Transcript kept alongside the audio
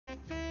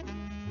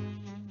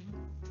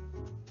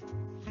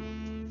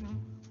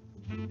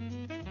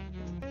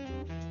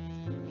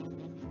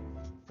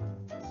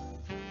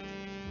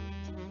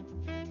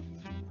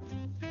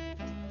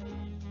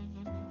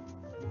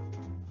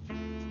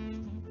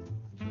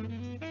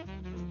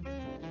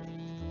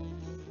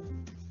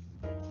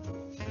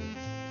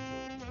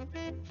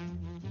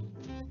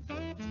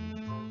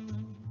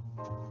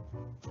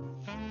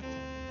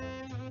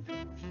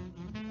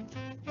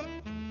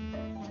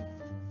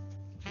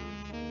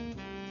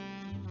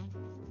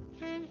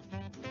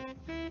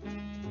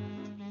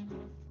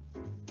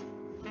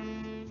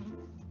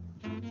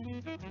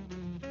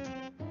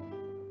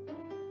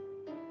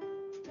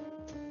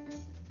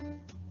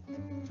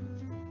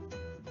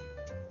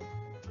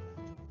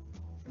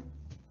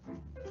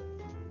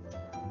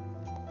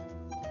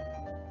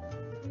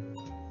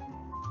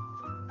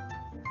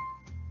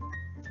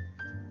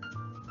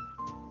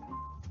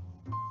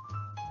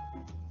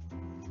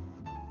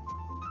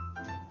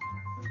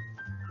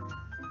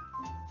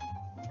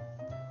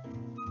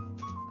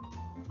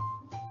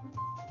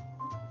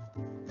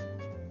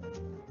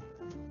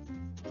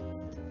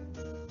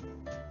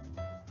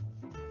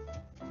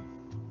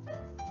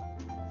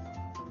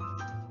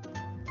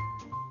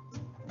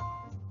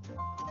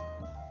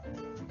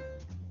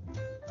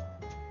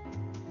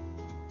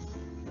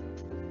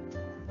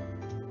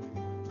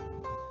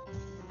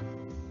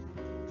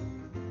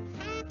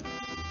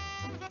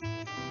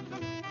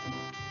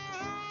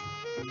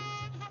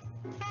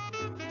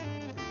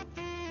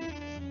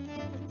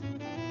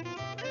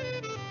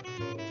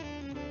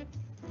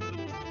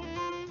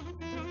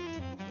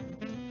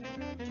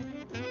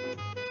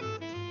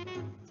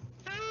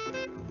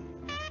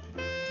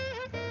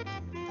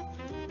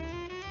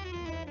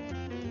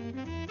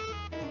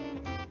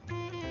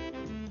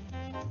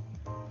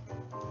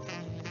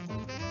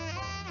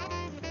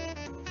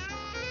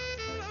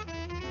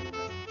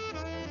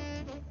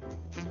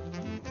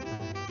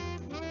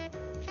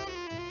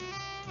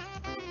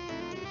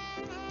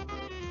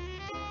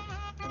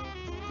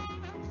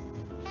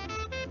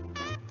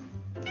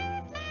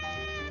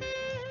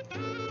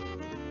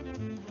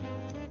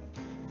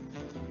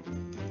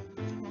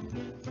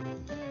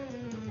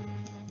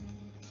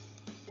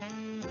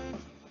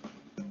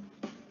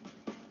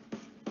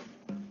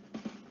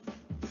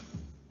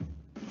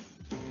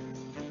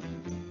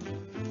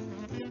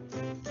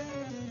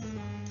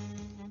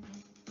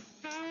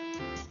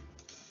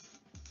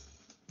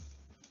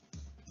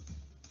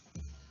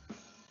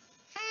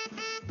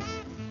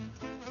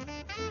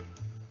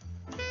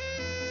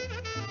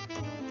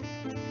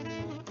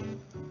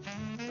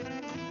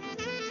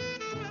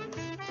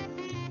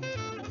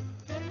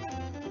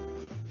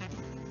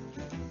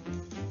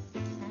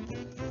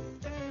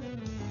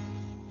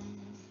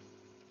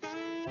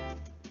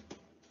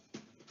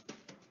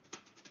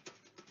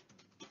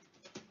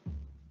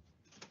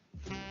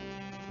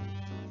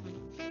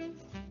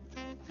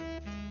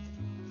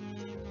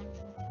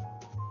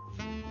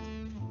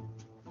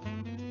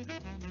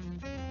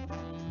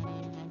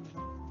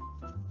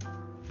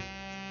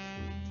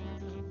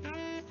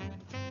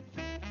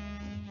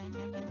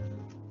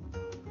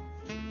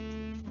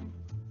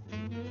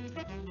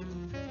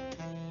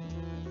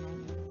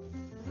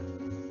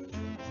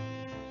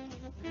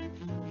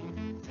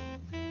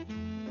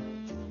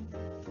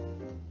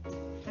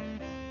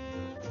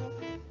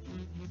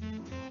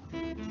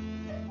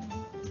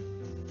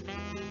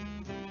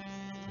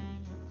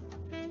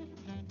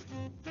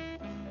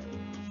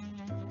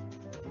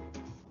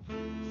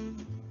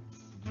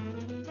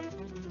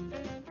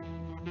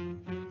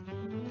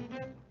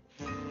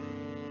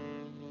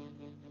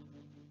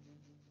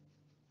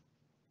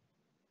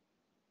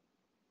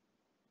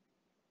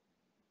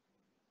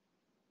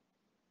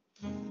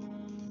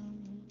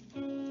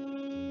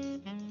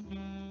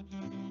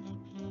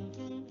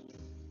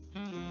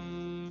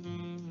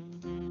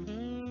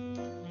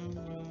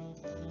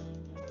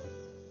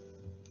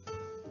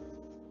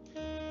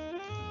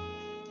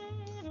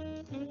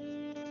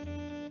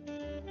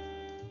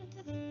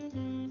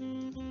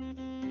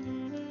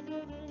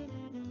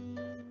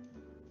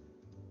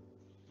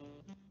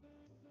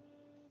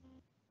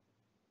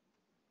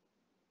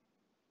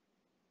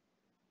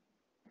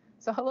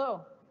So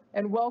hello,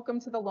 and welcome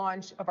to the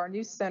launch of our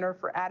new Center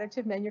for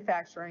Additive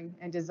Manufacturing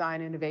and Design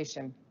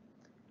Innovation.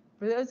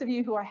 For those of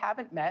you who I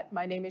haven't met,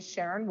 my name is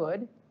Sharon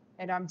Wood,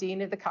 and I'm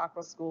Dean at the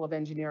Cockrell School of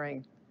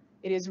Engineering.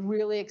 It is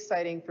really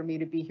exciting for me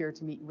to be here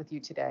to meet with you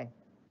today.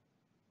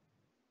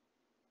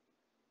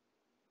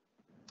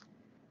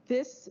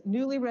 This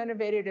newly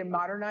renovated and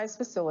modernized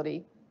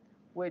facility,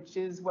 which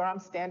is where I'm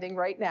standing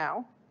right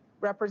now,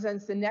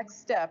 represents the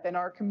next step in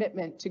our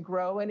commitment to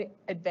grow and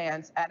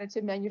advance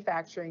additive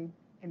manufacturing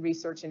and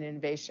research and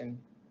innovation.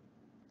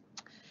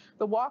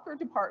 The Walker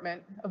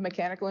Department of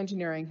Mechanical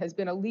Engineering has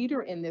been a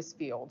leader in this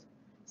field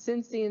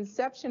since the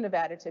inception of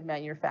additive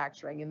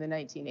manufacturing in the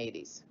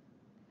 1980s.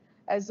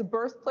 As the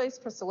birthplace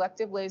for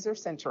selective laser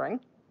sintering,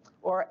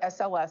 or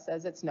SLS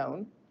as it's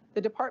known,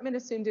 the department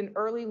assumed an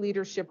early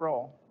leadership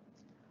role.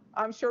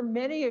 I'm sure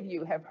many of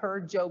you have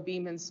heard Joe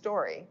Beeman's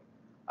story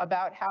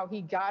about how he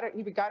got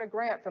a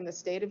grant from the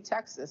state of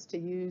Texas to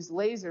use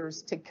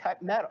lasers to cut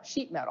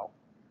sheet metal,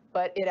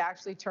 but it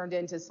actually turned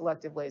into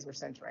selective laser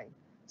sintering.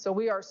 So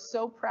we are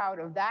so proud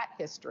of that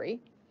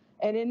history.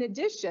 And in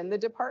addition, the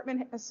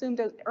department assumed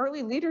an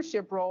early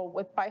leadership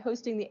role by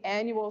hosting the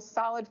annual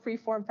Solid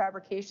Freeform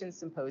Fabrication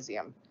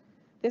Symposium.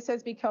 This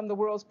has become the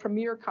world's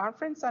premier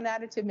conference on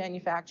additive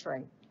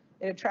manufacturing.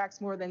 It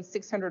attracts more than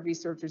 600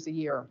 researchers a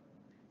year.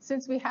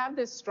 Since we have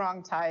this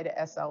strong tie to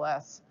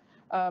SLS,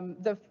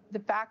 the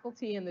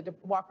faculty in the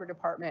Walker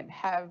Department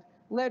have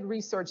led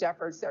research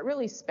efforts that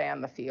really span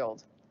the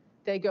field.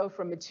 They go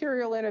from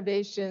material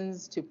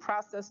innovations to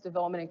process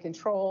development and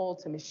control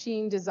to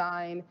machine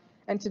design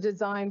and to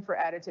design for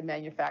additive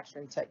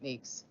manufacturing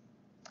techniques.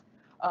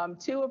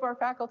 Two of our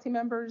faculty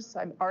members,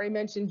 I already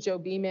mentioned Joe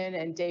Beeman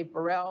and Dave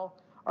Burrell,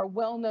 are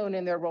well known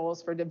in their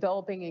roles for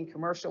developing and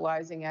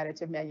commercializing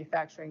additive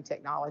manufacturing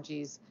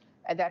technologies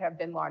that have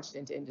been launched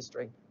into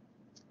industry.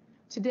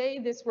 Today,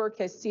 this work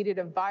has seeded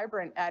a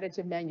vibrant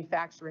additive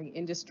manufacturing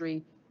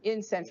industry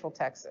in Central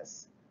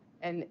Texas.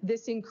 And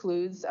this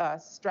includes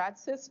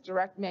Stratsys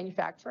Direct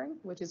Manufacturing,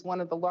 which is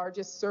one of the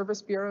largest service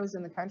bureaus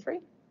in the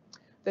country,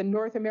 the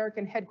North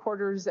American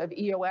headquarters of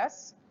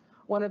EOS,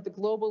 one of the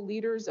global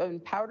leaders in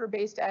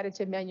powder-based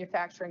additive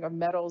manufacturing of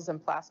metals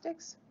and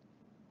plastics,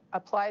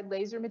 Applied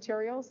Laser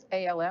Materials,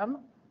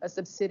 ALM, a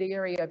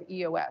subsidiary of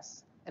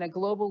EOS, and a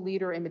global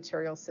leader in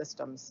material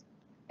systems.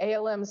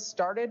 ALM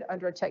started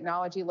under a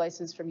technology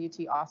license from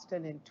UT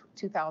Austin in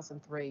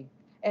 2003.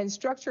 And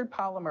Structured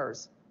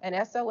Polymers, an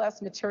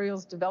SLS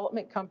materials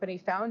development company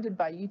founded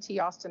by UT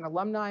Austin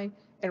alumni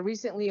and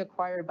recently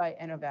acquired by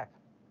Innovec.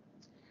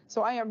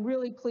 So I am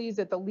really pleased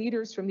that the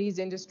leaders from these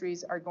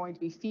industries are going to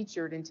be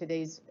featured in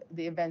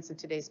the events of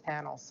today's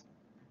panels.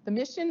 The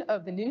mission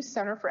of the new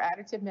Center for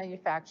Additive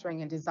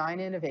Manufacturing and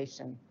Design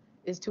Innovation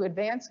is to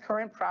advance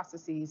current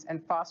processes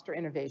and foster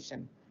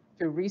innovation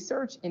through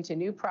research into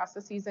new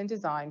processes and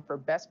design for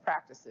best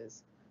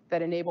practices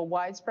that enable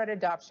widespread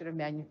adoption of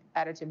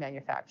additive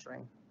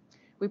manufacturing.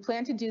 We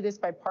plan to do this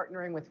by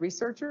partnering with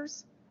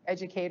researchers,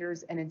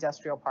 educators, and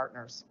industrial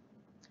partners.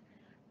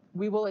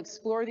 We will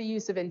explore the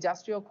use of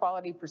industrial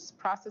quality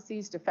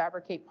processes to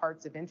fabricate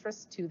parts of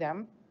interest to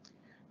them.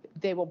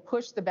 They will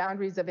push the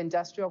boundaries of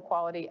industrial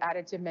quality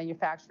additive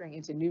manufacturing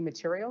into new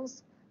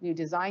materials, new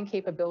design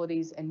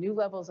capabilities, and new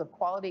levels of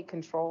quality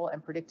control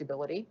and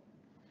predictability.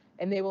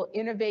 And they will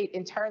innovate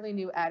entirely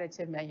new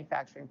additive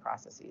manufacturing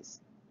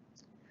processes.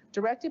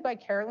 Directed by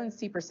Carolyn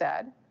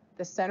Seepersad,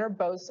 the center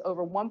boasts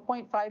over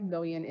 1.5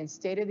 million in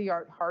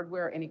state-of-the-art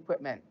hardware and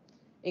equipment,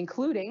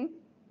 including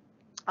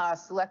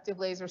selective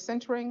laser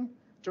sintering,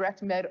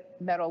 direct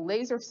metal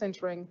laser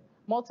sintering,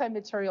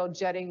 multi-material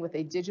jetting with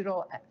a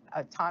digital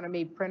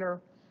autonomy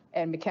printer,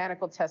 and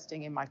mechanical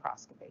testing and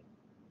microscopy.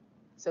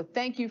 So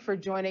thank you for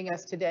joining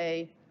us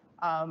today.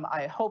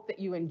 I hope that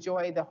you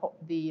enjoy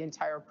the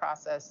entire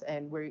process,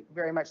 and we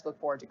very much look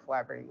forward to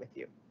collaborating with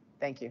you.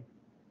 Thank you.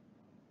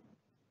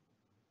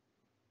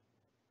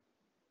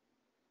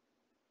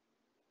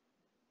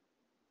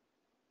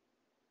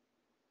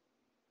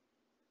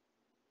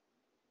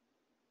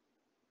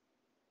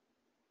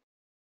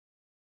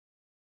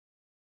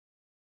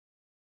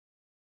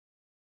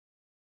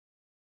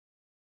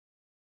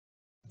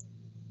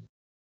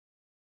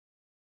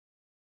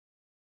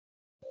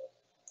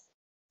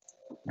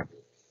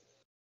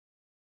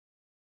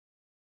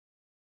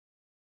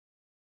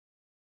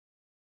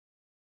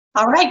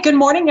 All right, good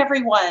morning,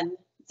 everyone.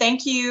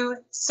 Thank you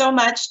so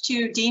much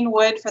to Dean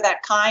Wood for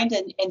that kind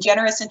and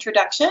generous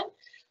introduction.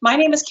 My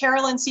name is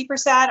Carolyn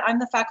Seepersad. I'm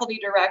the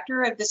faculty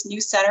director of this new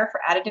Center for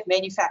Additive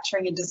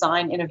Manufacturing and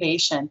Design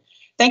Innovation.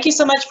 Thank you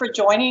so much for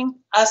joining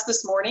us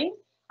this morning.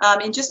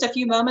 In just a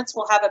few moments,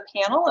 we'll have a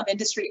panel of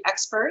industry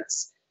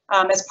experts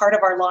as part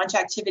of our launch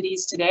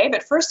activities today.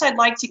 But first, I'd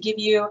like to give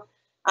you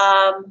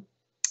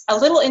a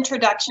little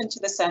introduction to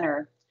the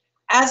center.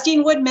 As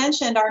Dean Wood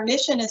mentioned, our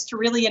mission is to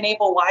really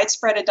enable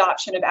widespread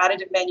adoption of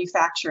additive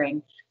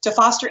manufacturing, to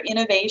foster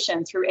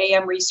innovation through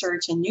AM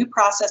research and new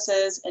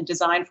processes and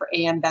design for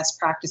AM best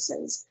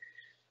practices.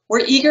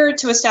 We're eager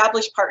to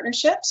establish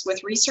partnerships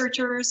with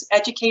researchers,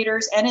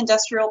 educators, and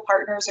industrial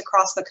partners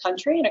across the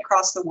country and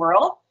across the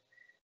world.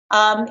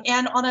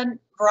 and on a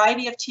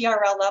variety of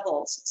TRL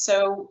levels.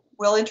 So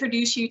we'll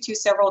introduce you to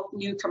several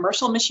new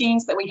commercial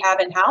machines that we have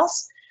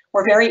in-house.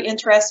 We're very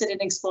interested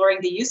in exploring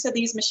the use of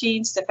these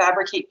machines to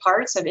fabricate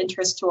parts of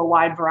interest to a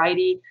wide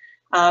variety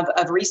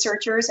of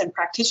researchers and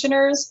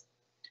practitioners.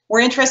 We're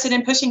interested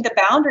in pushing the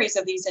boundaries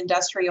of these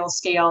industrial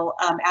scale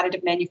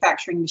additive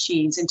manufacturing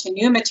machines into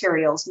new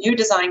materials, new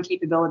design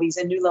capabilities,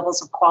 and new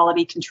levels of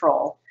quality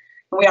control.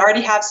 And we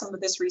already have some of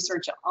this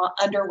research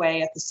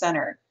underway at the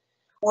center.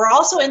 We're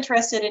also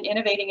interested in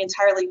innovating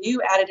entirely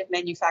new additive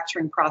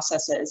manufacturing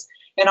processes.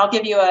 And I'll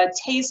give you a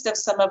taste of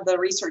some of the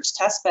research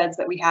test beds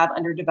that we have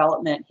under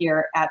development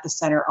here at the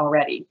center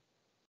already.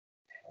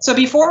 So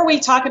before we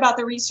talk about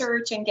the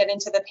research and get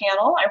into the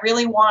panel, I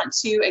really want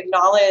to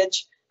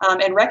acknowledge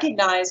and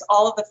recognize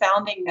all of the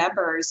founding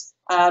members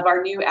of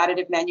our new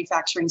Additive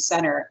Manufacturing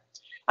Center.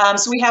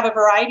 So we have a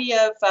variety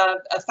of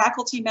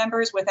faculty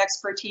members with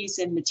expertise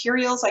in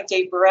materials like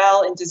Dave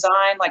Burrell, in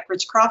design like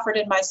Rich Crawford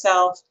and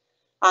myself,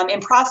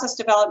 in process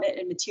development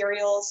and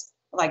materials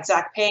like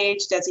Zach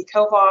Page, Desi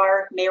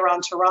Kovar,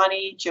 Mehran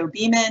Tarani, Joe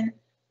Beeman,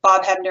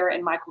 Bob Hebner,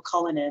 and Michael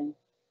Cullinan.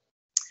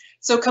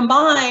 So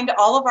combined,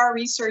 all of our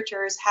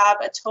researchers have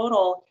a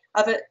total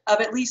of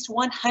at least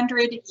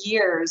 100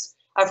 years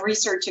of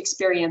research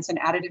experience in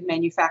additive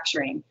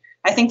manufacturing.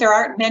 I think there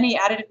aren't many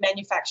additive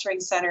manufacturing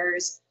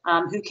centers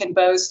who can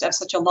boast of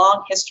such a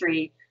long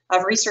history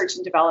of research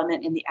and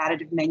development in the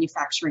additive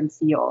manufacturing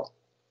field.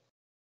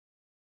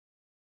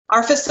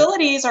 Our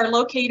facilities are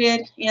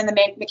located in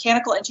the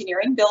Mechanical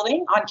Engineering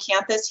Building on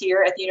campus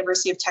here at the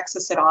University of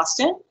Texas at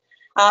Austin.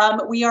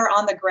 We are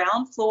on the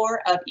ground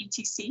floor of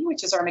ETC,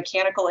 which is our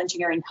mechanical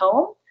engineering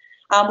home.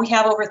 We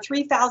have over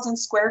 3,000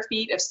 square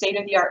feet of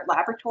state-of-the-art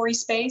laboratory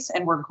space,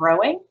 and we're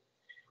growing.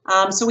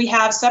 So we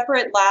have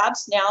separate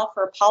labs now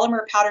for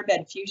polymer powder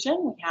bed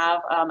fusion. We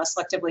have a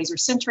selective laser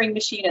sintering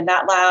machine in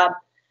that lab,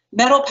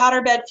 metal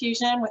powder bed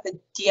fusion with a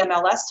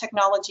DMLS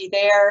technology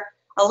there,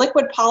 a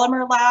liquid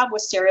polymer lab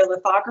with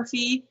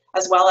stereolithography,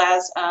 as well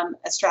as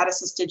a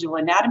Stratasys digital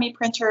anatomy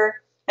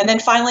printer, and then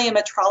finally a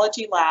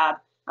metrology lab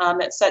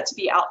that's set to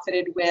be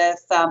outfitted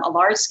with a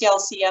large-scale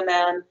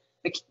CMM,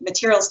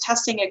 materials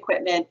testing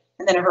equipment,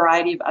 and then a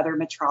variety of other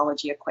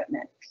metrology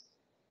equipment.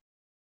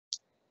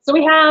 So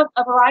we have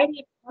a variety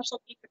of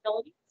commercial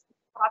capabilities.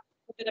 We'll talk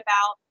a bit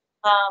about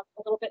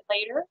a little bit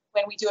later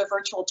when we do a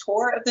virtual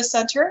tour of the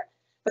center.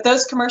 But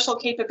those commercial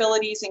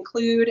capabilities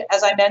include,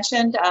 as I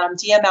mentioned,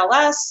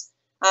 DMLS,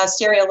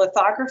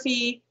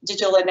 stereolithography,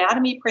 digital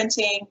anatomy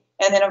printing,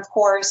 and then of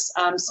course,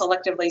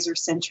 selective laser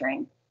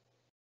sintering.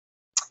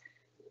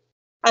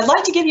 I'd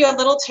like to give you a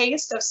little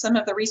taste of some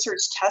of the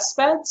research test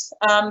beds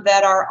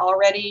that are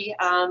already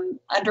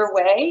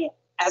underway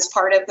as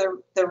part of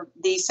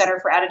the Center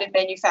for Additive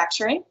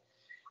Manufacturing.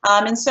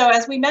 And so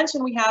as we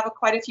mentioned, we have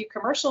quite a few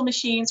commercial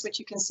machines, which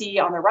you can see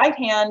on the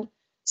right-hand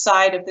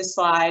side of this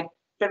slide,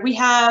 but we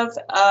have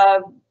a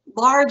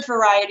large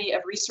variety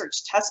of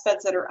research test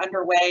beds that are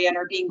underway and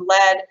are being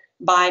led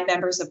by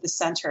members of the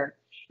center.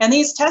 And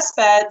these test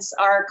beds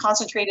are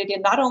concentrated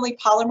in not only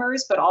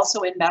polymers, but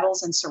also in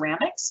metals and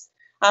ceramics.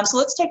 So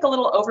let's take a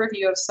little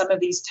overview of some of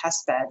these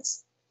test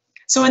beds.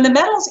 So in the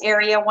metals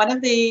area, one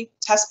of the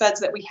test beds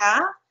that we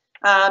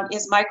have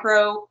is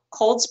micro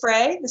cold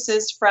spray. This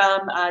is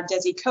from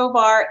Desi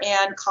Kovar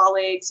and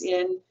colleagues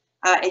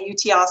at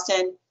UT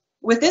Austin.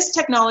 With this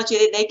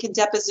technology, they can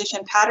deposition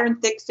pattern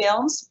thick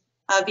films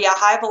via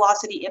high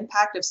velocity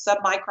impact of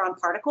submicron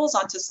particles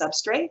onto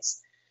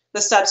substrates. The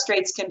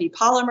substrates can be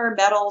polymer,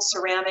 metal,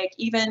 ceramic,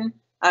 even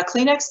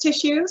Kleenex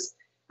tissues.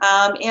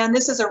 And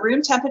this is a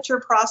room temperature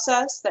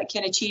process that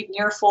can achieve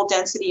near full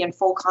density and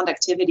full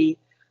conductivity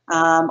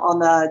on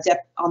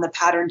the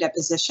pattern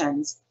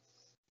depositions.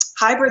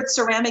 Hybrid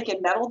ceramic and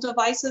metal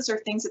devices are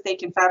things that they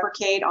can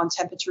fabricate on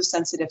temperature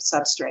sensitive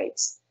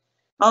substrates.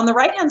 On the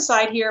right-hand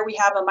side here, we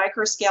have a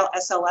microscale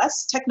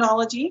SLS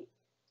technology.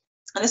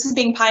 And this is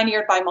being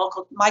pioneered by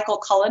Michael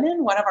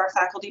Cullinan, one of our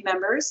faculty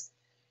members.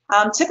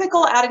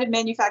 Typical additive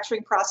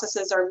manufacturing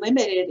processes are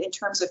limited in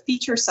terms of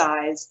feature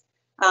size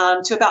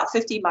to about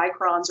 50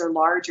 microns or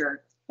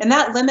larger. And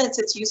that limits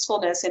its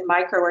usefulness in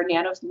micro or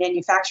nano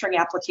manufacturing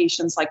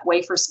applications like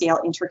wafer scale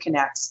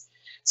interconnects.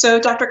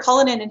 So Dr.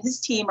 Cullinan and his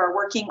team are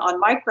working on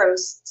micro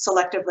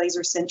selective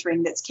laser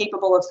sintering that's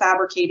capable of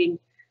fabricating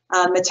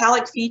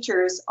metallic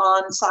features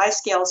on size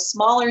scales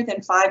smaller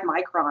than 5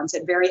 microns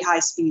at very high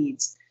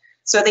speeds.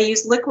 So they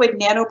use liquid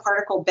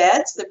nanoparticle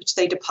beds which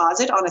they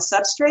deposit on a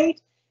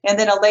substrate, and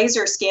then a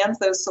laser scans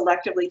those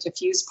selectively to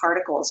fuse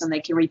particles, and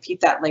they can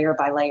repeat that layer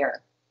by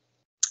layer.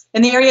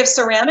 In the area of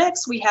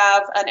ceramics, we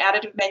have an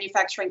additive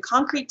manufacturing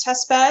concrete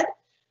test bed.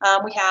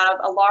 We have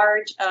a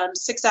large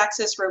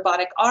 6-axis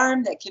robotic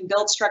arm that can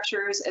build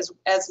structures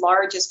as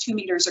large as 2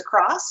 meters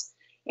across,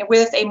 and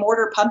with a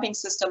mortar pumping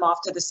system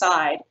off to the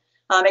side.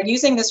 And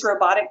using this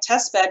robotic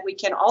test bed, we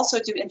can also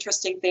do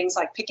interesting things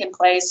like pick and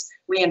place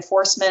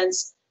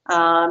reinforcements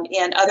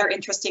and other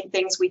interesting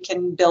things we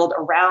can build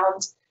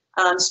around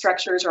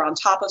structures or on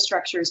top of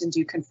structures and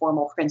do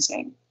conformal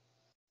printing.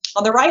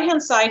 On the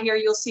right-hand side here,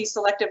 you'll see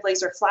selective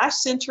laser flash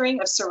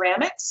sintering of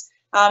ceramics.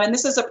 And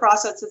this is a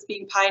process that's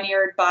being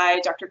pioneered by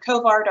Dr.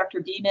 Kovar,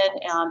 Dr. Beeman,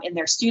 and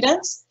their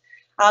students.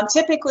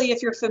 Typically,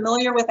 if you're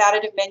familiar with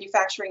additive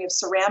manufacturing of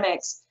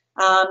ceramics,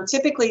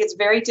 typically it's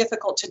very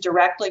difficult to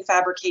directly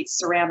fabricate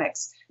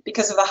ceramics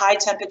because of the high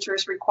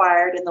temperatures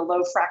required and the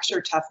low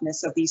fracture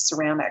toughness of these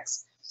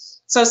ceramics.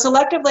 So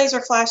selective laser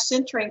flash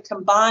sintering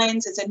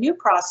is a new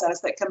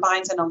process that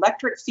combines an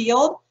electric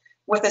field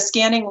with a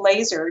scanning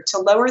laser to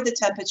lower the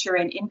temperature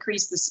and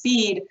increase the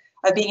speed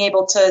of being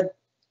able to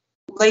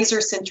laser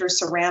sinter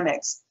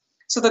ceramics.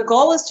 So the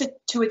goal is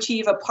to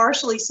achieve a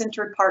partially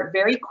sintered part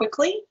very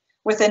quickly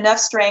with enough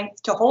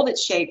strength to hold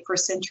its shape for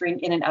sintering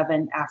in an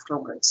oven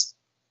afterwards.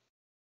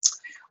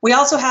 We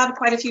also have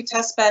quite a few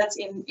test beds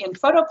in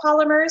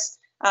photopolymers.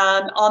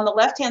 On the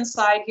left-hand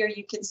side here,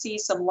 you can see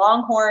some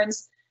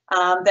longhorns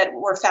that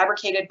were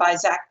fabricated by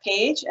Zach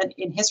Page and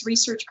in his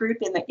research group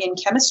in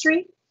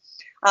chemistry.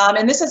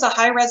 And this is a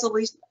high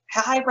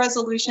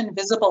resolution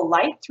visible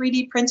light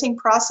 3D printing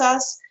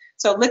process.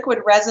 So liquid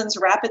resins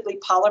rapidly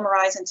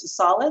polymerize into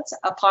solids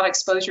upon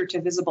exposure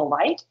to visible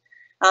light.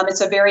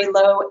 It's a very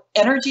low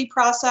energy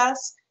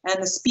process,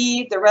 and the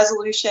speed, the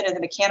resolution, and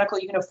the mechanical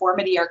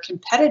uniformity are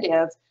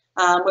competitive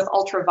with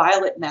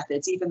ultraviolet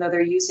methods, even though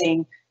they're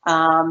using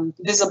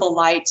visible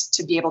light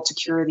to be able to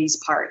cure these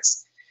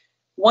parts.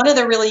 One of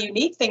the really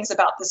unique things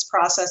about this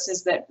process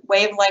is that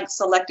wavelength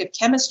selective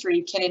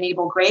chemistry can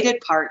enable graded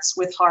parts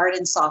with hard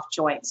and soft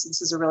joints.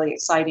 This is a really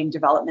exciting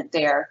development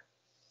there.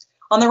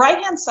 On the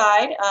right-hand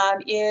side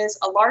is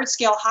a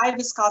large-scale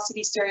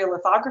high-viscosity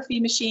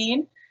stereolithography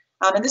machine.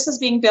 And this is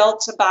being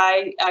built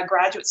by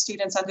graduate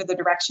students under the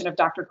direction of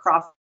Dr.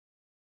 Crawford.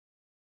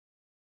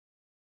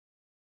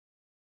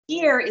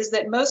 Here is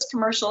that most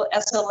commercial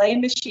SLA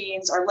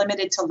machines are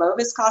limited to low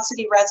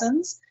viscosity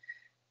resins.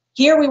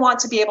 Here we want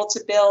to be able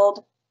to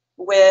build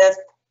with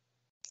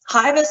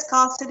high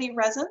viscosity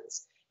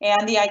resins.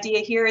 And the idea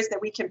here is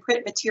that we can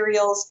print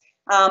materials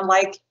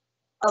like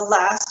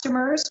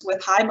elastomers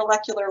with high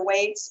molecular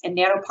weights and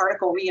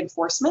nanoparticle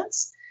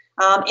reinforcements,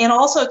 and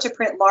also to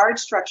print large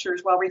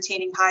structures while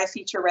retaining high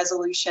feature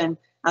resolution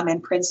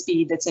and print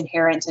speed that's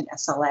inherent in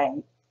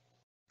SLA.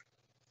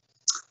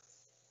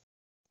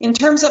 In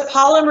terms of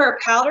polymer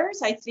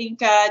powders, I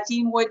think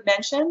Dean Wood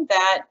mentioned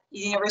that the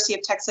University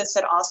of Texas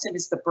at Austin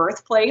is the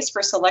birthplace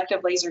for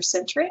selective laser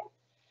sintering,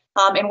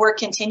 and we're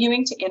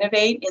continuing to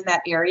innovate in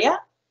that area.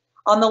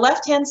 On the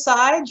left-hand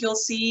side, you'll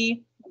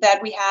see that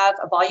we have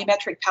a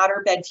volumetric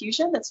powder bed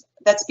fusion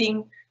that's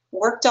being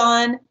worked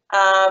on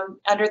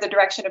under the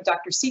direction of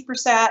Dr.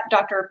 Seepersat,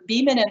 Dr.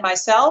 Beeman, and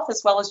myself,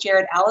 as well as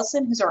Jared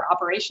Allison, who's our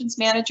operations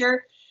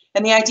manager.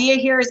 And the idea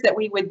here is that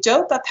we would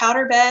dope a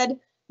powder bed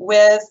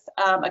with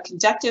a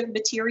conductive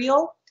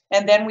material,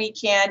 and then we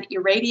can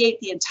irradiate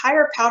the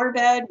entire powder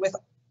bed with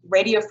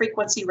radio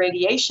frequency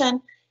radiation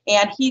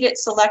and heat it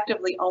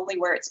selectively only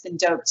where it's been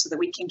doped so that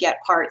we can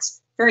get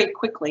parts very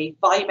quickly,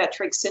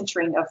 volumetric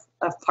sintering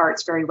of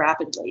parts very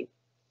rapidly.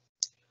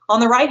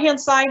 On the right-hand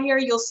side here,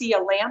 you'll see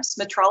a LAMPS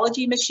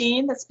metrology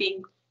machine that's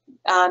being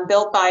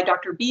built by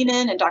Dr.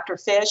 Beeman and Dr.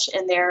 Fish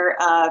and their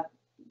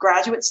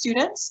graduate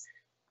students.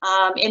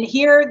 And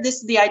here,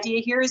 the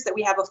idea here is that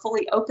we have a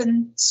fully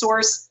open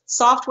source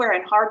software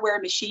and hardware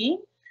machine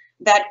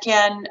that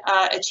can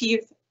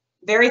achieve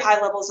very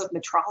high levels of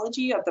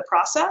metrology of the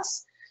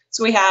process.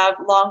 So we have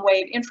long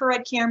wave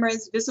infrared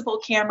cameras, visible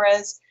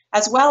cameras,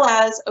 as well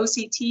as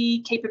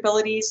OCT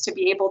capabilities to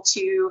be able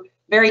to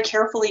very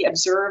carefully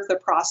observe the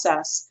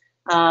process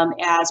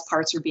as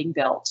parts are being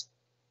built.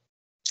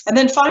 And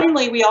then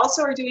finally, we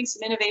also are doing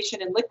some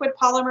innovation in liquid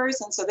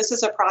polymers. And so this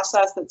is a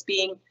process that's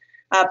being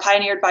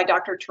pioneered by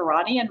Dr.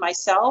 Tarani and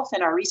myself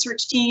and our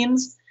research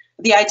teams.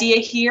 The idea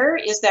here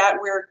is that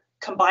we're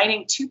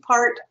combining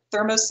two-part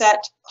thermoset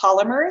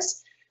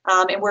polymers,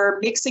 and we're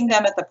mixing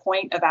them at the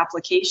point of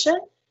application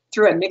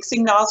through a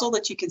mixing nozzle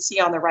that you can see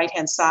on the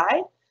right-hand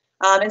side.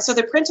 And so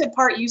the printed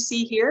part you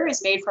see here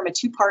is made from a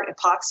two-part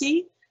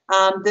epoxy.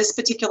 This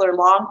particular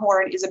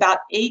longhorn is about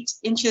 8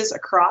 inches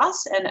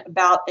across and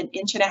about 1.5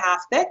 inches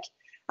thick,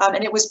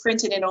 and it was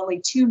printed in only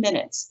 2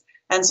 minutes.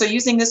 And so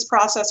using this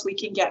process, we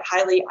can get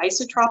highly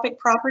isotropic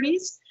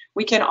properties.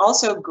 We can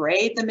also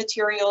grade the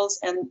materials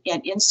and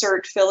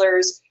insert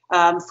fillers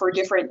for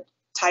different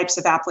types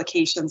of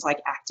applications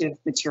like active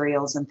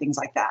materials and things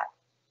like that.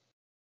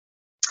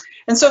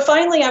 And so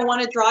finally, I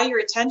want to draw your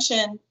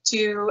attention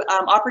to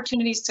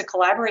opportunities to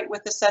collaborate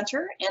with the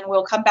center, and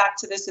we'll come back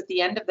to this at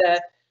the end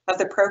of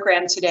the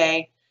program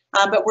today.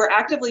 But we're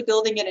actively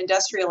building an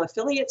industrial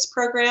affiliates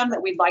program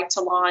that we'd like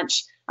to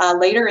launch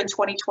later in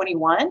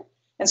 2021.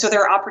 And so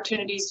there are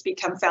opportunities to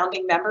become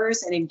founding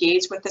members and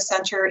engage with the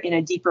center in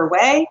a deeper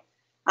way.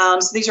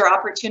 So these are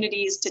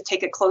opportunities to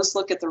take a close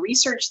look at the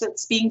research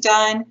that's being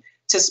done,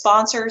 to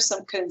sponsor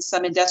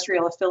some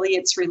industrial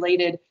affiliates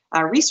related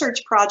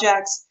research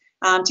projects,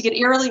 to get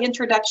early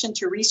introduction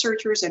to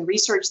researchers and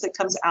research that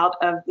comes out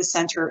of the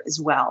center as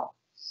well.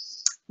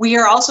 We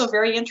are also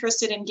very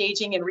interested in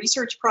engaging in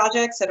research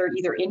projects that are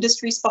either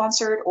industry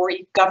sponsored or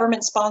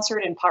government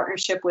sponsored in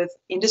partnership with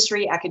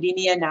industry,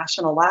 academia,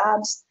 national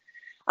labs.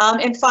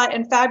 and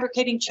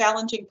fabricating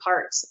challenging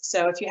parts.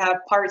 So if you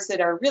have parts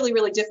that are really,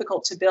 really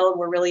difficult to build,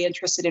 we're really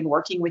interested in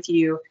working with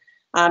you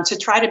to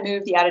try to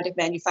move the additive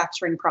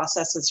manufacturing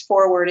processes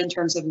forward in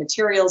terms of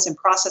materials and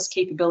process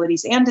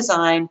capabilities and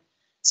design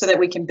so that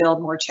we can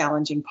build more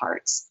challenging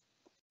parts.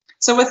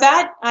 So with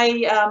that,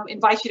 I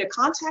invite you to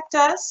contact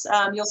us.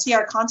 You'll see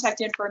our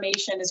contact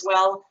information as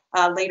well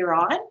later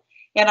on.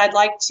 And I'd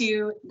like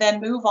to then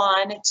move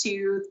on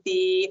to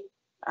the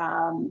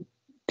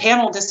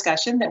panel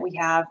discussion that we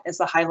have as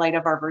the highlight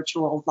of our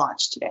virtual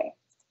launch today.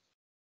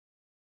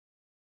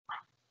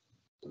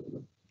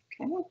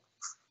 Okay.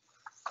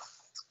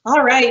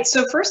 All right,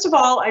 so first of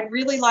all, I'd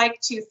really like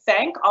to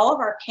thank all of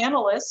our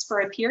panelists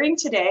for appearing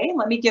today.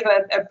 Let me give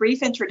a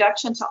brief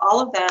introduction to all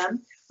of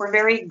them. We're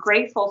very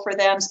grateful for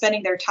them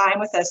spending their time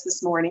with us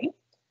this morning.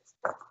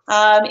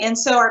 And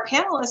so our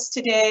panelists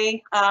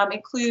today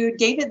include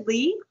David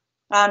Lee.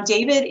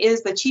 David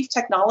is the Chief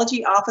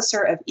Technology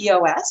Officer of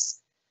EOS,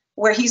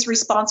 where he's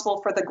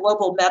responsible for the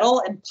global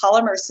metal and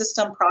polymer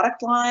system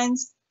product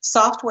lines,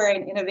 software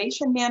and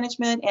innovation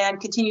management, and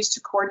continues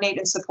to coordinate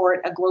and support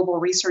a global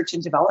research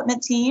and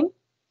development team.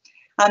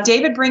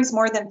 David brings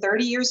more than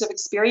 30 years of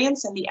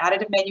experience in the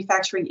additive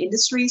manufacturing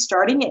industry,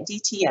 starting at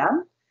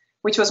DTM,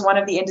 which was one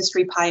of the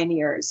industry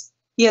pioneers.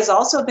 He has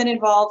also been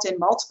involved in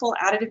multiple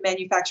additive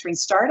manufacturing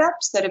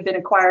startups that have been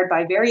acquired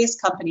by various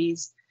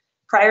companies.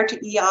 Prior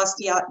to EOS,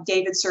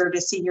 David served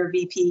as Senior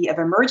VP of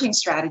Emerging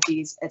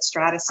Strategies at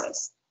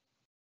Stratasys.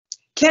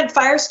 Kent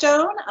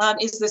Firestone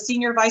is the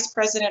Senior Vice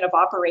President of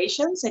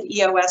Operations at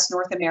EOS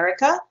North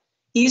America.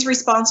 He's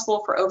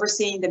responsible for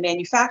overseeing the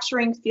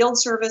manufacturing, field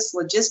service,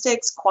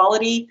 logistics,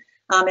 quality,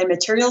 and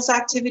materials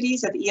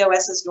activities of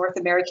EOS's North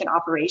American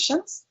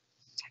operations.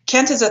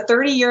 Kent is a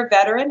 30-year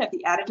veteran of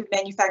the additive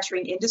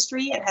manufacturing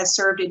industry and has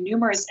served in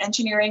numerous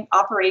engineering,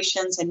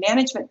 operations, and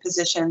management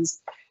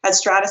positions at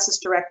Stratasys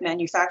Direct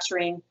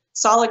Manufacturing,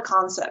 Solid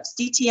Concepts,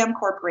 DTM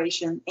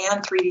Corporation,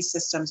 and 3D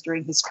Systems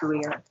during his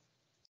career.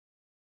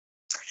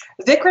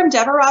 Vikram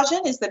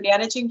Devarajan is the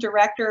Managing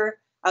Director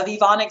of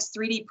Evonik's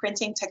 3D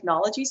Printing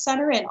Technology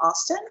Center in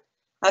Austin.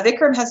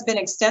 Vikram has been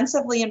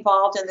extensively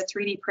involved in the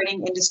 3D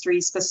printing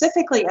industry,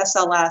 specifically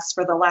SLS,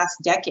 for the last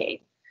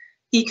decade.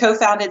 He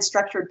co-founded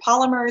Structured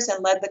Polymers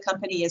and led the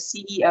company as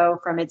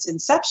CEO from its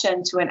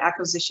inception to an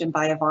acquisition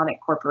by Evonik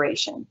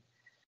Corporation.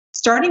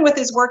 Starting with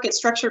his work at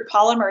Structured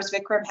Polymers,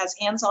 Vikram has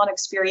hands-on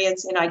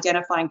experience in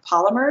identifying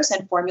polymers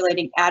and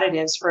formulating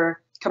additives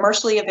for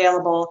commercially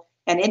available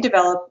and in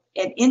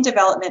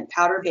development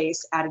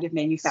powder-based additive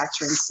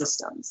manufacturing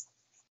systems.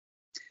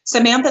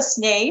 Samantha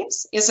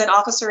Snaves is an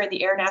officer in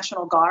the Air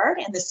National Guard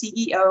and the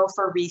CEO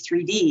for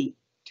Re3D,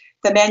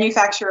 the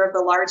manufacturer of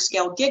the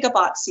large-scale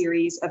Gigabot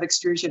series of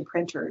extrusion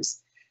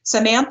printers.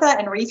 Samantha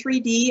and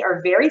Re3D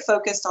are very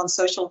focused on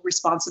social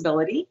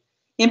responsibility.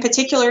 In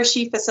particular,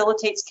 she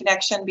facilitates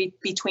connection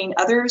between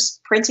others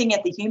printing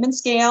at the human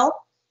scale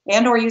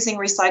and/or using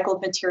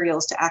recycled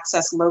materials to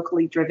access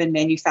locally driven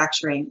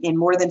manufacturing in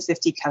more than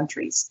 50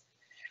 countries.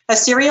 A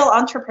serial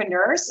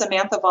entrepreneur,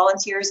 Samantha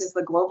volunteers as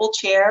the global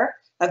chair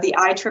of the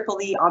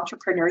IEEE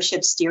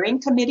Entrepreneurship Steering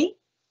Committee.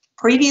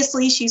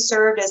 Previously, she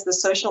served as the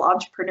social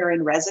entrepreneur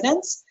in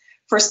residence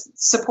for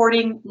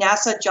supporting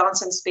NASA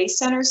Johnson Space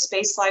Center's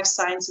Space Life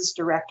Sciences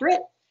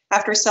Directorate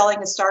after selling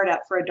the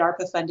startup for a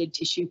DARPA-funded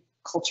tissue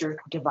culture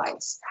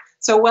device.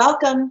 So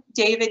welcome,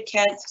 David,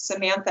 Kent,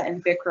 Samantha,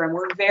 and Vikram.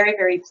 We're very,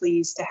 very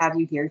pleased to have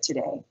you here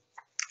today.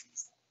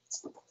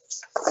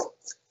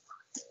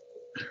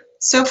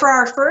 So for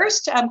our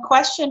first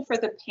question for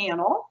the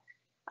panel,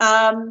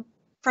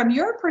 from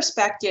your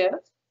perspective,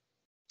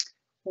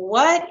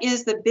 what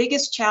is the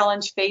biggest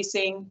challenge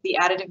facing the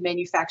additive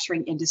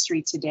manufacturing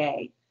industry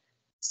today?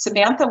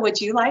 Samantha,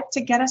 would you like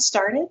to get us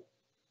started?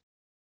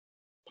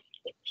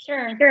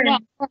 Sure. Well,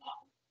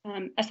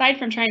 aside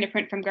from trying to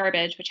print from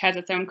garbage, which has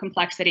its own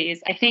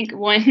complexities, I think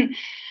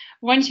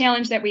one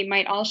challenge that we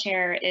might all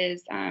share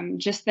is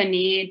just the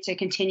need to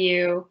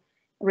continue,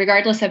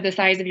 regardless of the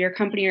size of your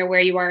company or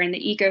where you are in the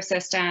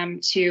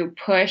ecosystem, to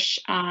push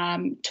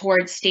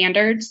towards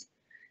standards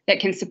that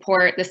can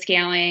support the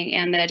scaling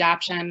and the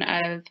adoption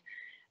of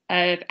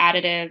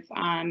additive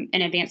and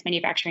advanced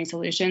manufacturing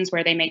solutions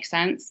where they make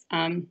sense.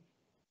 I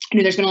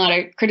know there's been a lot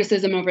of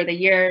criticism over the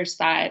years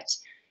that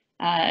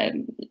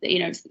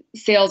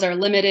sales are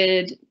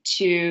limited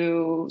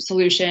to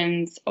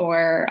solutions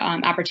or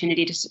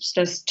opportunity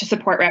to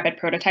support rapid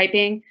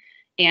prototyping,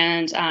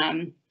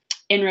 and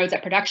inroads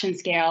at production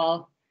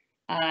scale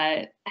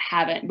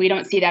we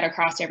don't see that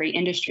across every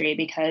industry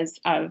because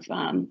of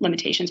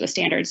limitations with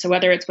standards. So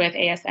whether it's with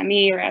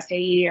ASME or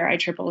SAE or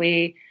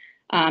IEEE,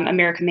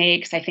 America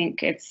Makes, I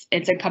think it's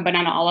incumbent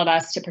on all of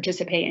us to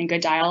participate in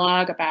good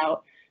dialogue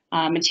about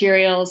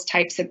materials,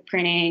 types of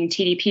printing,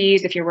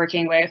 TDPs, if you're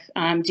working with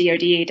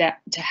DoD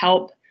to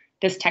help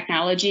this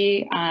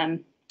technology,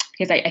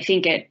 because I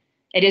think it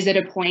is at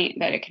a point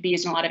that it could be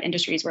used in a lot of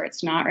industries where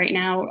it's not right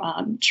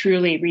now,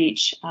 truly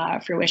reach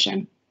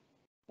fruition.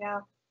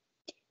 Yeah.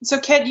 So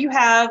Kent, you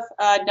have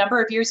a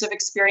number of years of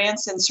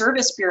experience in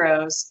service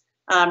bureaus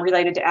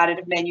related to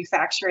additive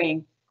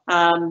manufacturing.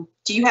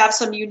 Do you have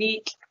some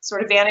unique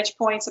sort of vantage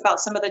points about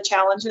some of the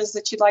challenges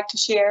that you'd like to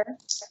share?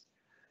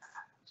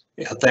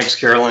 Yeah, thanks,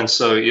 Carolyn.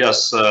 So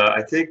yes,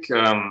 I think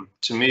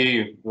to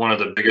me, one of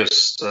the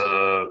biggest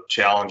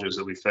challenges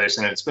that we face,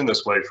 and it's been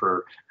this way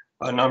for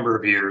a number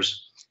of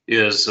years,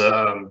 is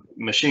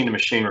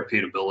machine-to-machine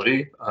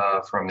repeatability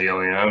from the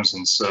OEMs.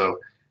 And so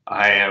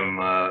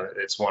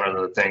it's one of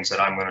the things that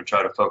I'm going to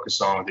try to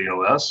focus on with the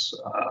OS.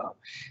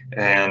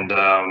 In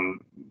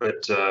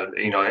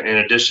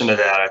addition to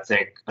that, I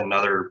think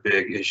another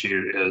big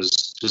issue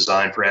is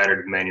design for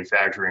additive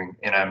manufacturing.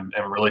 And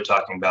I'm really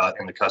talking about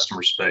in the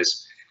customer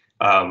space.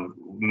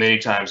 Many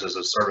times as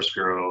a service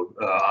bureau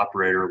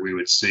operator, we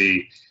would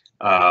see,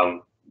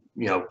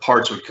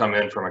 parts would come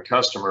in from a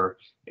customer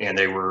and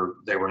they were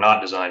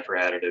not designed for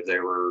additive. They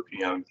were,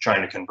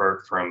 trying to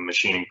convert from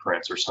machining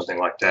prints or something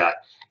like that.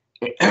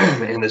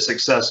 And the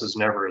success is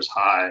never as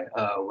high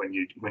when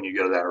you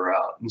go that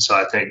route. And so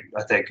I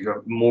think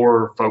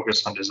more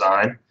focus on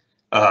design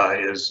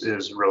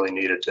is really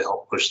needed to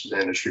help push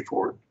the industry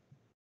forward.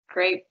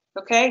 Great.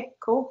 Okay,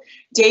 cool.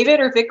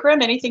 David or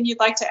Vikram, anything you'd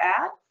like to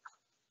add?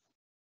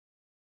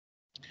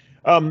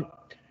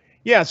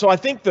 Yeah, so I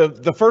think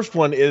the first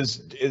one is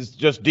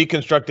just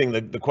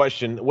deconstructing the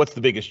question, what's the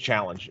biggest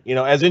challenge?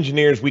 As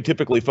engineers, we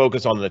typically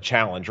focus on the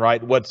challenge,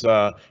 right? What's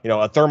a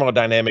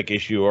thermodynamic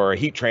issue or a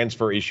heat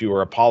transfer issue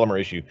or a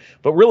polymer issue.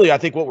 But really, I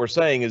think what we're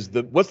saying is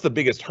what's the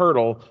biggest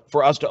hurdle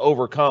for us to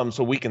overcome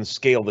so we can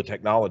scale the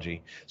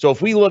technology? So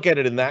if we look at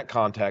it in that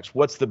context,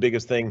 what's the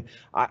biggest thing?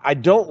 I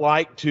don't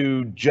like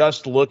to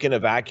just look in a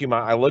vacuum.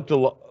 I like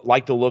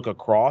to look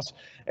across.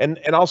 And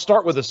I'll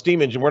start with a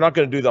steam engine. We're not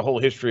going to do the whole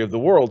history of the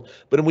world,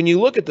 but when you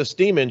look at the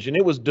steam engine,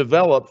 it was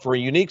developed for a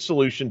unique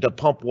solution to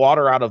pump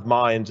water out of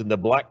mines in the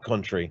Black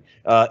Country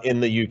in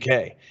the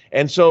UK.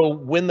 And so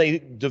when they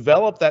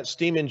developed that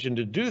steam engine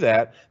to do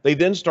that, they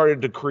then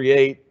started to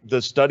create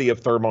the study of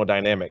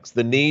thermodynamics,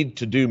 the need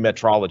to do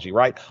metrology,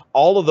 right?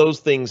 All of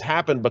those things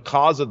happened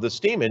because of the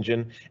steam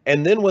engine.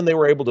 And then when they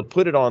were able to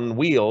put it on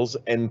wheels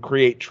and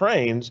create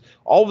trains,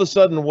 all of a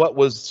sudden what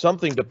was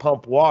something to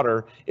pump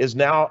water is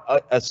now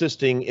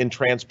assisting in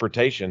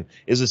transportation,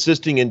 is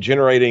assisting in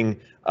generating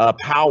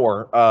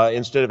power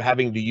instead of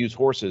having to use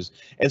horses.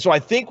 And so I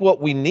think what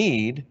we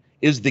need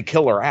is the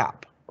killer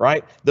app.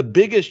 Right? The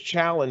biggest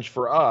challenge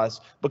for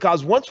us,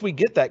 because once we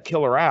get that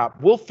killer app,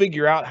 we'll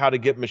figure out how to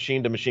get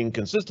machine-to-machine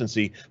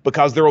consistency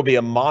because there will be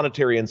a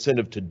monetary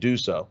incentive to do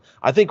so.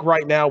 I think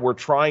right now we're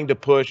trying to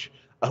push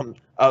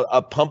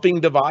a pumping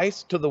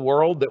device to the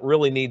world that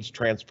really needs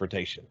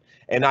transportation.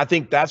 And I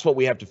think that's what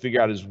we have to figure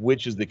out is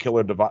which is the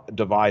killer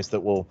device that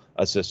will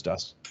assist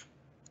us.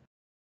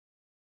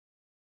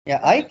 Yeah,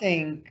 I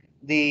think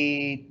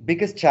the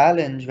biggest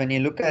challenge when you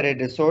look at it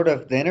is sort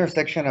of the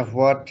intersection of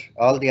what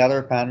all the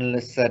other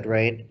panelists said,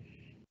 right?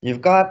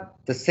 You've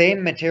got the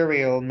same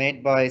material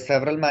made by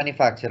several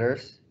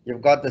manufacturers.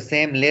 You've got the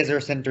same laser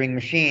sintering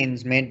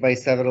machines made by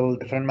several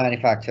different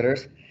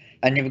manufacturers.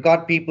 And you've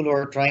got people who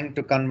are trying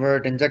to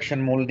convert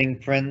injection molding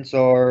prints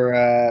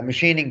or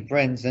machining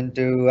prints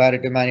into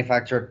additive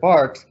manufactured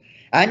parts.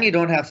 And you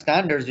don't have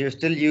standards. You're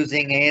still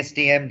using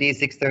ASTM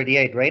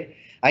D638, right?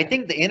 I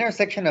think the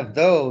intersection of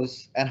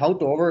those and how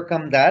to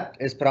overcome that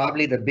is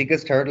probably the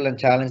biggest hurdle and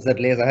challenge that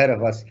lays ahead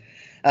of us.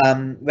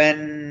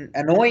 When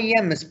an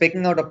OEM is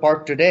picking out a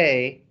part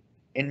today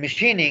in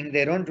machining,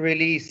 they don't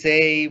really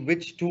say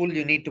which tool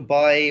you need to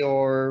buy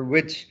or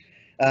which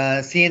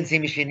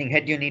CNC machining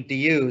head you need to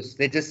use.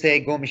 They just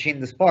say, go machine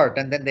this part,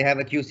 and then they have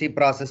a QC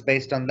process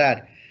based on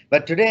that.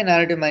 But today in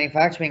additive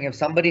manufacturing, if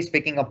somebody's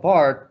picking a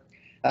part,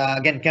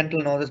 again, Kent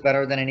will know this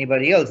better than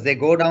anybody else. They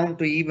go down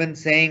to even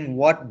saying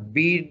what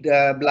bead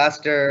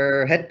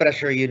blaster head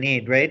pressure you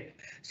need, right?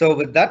 So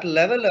with that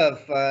level of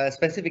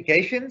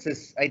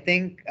specifications, I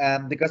think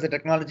because the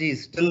technology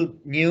is still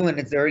new in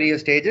its earlier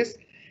stages,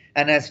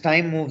 and as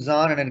time moves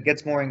on and it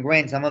gets more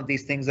ingrained, some of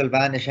these things will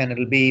vanish and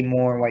it'll be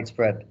more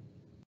widespread.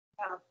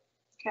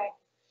 Okay.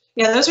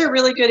 Yeah, those are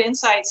really good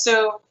insights.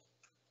 So,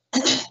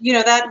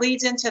 that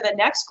leads into the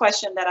next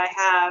question that I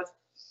have.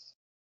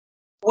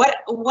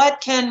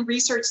 What can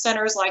research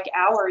centers like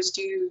ours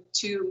do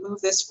to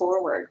move this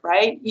forward,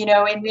 right?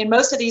 In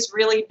most of these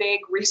really big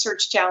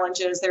research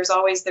challenges, there's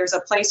a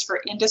place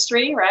for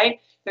industry, right?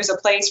 There's a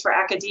place for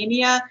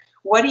academia.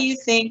 What do you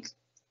think,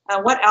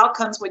 what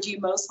outcomes would you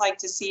most like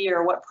to see,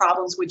 or what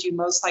problems would you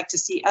most like to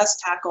see us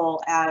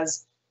tackle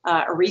as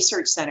a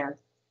research center?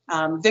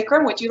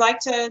 Vikram, would you like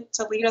to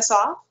lead us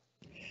off?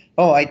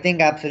 Oh, I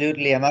think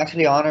absolutely. I'm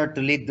actually honored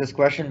to lead this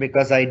question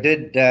because I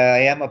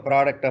am a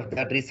product of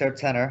that research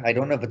center. I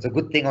don't know if it's a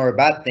good thing or a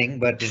bad thing,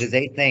 but it is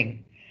a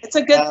thing. It's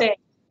a good thing.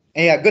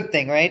 Yeah, good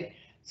thing, right?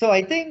 So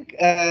I think,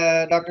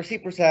 Dr. C.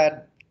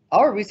 Prasad,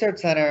 our research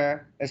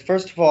center is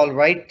first of all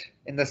right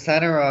in the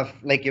center of,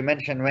 like you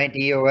mentioned, right,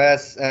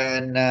 EOS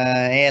and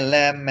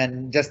ALM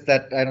and just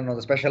that, I don't know,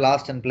 the special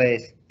Austin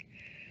place.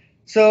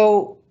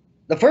 So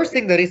the first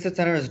thing the research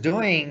center is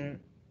doing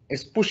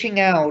is pushing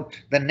out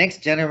the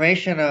next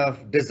generation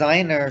of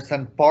designers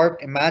and part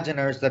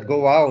imaginers that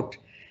go out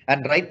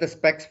and write the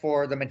specs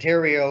for the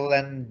material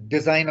and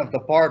design of the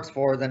parts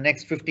for the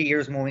next 50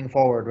 years moving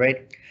forward, right?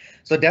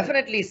 So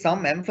definitely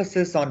some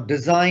emphasis on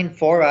design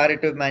for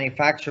additive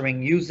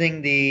manufacturing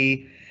using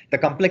the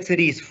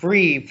complexities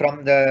free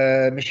from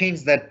the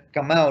machines that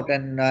come out,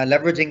 and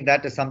leveraging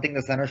that is something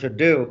the center should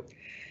do.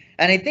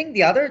 And I think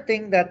the other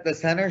thing that the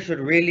center should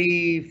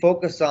really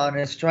focus on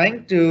is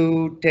trying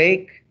to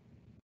take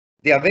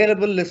the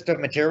available list of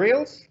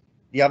materials,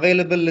 the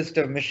available list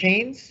of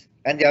machines,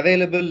 and the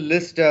available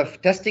list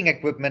of testing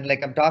equipment,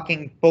 like I'm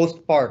talking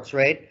post parts,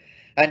 right?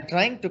 And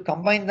trying to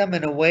combine them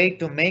in a way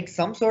to make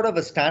some sort of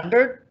a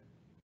standard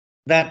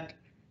that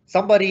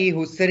somebody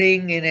who's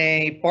sitting in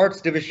a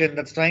parts division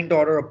that's trying to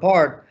order a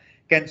part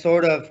can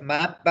sort of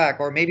map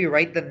back, or maybe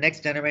write the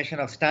next generation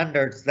of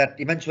standards that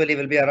eventually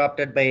will be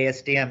adopted by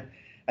ASTM.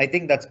 I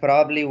think that's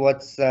probably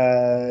what's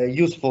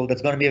useful.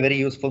 That's going to be very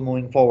useful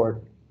moving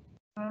forward.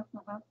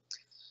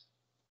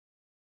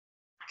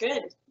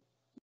 Good.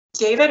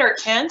 David or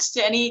Kent,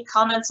 any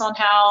comments on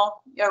how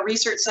a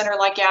research center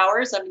like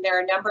ours, I mean, there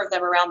are a number of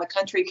them around the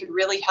country, could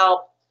really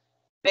help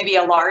maybe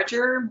a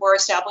larger, more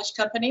established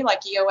company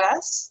like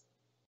EOS?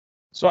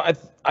 So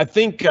I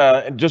think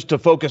just to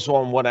focus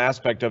on one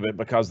aspect of it,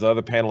 because the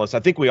other panelists, I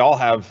think we all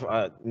have,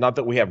 not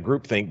that we have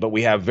groupthink, but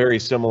we have very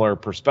similar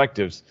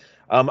perspectives.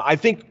 I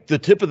think the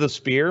tip of the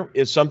spear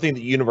is something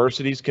that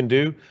universities can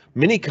do.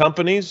 Many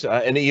companies,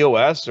 an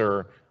EOS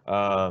or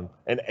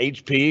an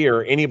HP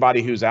or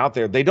anybody who's out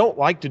there, they don't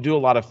like to do a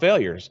lot of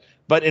failures.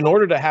 But in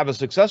order to have a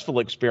successful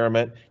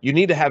experiment, you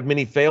need to have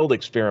many failed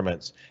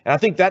experiments. And I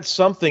think that's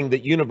something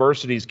that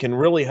universities can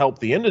really help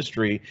the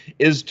industry,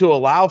 is to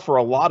allow for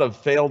a lot of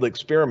failed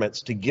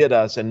experiments to get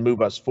us and move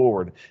us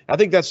forward. I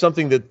think that's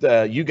something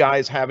that you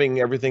guys, having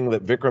everything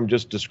that Vikram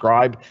just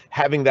described,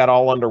 having that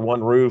all under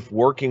one roof,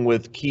 working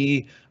with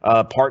key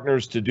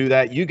partners to do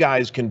that, you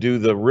guys can do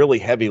the really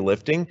heavy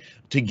lifting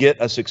to get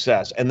a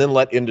success, and then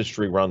let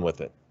industry run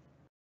with it.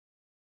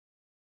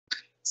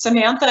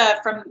 Samantha,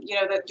 from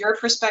your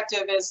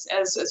perspective as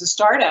a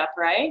startup,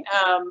 right?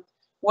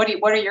 What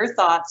are your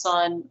thoughts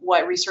on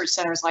what research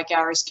centers like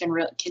ours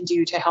can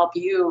do to help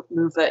you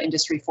move the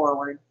industry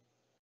forward?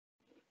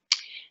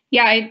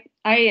 Yeah,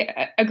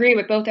 I agree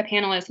with both the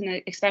panelists,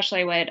 and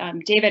especially what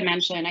David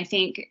mentioned. I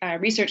think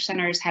research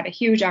centers have a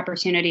huge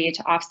opportunity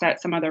to offset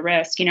some of the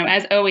risk.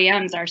 As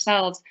OEMs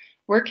ourselves,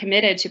 we're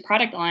committed to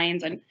product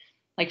lines, and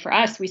like for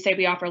us, we say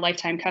we offer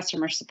lifetime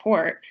customer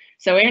support.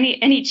 So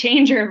any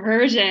change or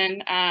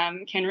version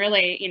can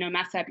really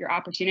mess up your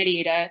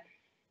opportunity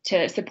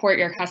to support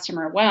your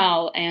customer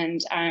well.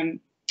 And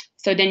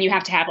so then you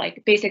have to have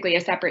basically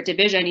a separate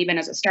division, even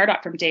as a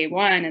startup from day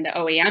one in the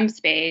OEM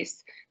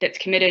space, that's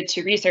committed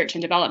to research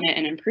and development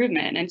and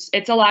improvement. And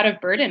it's a lot of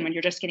burden when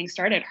you're just getting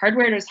started.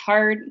 Hardware is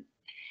hard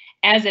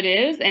as it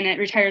is, and it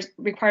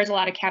requires a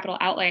lot of capital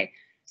outlay.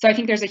 So I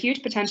think there's a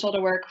huge potential to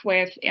work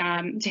with,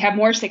 to have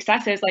more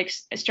successes like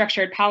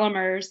structured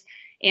polymers,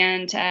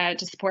 and to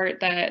support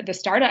the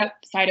startup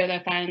side of the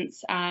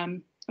fence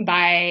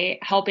by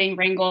helping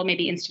wrangle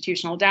maybe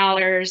institutional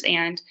dollars,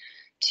 and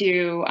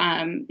to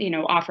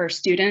offer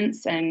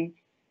students and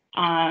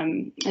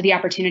the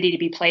opportunity to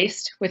be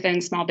placed within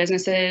small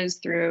businesses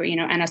through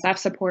NSF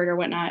support or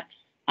whatnot,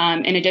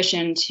 in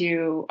addition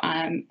to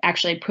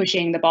actually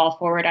pushing the ball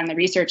forward on the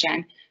research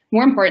end.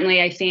 More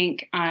importantly, I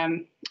think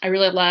I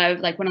really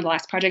love, one of the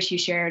last projects you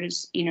shared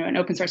is an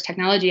open source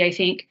technology. I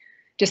think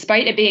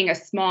despite it being a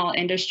small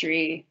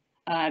industry,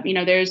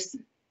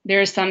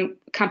 there's some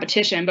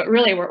competition, but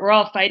really we're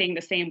all fighting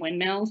the same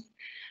windmills.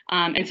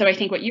 And so I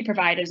think what you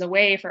provide is a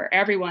way for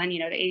everyone, the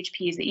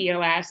HPs, the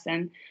EOS,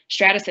 and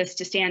Stratasys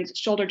to stand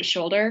shoulder to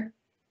shoulder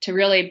to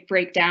really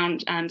break down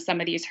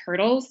some of these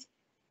hurdles.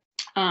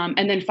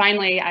 And then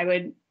finally, I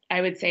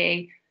would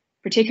say,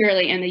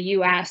 particularly in the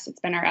US,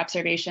 it's been our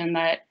observation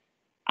that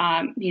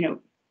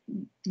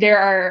there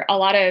are a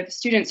lot of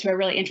students who are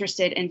really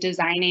interested in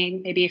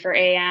designing, maybe for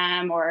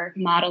AM or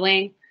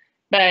modeling,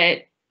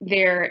 but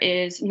there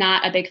is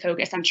not a big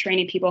focus on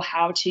training people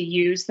how to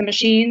use the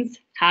machines,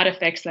 how to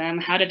fix them,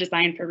 how to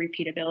design for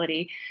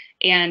repeatability.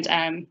 And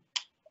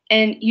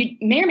you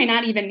may or may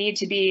not even need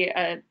to be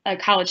a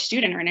college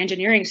student or an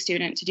engineering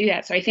student to do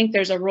that. So I think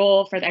there's a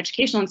role for the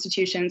educational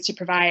institutions to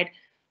provide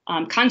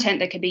content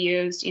that could be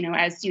used,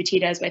 as UT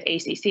does with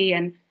ACC,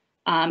 and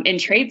in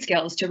trade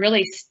skills to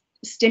really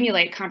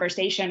stimulate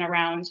conversation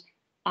around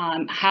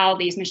how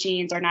these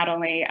machines are not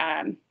only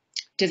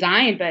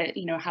designed, but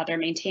how they're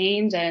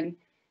maintained,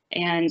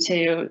 and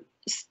to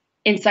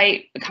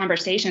incite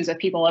conversations with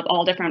people of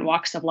all different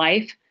walks of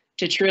life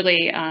to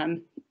truly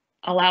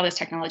allow this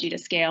technology to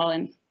scale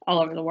and all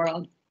over the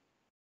world.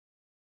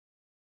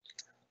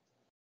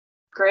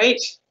 Great.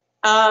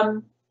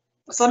 So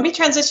let me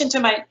transition to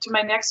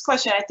my next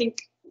question. I think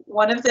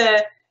one of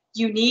the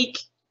unique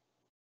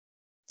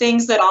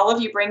things that all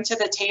of you bring to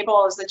the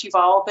table is that you've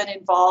all been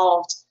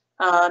involved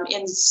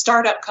in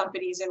startup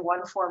companies in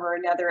one form or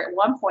another at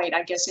one point,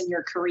 I guess, in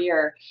your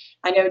career.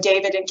 I know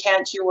David and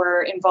Kent, you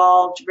were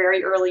involved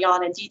very early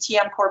on in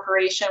DTM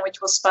Corporation,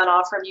 which was spun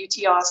off from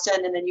UT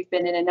Austin, and then you've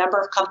been in a number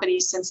of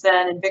companies since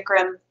then. And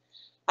Vikram,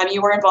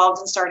 You were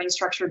involved in starting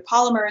Structured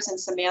Polymers, and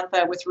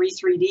Samantha with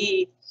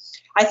Re3D.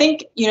 I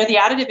think, the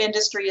additive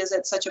industry is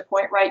at such a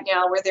point right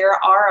now where there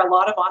are a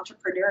lot of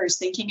entrepreneurs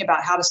thinking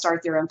about how to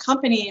start their own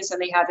companies,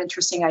 and they have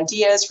interesting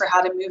ideas for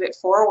how to move it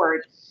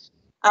forward.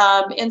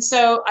 And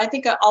so I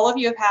think all of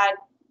you have had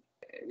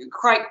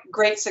quite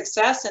great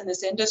success in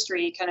this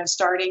industry, kind of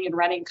starting and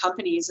running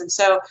companies. And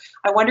so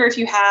I wonder if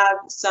you have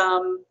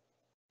some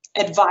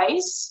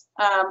advice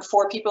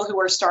for people who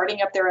are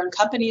starting up their own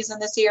companies in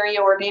this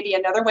area, or maybe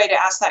another way to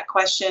ask that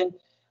question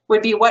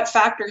would be, what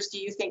factors do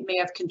you think may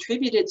have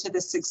contributed to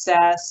the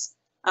success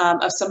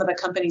of some of the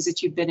companies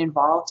that you've been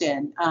involved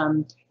in?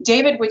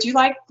 David, would you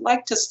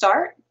like to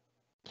start?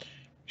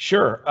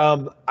 Sure.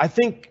 I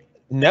think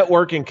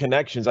networking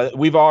connections. I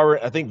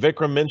think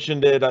Vikram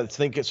mentioned it. I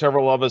think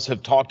several of us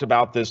have talked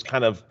about this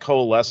kind of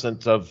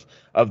coalescence of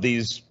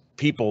these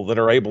people that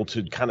are able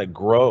to kind of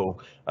grow.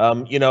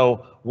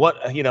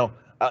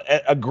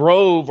 A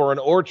grove or an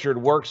orchard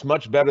works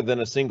much better than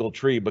a single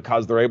tree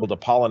because they're able to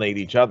pollinate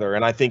each other.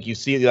 And I think you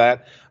see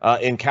that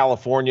in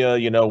California,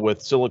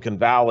 with Silicon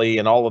Valley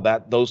and all of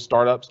that, those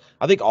startups.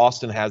 I think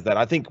Austin has that.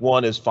 I think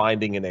one is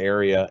finding an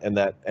area, and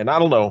I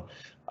don't know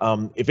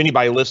if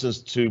anybody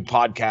listens to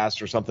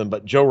podcasts or something,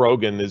 but Joe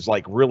Rogan is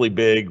like really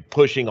big,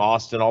 pushing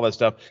Austin, all that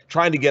stuff,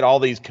 trying to get all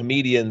these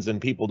comedians and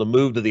people to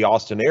move to the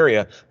Austin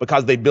area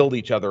because they build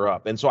each other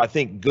up. And so I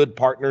think good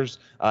partners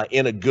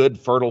in a good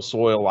fertile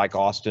soil like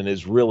Austin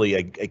is really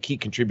a key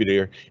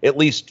contributor, at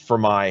least for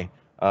my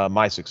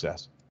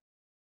success.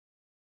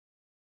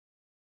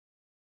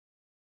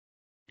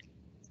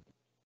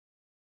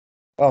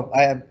 Well,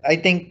 I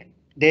think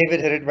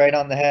David hit it right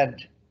on the head.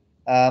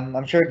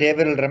 I'm sure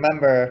David will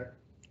remember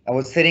I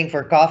was sitting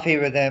for coffee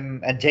with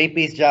him at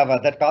JP's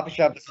Java. That coffee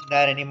shop isn't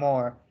there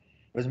anymore.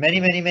 It was many,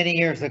 many, many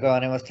years ago,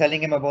 and I was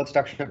telling him about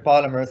structured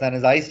polymers, and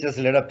his eyes just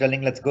lit up,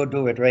 telling, let's go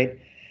do it, right?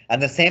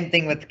 And the same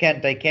thing with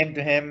Kent. I came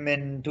to him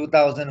in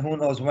 2000, who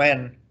knows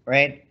when,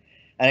 right?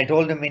 And I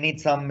told him we need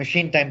some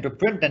machine time to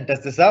print and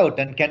test this out.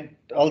 And Kent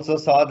also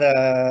saw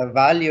the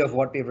value of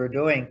what we were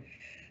doing.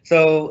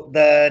 So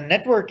the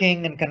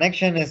networking and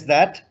connection is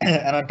that.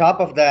 And on top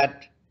of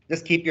that,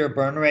 just keep your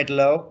burn rate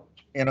low.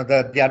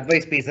 The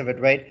advice piece of it,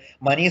 right?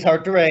 Money is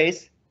hard to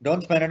raise.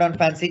 Don't spend it on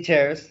fancy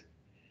chairs.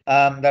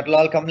 That'll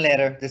all come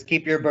later. Just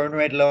keep your burn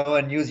rate low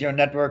and use your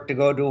network to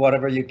go do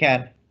whatever you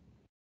can.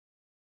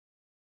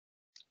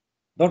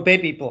 Don't pay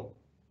people.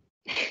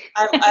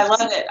 I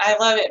love it. I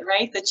love it,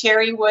 right? The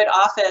cherry wood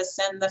office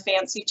and the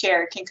fancy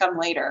chair can come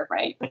later,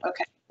 right?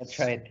 Okay. That's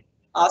right.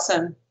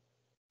 Awesome.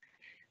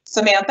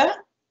 Samantha?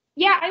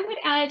 Yeah, I would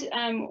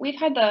add, we've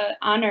had the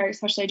honor,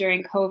 especially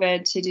during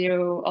COVID, to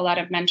do a lot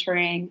of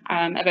mentoring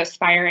of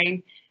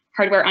aspiring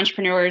hardware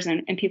entrepreneurs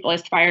and people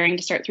aspiring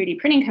to start 3D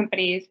printing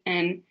companies.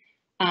 And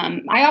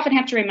I often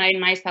have to remind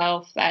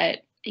myself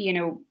that,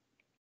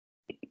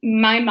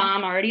 my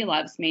mom already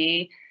loves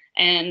me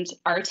and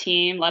our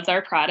team loves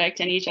our product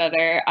and each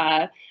other.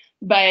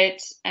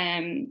 But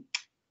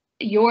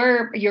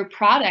your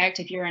product,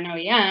 if you're an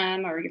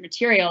OEM, or your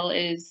material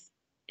is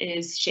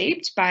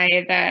shaped by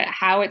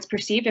how it's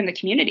perceived in the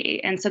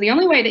community. And so the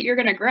only way that you're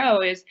going to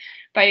grow is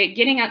by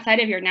getting outside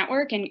of your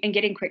network and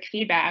getting quick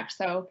feedback.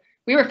 So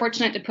we were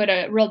fortunate to put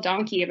a real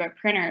donkey of a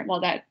printer.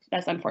 Well,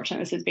 that's unfortunate.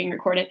 This is being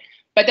recorded.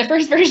 But the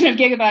first version of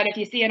Gigabot, if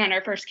you see it on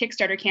our first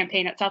Kickstarter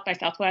campaign at South by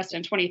Southwest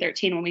in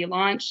 2013 when we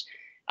launched,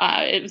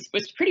 it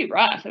was pretty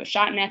rough. It was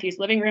shot in Matthew's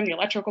living room. The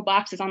electrical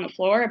box is on the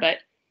floor, but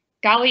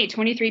golly,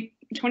 20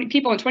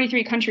 people in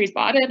 23 countries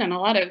bought it, and a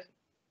lot of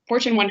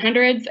Fortune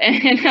 100s.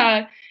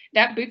 And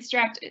that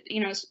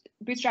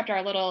bootstrapped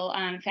our little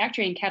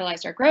factory and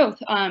catalyzed our growth.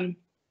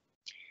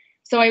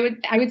 So I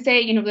would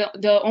say,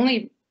 the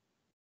only,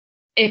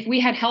 if we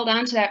had held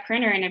on to that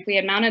printer and if we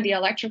had mounted the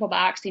electrical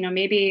box,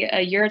 maybe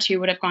a year or two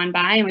would have gone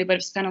by and we would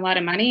have spent a lot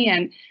of money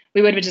and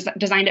we would have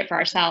designed it for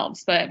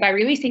ourselves. But by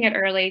releasing it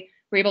early,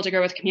 we're able to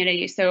grow with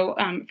community. So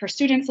for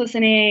students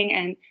listening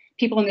and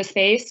people in the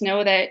space,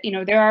 know that,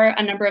 there are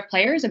a number of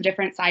players of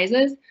different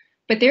sizes,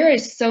 but there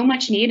is so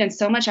much need and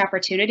so much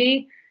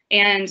opportunity.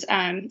 And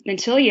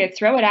until you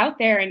throw it out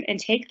there and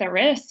take the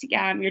risk,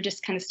 you're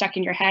just kind of stuck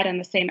in your head in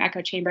the same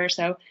echo chamber.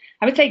 So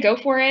I would say go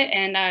for it.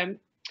 And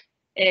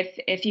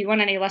if you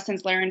want any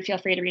lessons learned, feel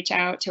free to reach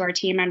out to our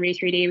team on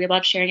Re3D. We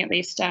love sharing at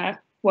least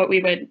what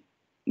we could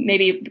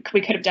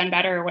have done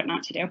better or what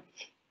not to do.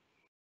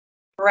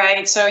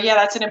 Right. So yeah,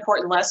 that's an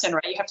important lesson,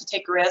 right? You have to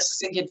take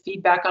risks and get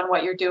feedback on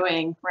what you're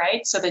doing,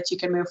 right? So that you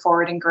can move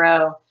forward and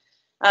grow.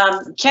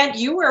 Kent,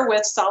 you were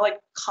with Solid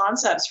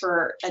Concepts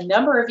for a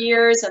number of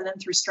years and then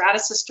through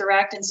Stratasys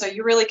Direct. And so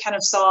you really kind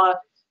of saw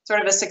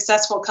sort of a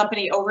successful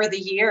company over the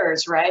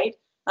years, right?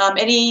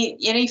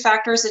 Any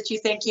factors that you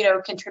think,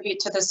 contribute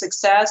to the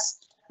success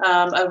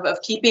of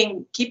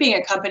keeping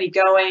a company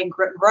going,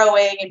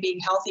 growing and being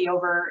healthy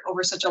over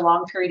such a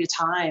long period of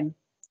time?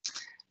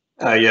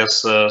 Yes.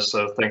 So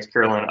thanks,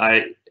 Carolyn.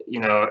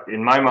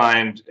 In my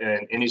mind,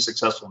 in any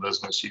successful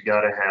business, you've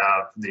got to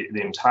have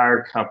the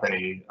entire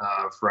company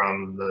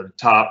from the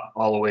top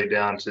all the way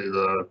down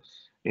to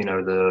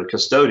the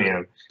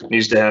custodian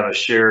needs to have a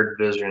shared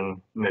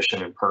vision,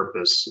 mission, and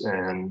purpose.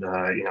 And,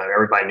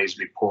 everybody needs to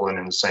be pulling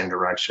in the same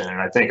direction. And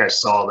I think I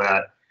saw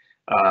that,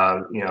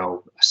 I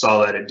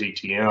saw that at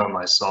DTM.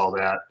 I saw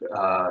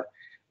that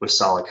with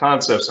Solid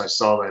Concepts. I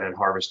saw that in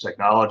Harvest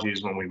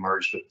Technologies when we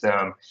merged with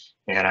them.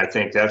 And I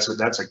think that's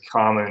a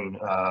common,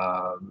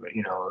 a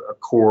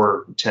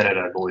core tenet,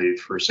 I believe,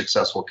 for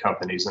successful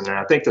companies. And then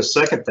I think the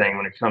second thing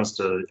when it comes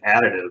to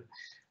additive,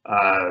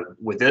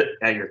 with it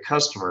at your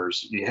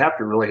customers, you have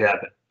to really have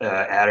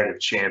additive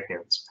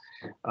champions.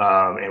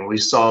 And we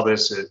saw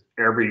this at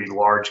every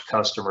large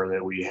customer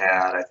that we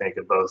had, I think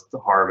at both the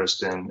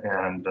Harvest and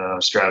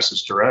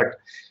Stratasys Direct.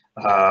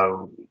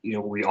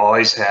 We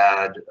always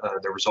had,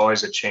 there was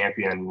always a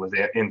champion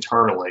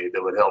internally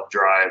that would help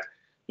drive,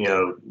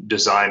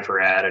 design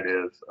for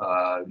additive,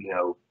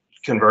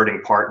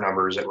 converting part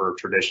numbers that were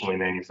traditionally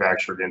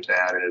manufactured into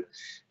additive.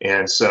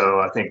 And so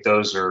I think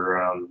those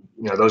are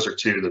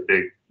two of the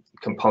big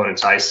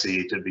components I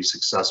see to be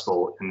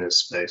successful in this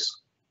space.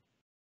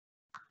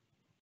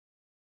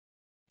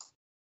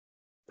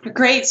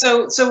 Great.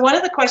 So one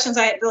of the questions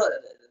that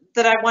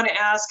I want to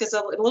ask is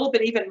a little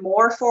bit even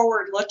more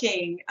forward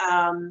looking.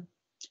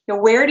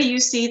 Where do you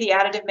see the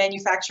additive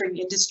manufacturing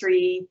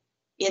industry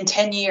in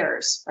 10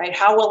 years, right?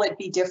 How will it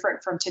be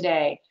different from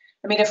today?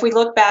 I mean, if we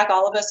look back,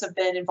 all of us have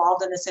been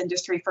involved in this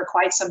industry for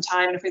quite some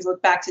time. And if we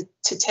look back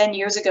to 10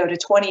 years ago, to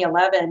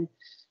 2011,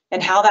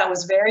 and how that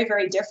was very,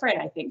 very different,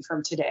 I think,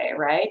 from today,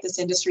 right? This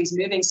industry is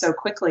moving so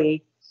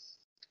quickly.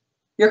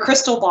 Your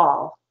crystal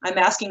ball. I'm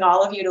asking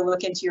all of you to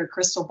look into your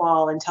crystal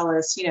ball and tell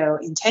us,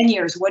 in 10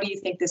 years, what do you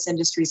think this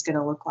industry is going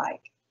to look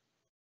like?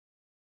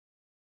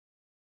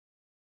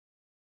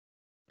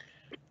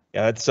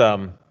 Yeah,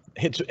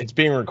 it's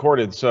being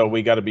recorded, so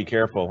we got to be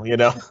careful,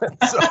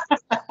 So,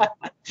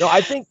 no,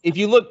 I think if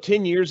you look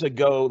 10 years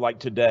ago, like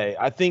today,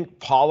 I think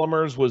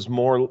polymers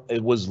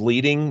was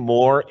leading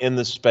more in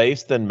the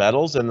space than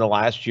metals. In the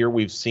last year,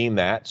 we've seen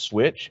that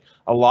switch.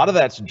 A lot of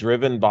that's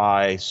driven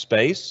by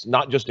space,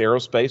 not just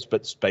aerospace,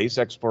 but space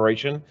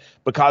exploration,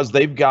 because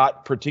they've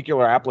got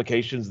particular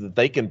applications that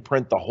they can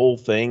print the whole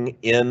thing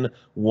in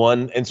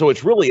one. And so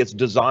it's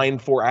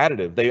designed for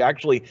additive. They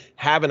actually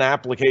have an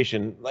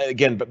application,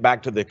 again, but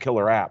back to the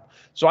killer app.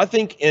 So I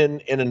think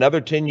in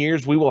another 10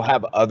 years, we will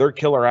have other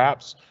killer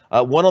apps.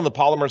 One on the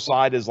polymer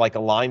side is like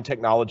Align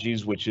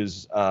Technologies, which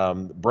is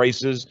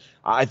braces.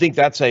 I think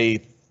that's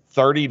a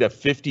 30 to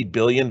 50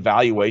 billion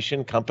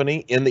valuation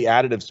company in the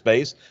additive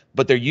space,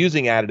 but they're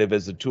using additive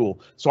as a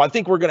tool. So I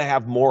think we're going to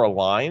have more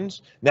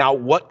Aligns. Now,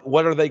 what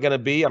are they going to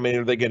be? I mean,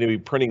 are they going to be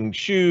printing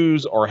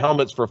shoes or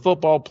helmets for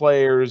football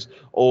players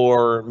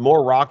or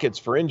more rockets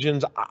for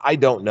engines? I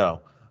don't know.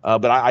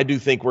 But I do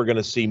think we're going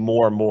to see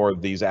more and more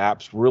of these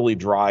apps really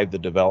drive the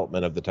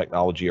development of the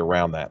technology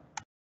around that.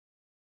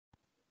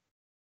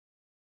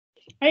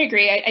 I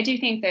agree. I do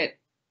think that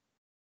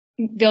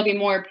there'll be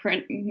more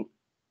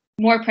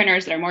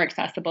printers that are more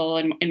accessible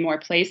in more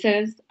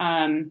places.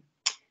 I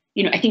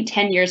think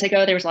 10 years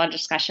ago, there was a lot of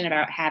discussion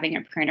about having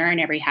a printer in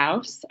every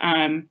house.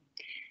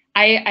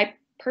 I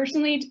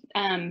personally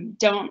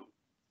don't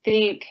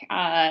think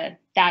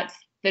that's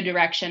the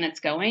direction it's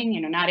going.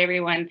 Not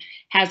everyone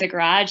has a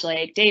garage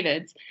like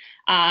David's,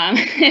 and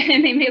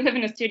they may live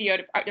in a studio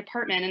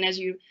department. And as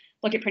you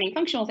look at printing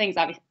functional things,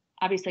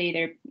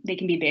 obviously they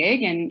can be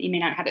big, and you may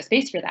not have the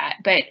space for that.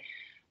 But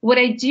what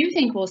I do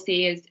think we'll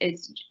see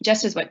is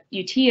just as what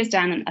UT has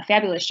done a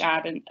fabulous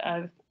job in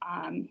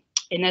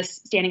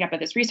this standing up of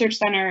this research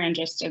center and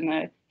just in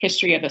the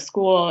history of the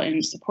school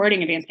and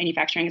supporting advanced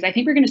manufacturing, is I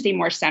think we're going to see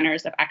more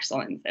centers of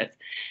excellence.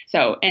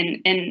 So,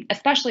 and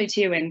especially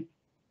too in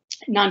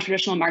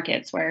non-traditional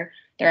markets where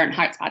there aren't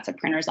hotspots of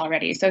printers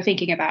already. So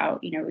thinking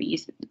about,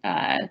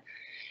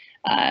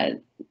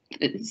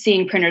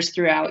 seeing printers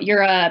throughout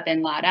Europe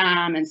and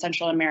LATAM and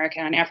Central America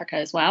and Africa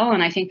as well.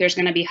 And I think there's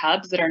going to be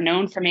hubs that are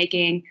known for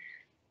making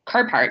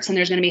car parts, and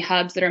there's going to be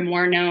hubs that are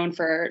more known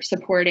for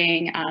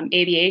supporting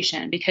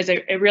aviation, because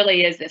it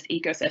really is this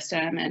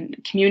ecosystem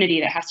and community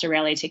that has to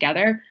rally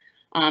together,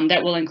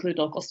 that will include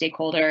local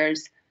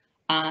stakeholders,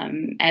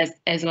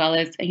 as well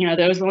as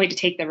those willing to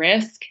take the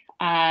risk,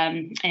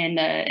 in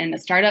the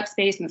startup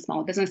space, in the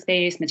small business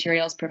space,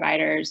 materials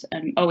providers,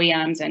 and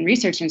OEMs and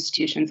research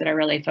institutions that are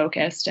really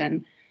focused,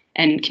 and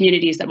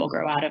communities that will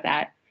grow out of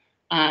that.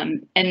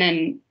 And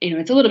then,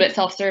 it's a little bit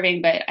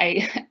self-serving, but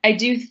I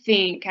do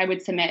think I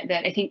would submit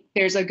that I think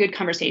there's a good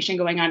conversation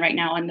going on right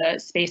now in the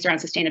space around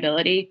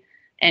sustainability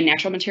and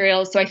natural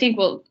materials. So I think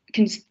we'll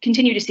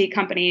continue to see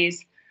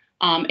companies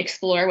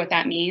explore what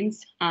that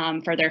means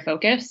for their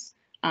focus.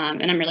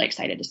 And I'm really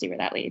excited to see where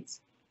that leads.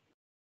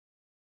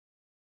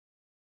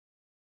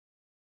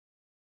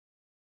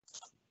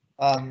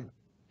 I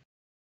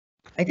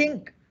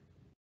think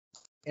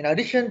in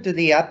addition to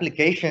the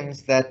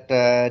applications that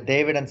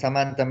David and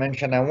Samantha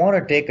mentioned, I want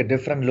to take a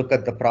different look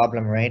at the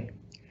problem, right?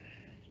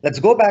 Let's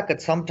go back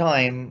at some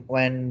time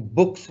when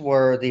books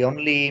were the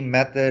only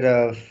method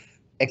of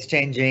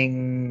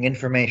exchanging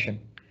information.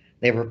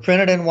 They were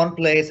printed in one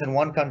place in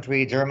one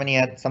country. Germany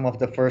had some of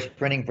the first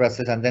printing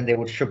presses, and then they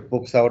would ship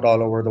books out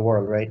all over the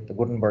world, right? The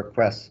Gutenberg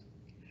press.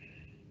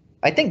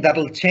 I think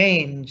that'll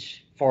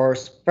change for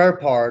spare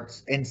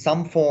parts in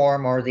some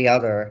form or the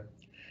other.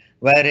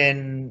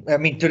 Wherein, I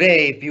mean,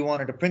 today, if you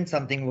wanted to print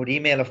something, you would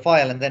email a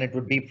file and then it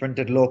would be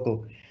printed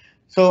local.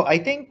 So I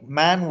think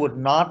man would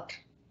not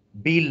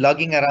be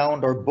lugging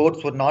around, or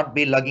boats would not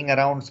be lugging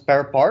around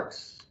spare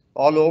parts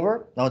all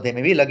over. Now they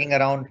may be lugging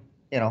around,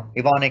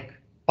 Evonik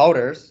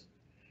powders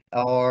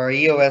or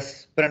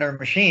EOS printer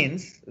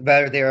machines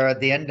where they are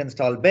at the end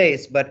install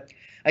base. But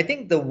I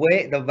think the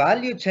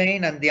value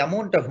chain and the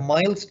amount of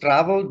miles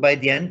traveled by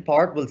the end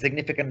part will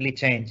significantly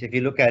change. If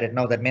you look at it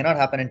now, that may not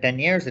happen in 10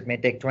 years. It may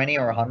take 20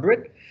 or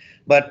 100.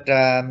 But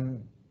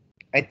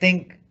I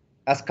think,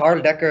 as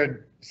Carl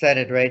Decker said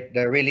it, right,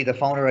 really the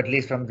founder, at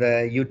least from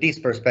the UT's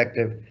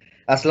perspective,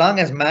 as long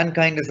as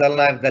mankind is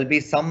alive, there'll be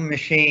some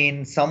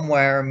machine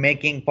somewhere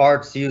making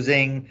parts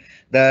using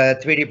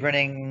the 3D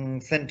printing,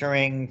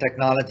 sintering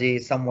technology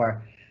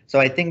somewhere. So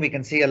I think we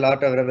can see a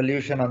lot of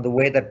revolution on the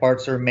way that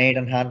parts are made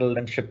and handled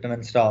and shipped and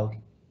installed.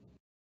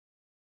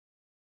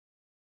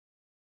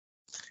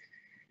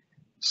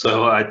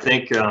 So I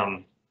think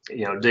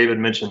David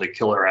mentioned the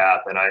killer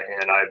app, and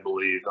I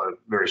believe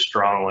very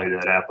strongly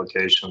that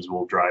applications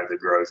will drive the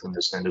growth in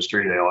this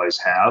industry. They always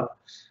have.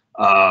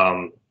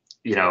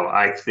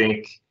 I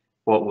think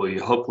what we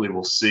hopefully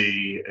will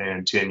see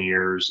in 10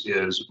 years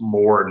is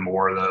more and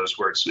more of those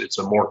where it's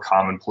a more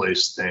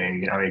commonplace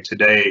thing. I mean,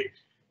 today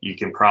you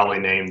can probably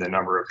name the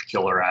number of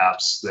killer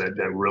apps that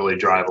really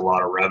drive a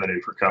lot of revenue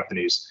for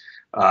companies,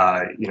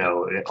 on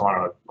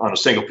a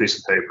single piece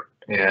of paper.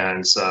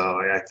 And so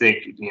I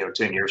think,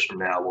 10 years from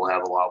now, we'll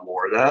have a lot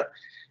more of that.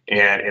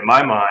 And in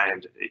my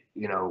mind,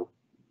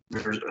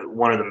 there's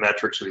one of the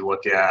metrics we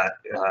look at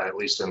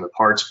least in the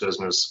parts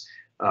business,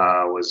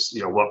 was,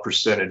 what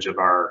percentage of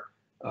our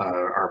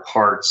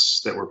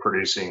parts that we're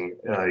producing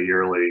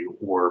yearly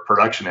were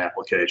production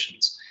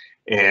applications.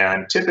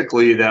 And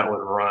typically that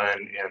would run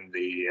in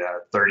the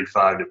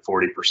 35 to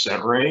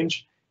 40%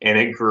 range. And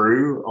it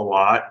grew a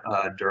lot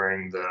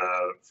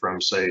from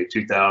say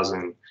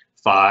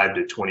 2005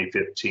 to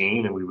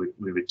 2015. And we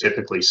would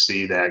typically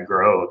see that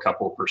grow a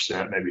couple of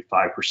percent, maybe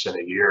 5%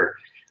 a year.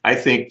 I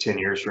think 10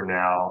 years from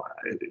now,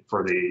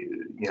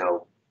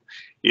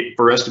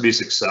 for us to be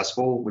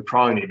successful, we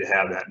probably need to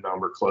have that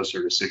number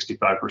closer to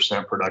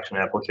 65% production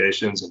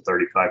applications and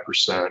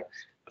 35%,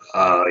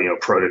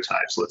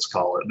 prototypes, let's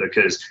call it,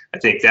 because I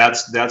think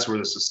that's where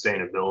the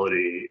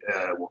sustainability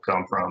will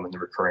come from, and the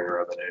recurring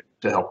revenue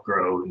to help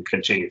grow and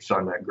continue to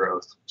fund that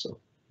growth. So.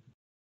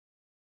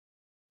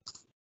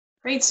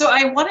 Great. So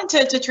I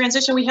wanted to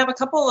transition. We have a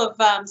couple of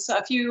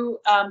a few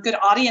good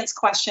audience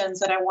questions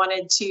that I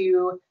wanted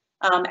to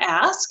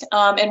ask,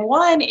 and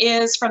one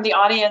is from the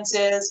audience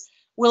is,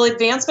 will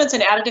advancements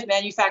in additive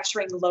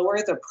manufacturing lower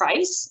the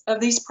price of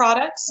these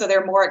products so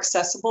they're more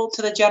accessible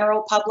to the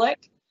general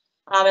public?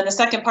 And the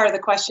second part of the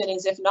question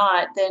is, if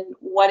not, then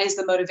what is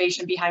the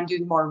motivation behind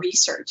doing more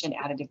research in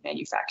additive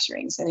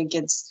manufacturing? So I think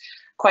it's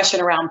a question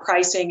around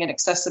pricing and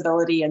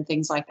accessibility and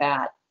things like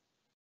that.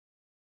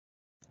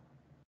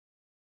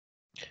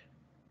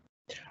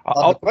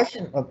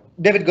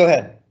 David, go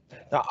ahead.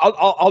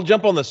 I'll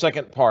jump on the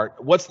second part.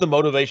 What's the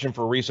motivation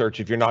for research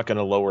if you're not going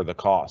to lower the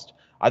cost?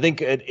 I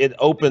think it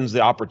opens the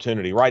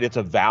opportunity, right? It's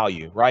a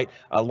value, right?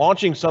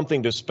 Launching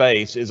something to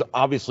space is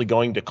obviously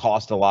going to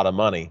cost a lot of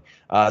money.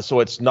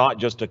 So it's not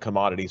just a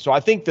commodity. So I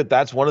think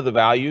that's one of the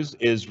values,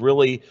 is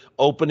really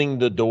opening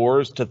the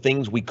doors to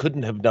things we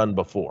couldn't have done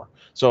before.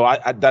 So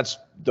that's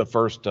the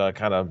first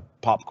kind of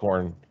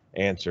popcorn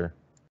answer.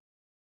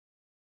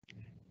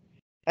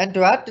 And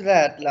to add to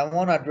that, I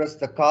want to address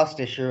the cost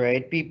issue,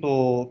 right?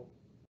 People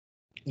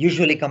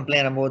usually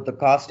complain about the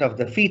cost of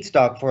the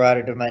feedstock for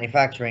additive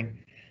manufacturing.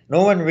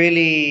 No one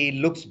really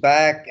looks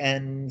back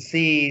and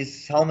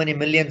sees how many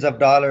millions of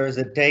dollars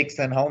it takes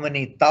and how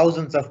many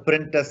thousands of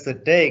print tests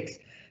it takes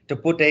to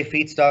put a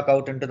feedstock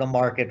out into the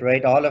market,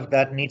 right? All of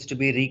that needs to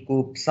be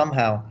recouped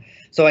somehow.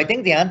 So I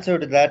think the answer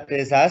to that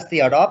is, as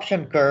the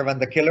adoption curve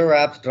and the killer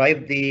apps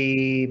drive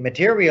the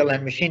material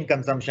and machine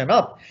consumption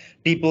up,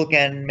 people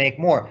can make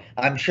more.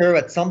 I'm sure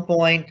at some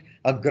point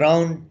a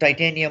ground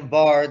titanium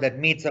bar that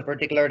meets a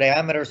particular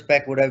diameter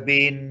spec would have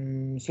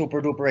been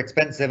super duper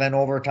expensive, and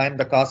over time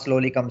the cost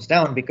slowly comes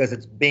down because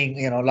it's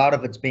being, a lot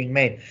of it's being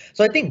made.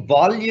 So I think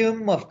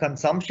volume of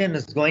consumption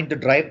is going to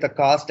drive the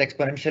cost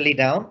exponentially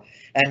down.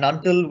 And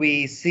until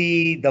we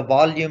see the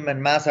volume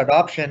and mass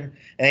adoption,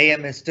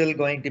 AM is still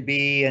going to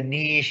be a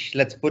niche.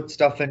 Let's put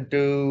stuff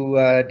into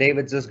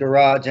David's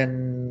garage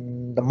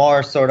and the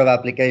Mars sort of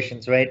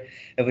applications, right?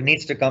 If it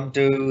needs to come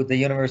to the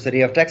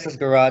University of Texas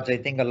garage, I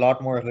think a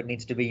lot more of it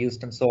needs to be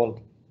used and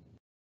sold.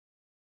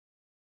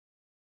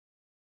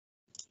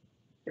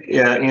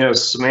 Yeah,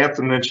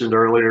 Samantha mentioned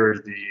earlier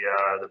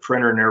the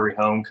printer in every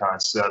home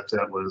concept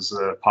that was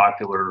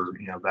popular,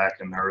 back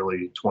in the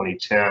early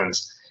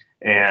 2010s.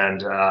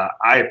 And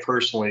I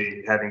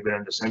personally, having been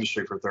in this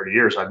industry for 30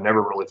 years, I've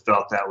never really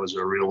felt that was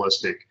a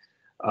realistic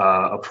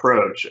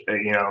approach.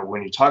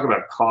 When you talk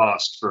about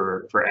cost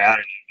for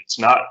additive, it's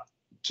not,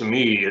 to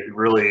me, it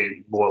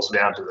really boils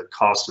down to the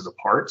cost of the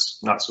parts,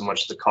 not so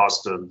much the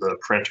cost of the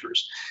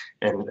printers.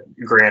 And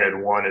granted,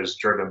 one is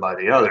driven by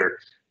the other,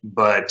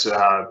 but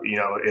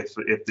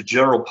if the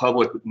general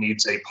public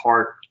needs a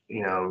part,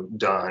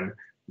 done,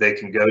 they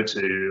can go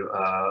to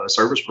a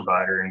service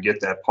provider and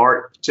get that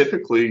part,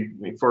 typically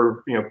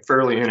for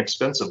fairly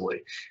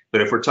inexpensively.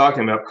 But if we're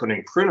talking about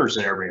putting printers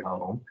in every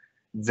home,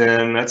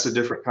 then that's a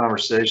different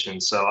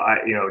conversation. So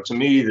to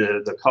me,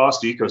 the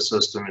cost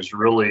ecosystem is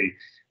really,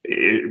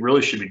 it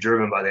really should be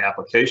driven by the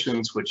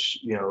applications, which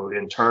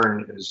in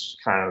turn is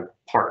kind of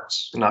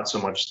parts, not so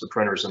much the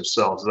printers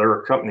themselves. There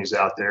are companies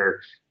out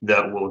there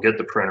that will get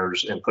the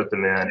printers and put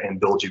them in and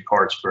build you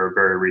parts for a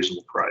very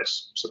reasonable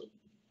price. So.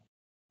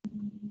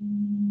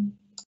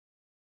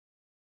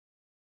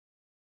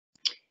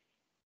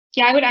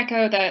 Yeah, I would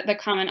echo the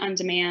comment on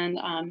demand.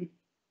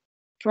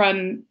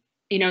 From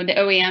the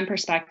OEM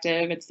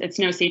perspective, it's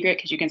no secret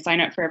because you can sign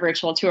up for a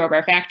virtual tour of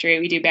our factory.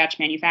 We do batch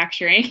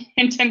manufacturing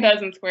in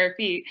 10,000 square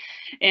feet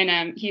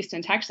in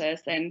Houston,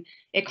 Texas, and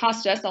it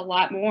costs us a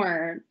lot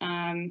more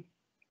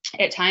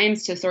at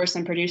times to source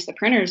and produce the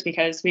printers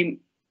because we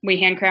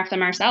handcraft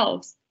them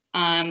ourselves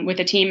with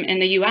a team in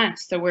the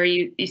U.S. So where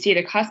you see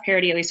the cost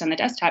parity, at least on the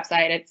desktop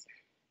side, it's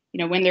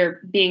when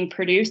they're being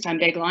produced on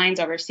big lines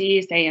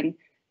overseas, say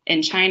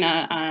in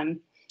China,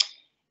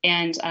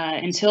 and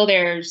until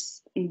there's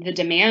the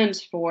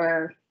demand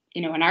for,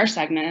 in our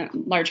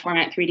segment, large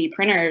format 3D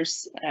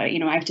printers, I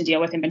have to deal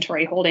with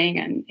inventory holding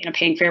and,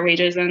 paying fair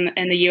wages in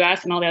the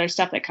US and all the other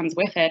stuff that comes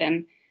with it.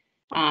 And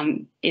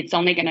it's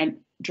only going to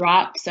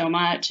drop so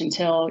much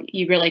until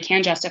you really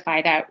can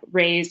justify that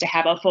raise to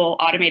have a full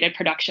automated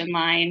production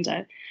line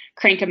to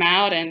crank them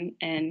out.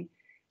 And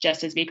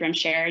just as Vikram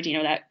shared,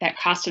 that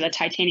cost of the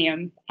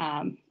titanium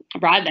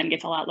rod then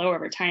gets a lot lower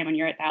over time when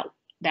you're at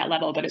that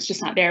level, but it's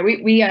just not there.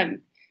 We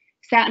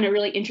sat in a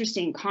really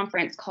interesting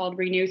conference called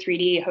Renew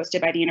 3D,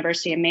 hosted by the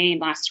University of Maine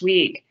last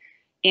week.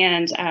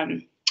 And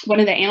one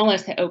of the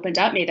analysts that opened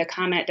up made the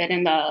comment that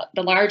in the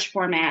large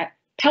format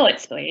pellet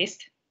space,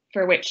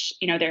 for which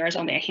there is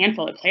only a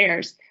handful of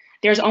players,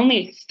 there's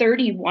only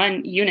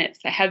 31 units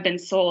that have been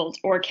sold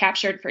or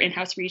captured for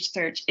in-house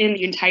research in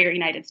the entire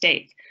United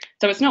States.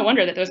 So it's no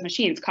wonder that those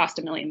machines cost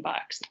 $1 million.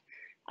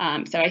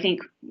 So I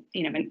think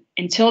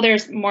until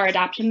there's more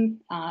adoption,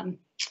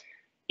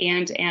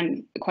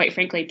 and quite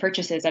frankly,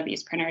 purchases of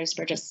these printers,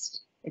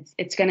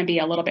 it's going to be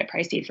a little bit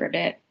pricey for a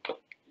bit.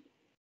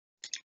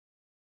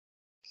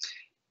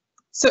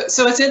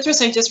 So it's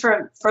interesting, just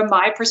from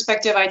my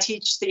perspective, I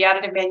teach the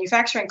additive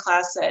manufacturing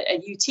class at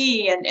UT,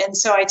 and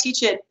so I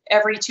teach it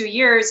every 2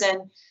 years,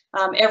 and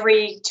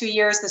every 2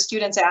 years the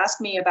students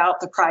ask me about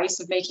the price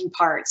of making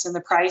parts and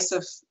the price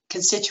of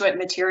constituent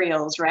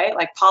materials, right?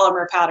 Like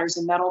polymer powders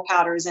and metal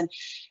powders. And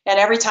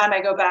every time I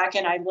go back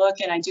and I look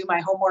and I do my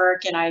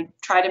homework and I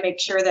try to make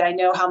sure that I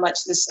know how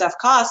much this stuff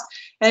costs.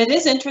 And it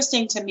is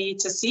interesting to me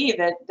to see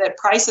that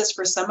prices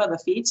for some of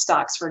the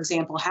feedstocks, for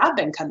example, have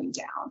been coming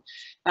down.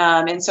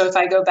 And so if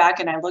I go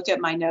back and I look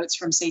at my notes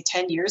from, say,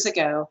 10 years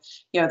ago,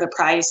 the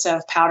price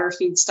of powder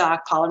feedstock,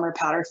 polymer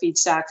powder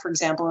feedstock, for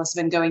example, has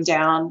been going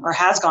down, or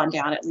has gone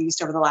down at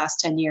least over the last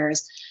 10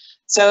 years.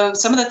 So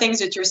some of the things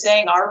that you're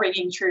saying are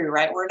ringing true,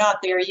 right? We're not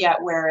there yet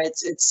where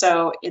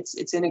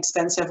it's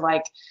inexpensive,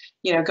 like,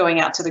 going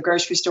out to the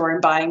grocery store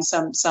and buying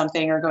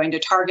something, or going to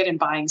Target and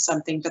buying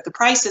something. But the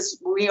prices,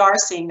 we are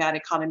seeing that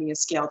economy of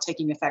scale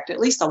taking effect,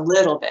 at least a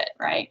little bit,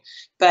 right?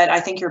 But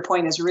I think your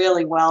point is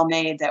really well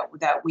made,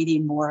 that we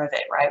need more of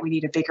it, right? We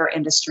need a bigger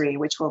industry,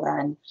 which will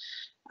then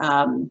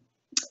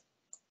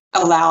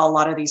allow a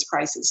lot of these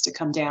prices to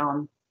come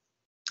down.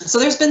 So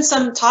there's been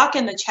some talk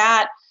in the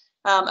chat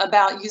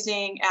about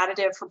using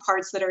additive for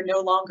parts that are no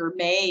longer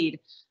made.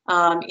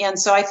 And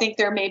so I think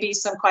there may be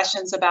some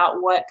questions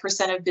about what %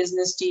 of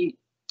business do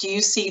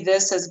you see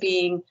this as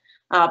being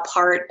a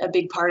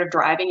big part of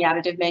driving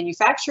additive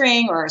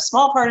manufacturing, or a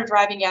small part of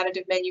driving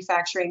additive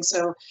manufacturing?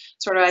 So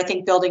sort of, I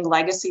think, building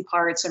legacy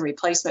parts and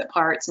replacement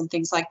parts and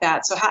things like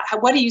that. So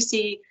what do you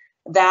see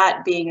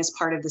that being as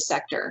part of the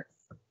sector?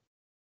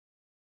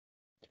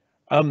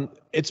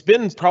 It's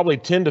been probably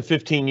 10 to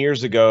 15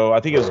 years ago. I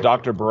think it was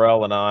Dr.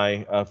 Burrell and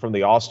I from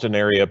the Austin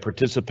area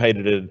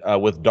participated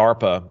with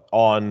DARPA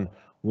on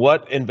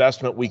what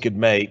investment we could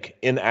make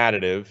in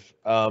additive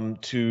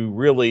to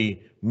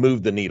really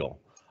move the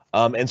needle.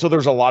 And so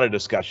there's a lot of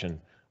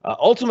discussion.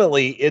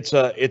 Ultimately, it's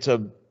a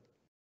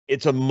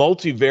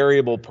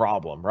multivariable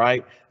problem,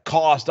 right?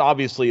 Cost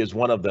obviously is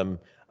one of them.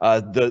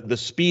 The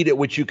speed at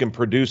which you can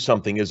produce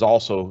something is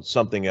also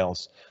something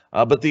else.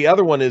 But the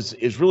other one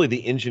is really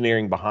the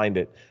engineering behind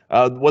it.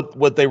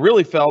 What they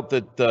really felt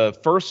that the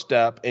first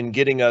step in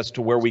getting us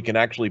to where we can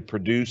actually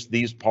produce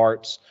these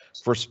parts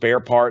for spare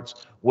parts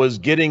was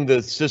getting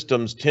the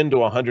systems 10 to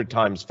 100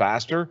 times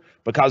faster,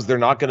 because they're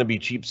not going to be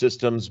cheap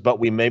systems, but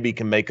we maybe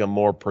can make them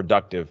more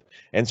productive.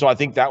 And so I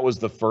think that was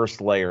the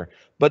first layer.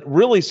 But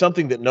really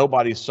something that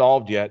nobody's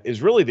solved yet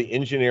is really the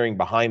engineering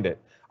behind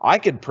it. I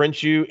could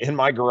print you in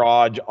my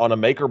garage on a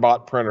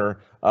MakerBot printer,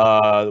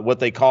 what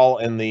they call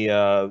in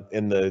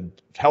the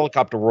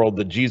helicopter world,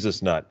 the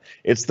Jesus nut.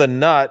 It's the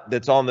nut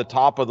that's on the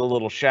top of the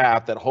little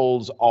shaft that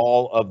holds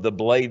all of the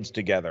blades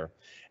together.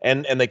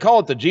 And they call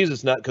it the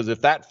Jesus nut because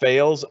if that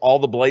fails, all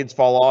the blades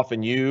fall off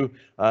and you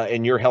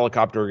and your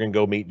helicopter are going to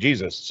go meet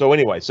Jesus. So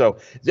anyway, so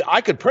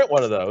I could print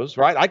one of those,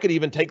 right? I could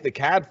even take the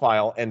CAD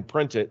file and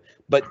print it,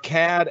 but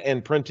CAD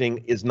and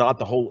printing is not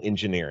the whole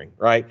engineering,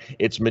 right?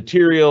 It's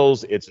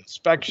materials, it's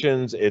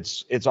inspections,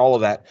 it's all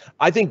of that.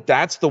 I think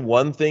that's the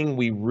one thing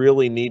we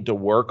really need to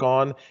work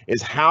on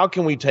is how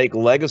can we take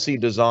legacy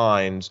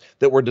designs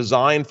that were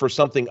designed for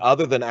something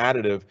other than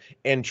additive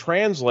and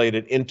translate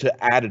it into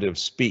additive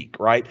speak,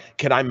 right?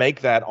 Can I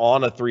make that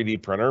on a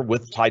 3D printer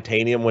with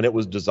titanium when it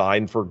was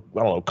designed for, I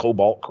don't know,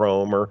 cobalt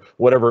chrome or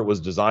whatever it was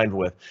designed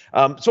with?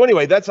 So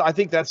anyway, I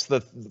think that's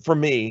for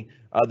me,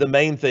 the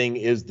main thing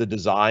is the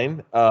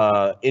design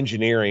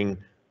engineering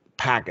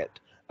packet.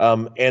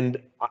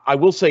 And I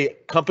will say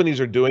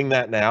companies are doing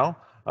that now.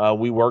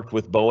 We worked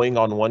with Boeing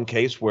on one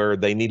case where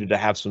they needed to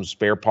have some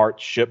spare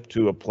parts shipped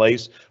to a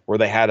place where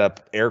they had an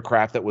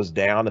aircraft that was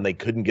down and they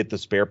couldn't get the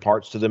spare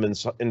parts to them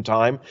in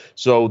time.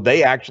 So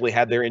they actually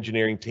had their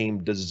engineering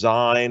team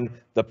design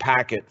the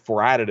packet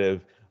for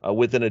additive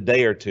within a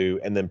day or two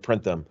and then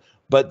print them.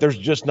 But there's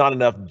just not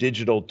enough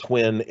digital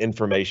twin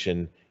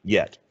information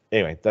yet.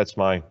 Anyway, that's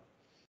my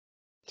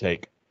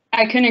take.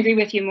 I couldn't agree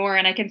with you more,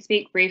 and I can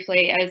speak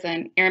briefly as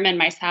an airman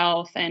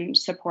myself and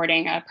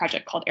supporting a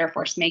project called Air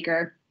Force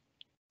Maker.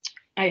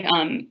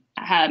 I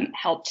have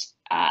helped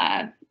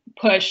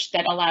push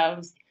that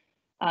allows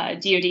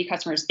DoD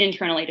customers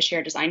internally to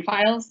share design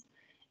files.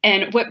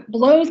 And what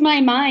blows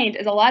my mind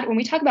is when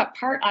we talk about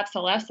part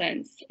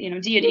obsolescence,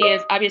 DoD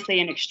is obviously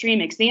an extreme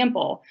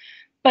example,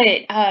 but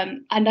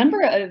a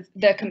number of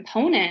the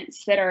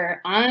components that are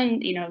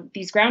on,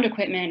 these ground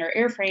equipment or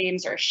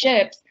airframes or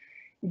ships,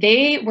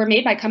 they were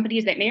made by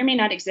companies that may or may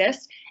not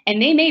exist,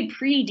 and they may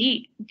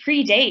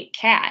predate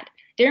CAD.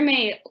 There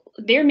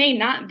may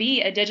not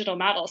be a digital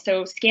model.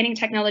 So scanning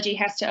technology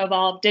has to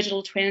evolve,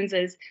 digital twins,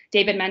 as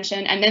David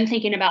mentioned, and then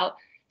thinking about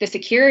the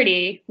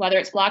security, whether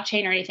it's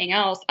blockchain or anything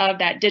else, of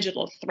that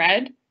digital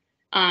thread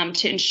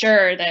to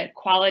ensure that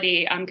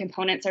quality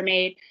components are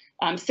made.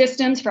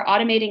 Systems for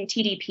automating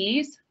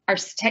TDPs, our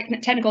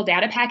technical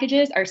data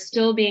packages, are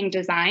still being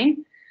designed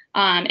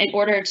in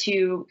order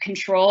to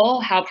control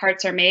how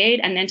parts are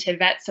made, and then to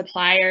vet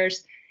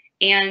suppliers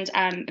and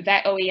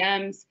vet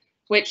OEMs,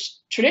 which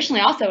traditionally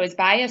also is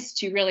biased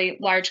to really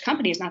large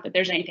companies. Not that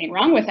there's anything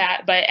wrong with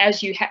that, but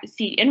as you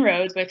see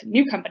inroads with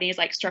new companies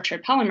like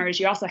structured polymers,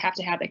 you also have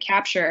to have the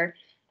capture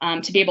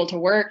to be able to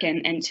work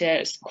and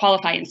to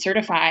qualify and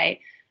certify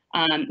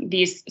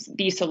these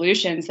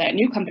solutions that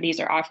new companies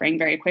are offering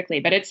very quickly.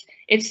 But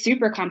it's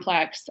super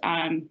complex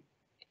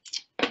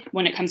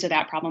when it comes to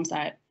that problem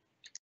set.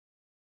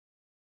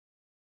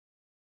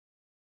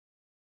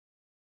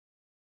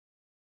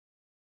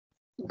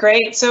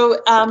 Great. So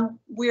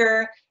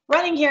we're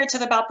running here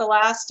to about the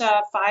last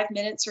 5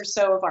 minutes or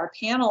so of our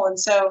panel. And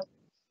so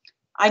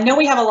I know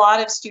we have a lot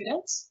of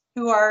students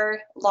who are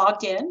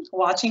logged in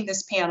watching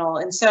this panel.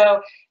 And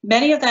so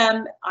many of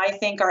them, I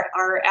think,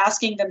 are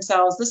asking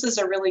themselves, this is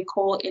a really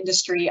cool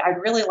industry.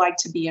 I'd really like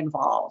to be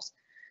involved.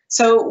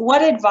 So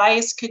what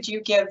advice could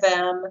you give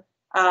them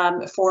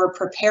for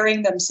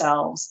preparing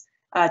themselves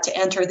to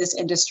enter this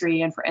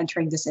industry and for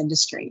entering this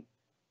industry?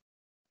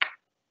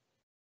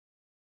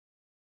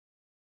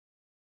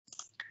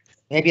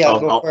 Maybe I'll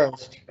go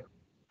first.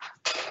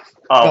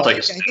 I'll take a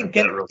I think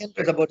Ken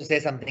was about to say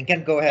something.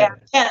 Ken, go ahead.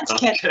 Yeah,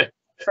 Ken Okay.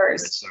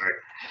 first. Sorry.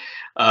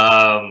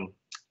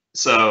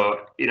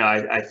 So,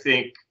 I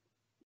think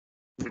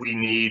we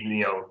need,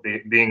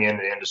 being in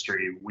the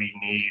industry, we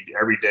need,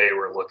 every day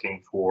we're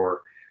looking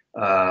for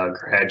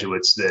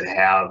graduates that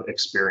have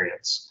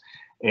experience.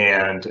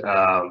 And,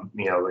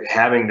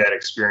 having that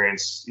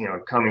experience,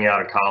 coming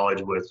out of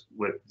college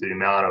with the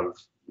amount of,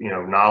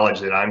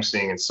 knowledge that I'm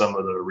seeing in some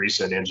of the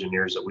recent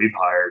engineers that we've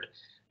hired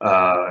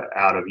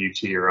out of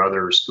UT or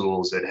other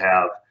schools that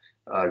have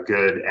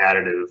good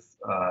additive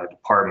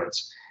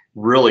departments,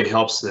 really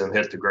helps them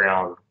hit the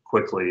ground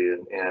quickly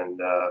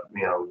and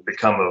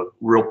become a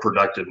real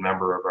productive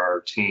member of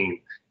our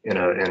team in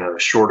a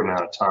short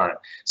amount of time.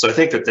 So I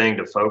think the thing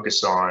to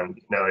focus on,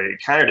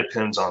 it kind of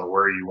depends on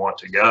where you want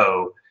to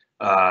go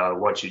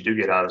once you do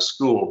get out of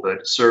school,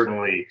 but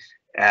certainly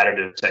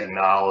additive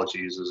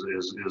technologies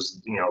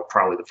is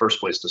probably the first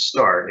place to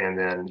start, and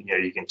then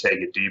you can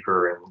take it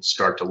deeper and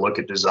start to look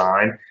at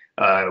design.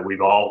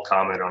 We've all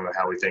commented on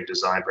how we think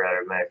design for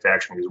additive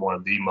manufacturing is one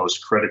of the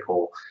most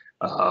critical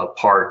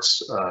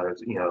parts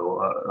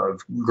of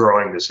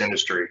growing this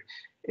industry.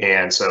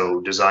 And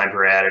so design for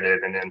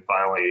additive, and then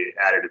finally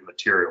additive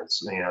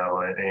materials,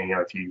 and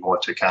if you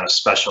want to kind of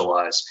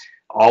specialize,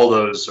 all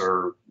those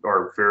are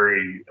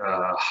very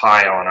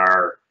high on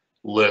our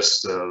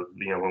list of,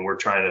 when we're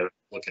trying to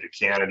look at a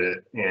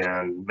candidate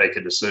and make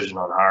a decision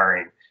on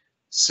hiring,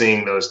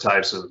 seeing those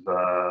types of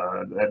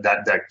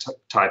that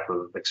type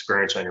of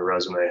experience on your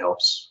resume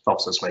helps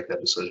us make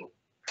that decision.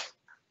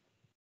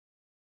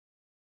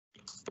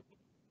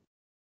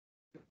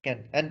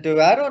 Ken. And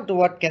to add on to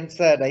what Ken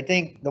said, I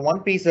think the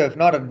one piece of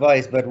not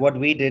advice, but what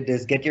we did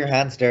is get your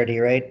hands dirty,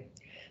 right?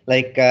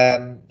 Like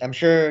I'm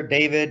sure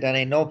David and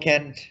I know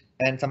Kent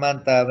and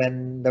Samantha,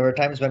 when there were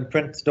times when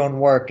prints don't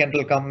work, Kent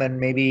will come and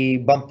maybe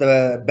bump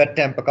the bed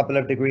temp a couple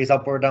of degrees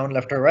up or down,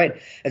 left or right.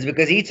 It's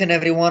because each and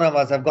every one of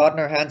us have gotten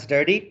our hands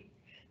dirty,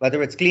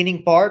 whether it's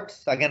cleaning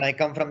parts. Again, I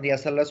come from the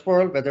SLS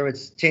world, whether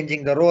it's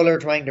changing the roller,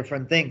 trying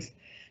different things.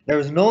 There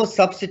is no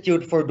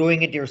substitute for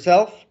doing it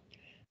yourself.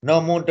 No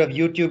amount of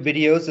YouTube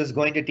videos is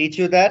going to teach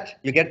you that.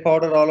 You get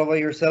powder all over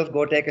yourself,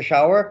 go take a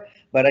shower.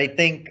 But I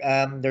think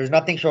there's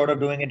nothing short of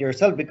doing it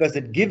yourself because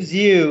it gives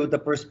you the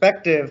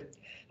perspective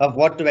of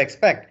what to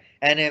expect.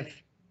 And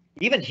if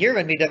even here,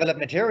 when we develop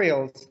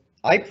materials,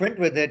 I print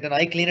with it and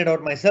I clean it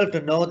out myself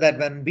to know that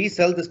when we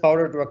sell this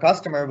powder to a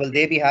customer, will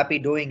they be happy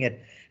doing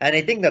it? And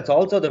I think that's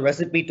also the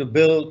recipe to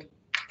build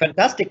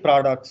fantastic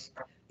products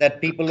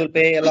that people will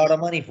pay a lot of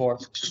money for.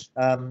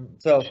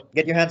 So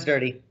get your hands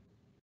dirty.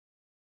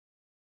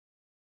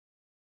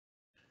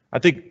 I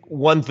think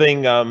one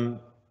thing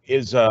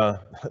is a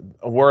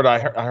word I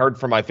heard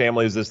from my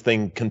family is this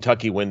thing,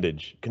 Kentucky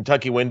windage.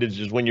 Kentucky windage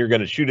is when you're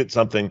going to shoot at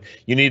something,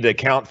 you need to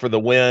account for the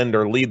wind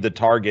or lead the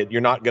target.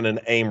 You're not going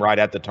to aim right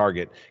at the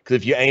target because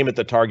if you aim at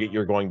the target,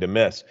 you're going to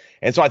miss.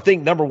 And so I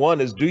think number one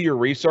is do your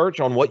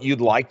research on what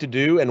you'd like to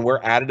do and where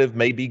additive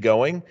may be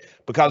going.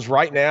 Because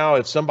right now,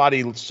 if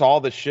somebody saw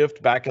the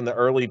shift back in the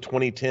early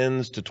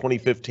 2010s to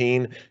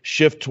 2015,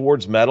 shift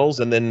towards metals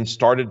and then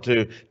started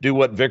to do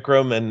what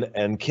Vikram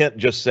and Kent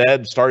just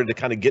said, started to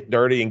kind of get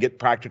dirty and get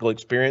practical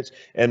experience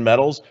in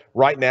metals.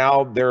 Right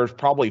now, there's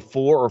probably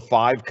 4 or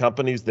 5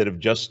 companies that have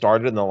just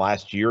started in the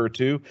last year or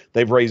two.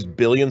 They've raised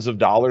billions of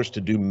dollars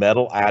to do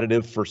metal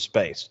additive for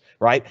space,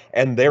 right?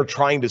 And they're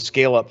trying to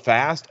scale up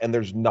fast and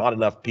there's not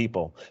enough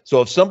people.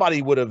 So if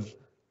somebody would have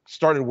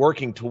started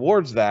working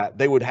towards that,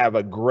 they would have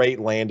a great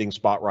landing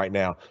spot right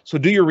now. So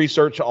do your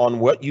research on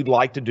what you'd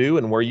like to do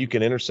and where you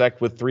can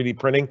intersect with 3D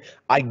printing.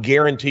 I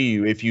guarantee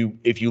you, if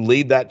you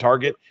lead that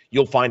target,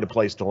 you'll find a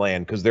place to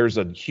land because there's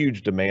a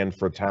huge demand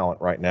for talent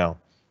right now.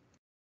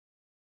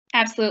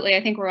 Absolutely.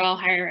 I think we're all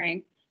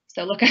hiring.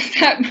 So look us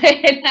up. But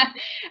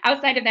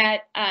outside of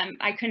that,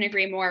 I couldn't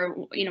agree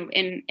more.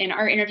 In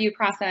our interview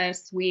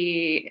process,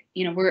 we're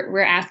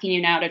asking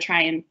you now to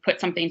try and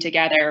put something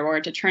together or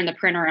to turn the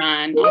printer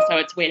on. Also,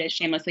 it's a way to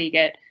shamelessly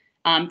get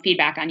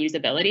feedback on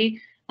usability.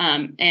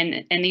 And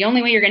the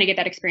only way you're going to get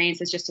that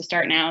experience is just to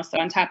start now. So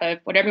on top of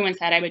what everyone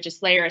said, I would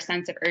just layer a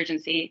sense of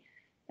urgency.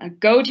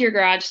 Go to your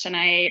garage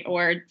tonight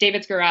or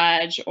David's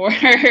garage or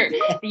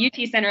the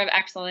UT Center of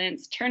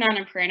Excellence, turn on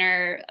a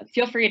printer,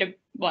 feel free to,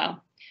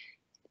 well,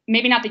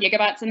 maybe not the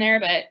gigawatts in there,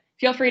 but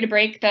feel free to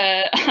break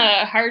the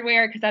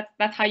hardware because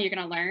that's how you're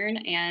going to learn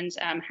and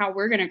how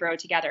we're going to grow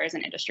together as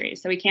an industry.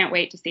 So we can't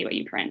wait to see what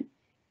you print.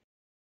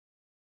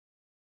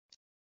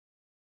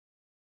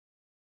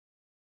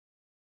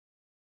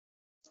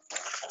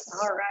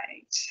 All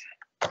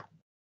right.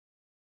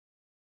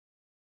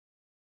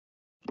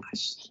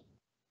 Gosh.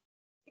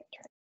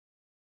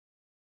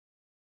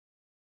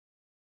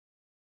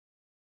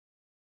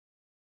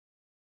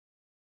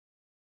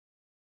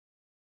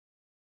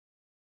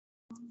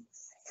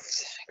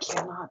 I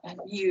cannot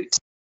unmute.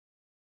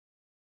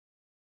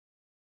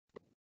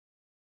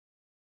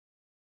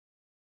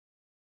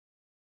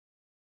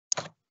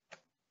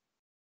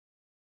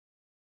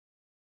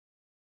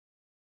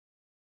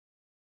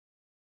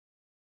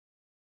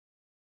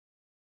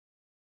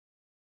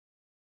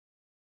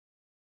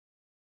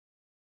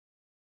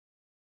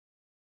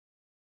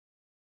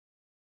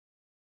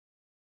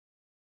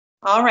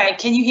 All right,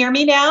 can you hear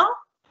me now?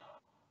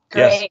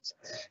 Great.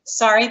 Yes.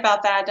 Sorry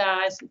about that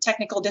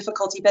technical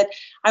difficulty, but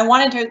I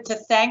wanted to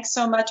thank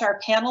so much our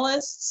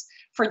panelists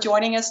for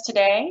joining us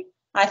today.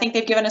 I think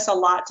they've given us a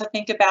lot to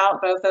think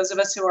about, both those of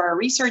us who are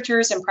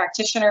researchers and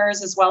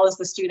practitioners, as well as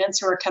the students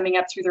who are coming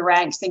up through the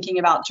ranks thinking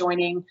about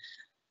joining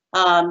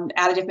the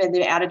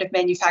additive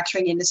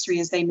manufacturing industry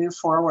as they move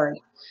forward.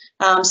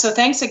 So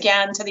thanks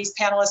again to these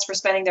panelists for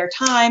spending their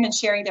time and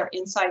sharing their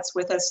insights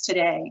with us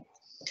today.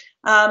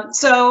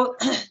 So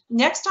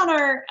next on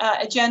our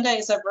agenda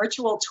is a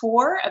virtual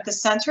tour of the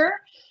center.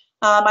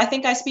 I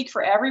think I speak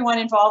for everyone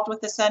involved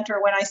with the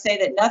center when I say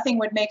that nothing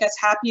would make us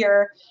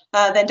happier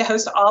than to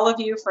host all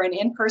of you for an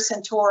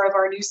in-person tour of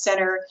our new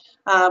center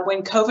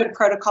when COVID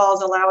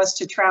protocols allow us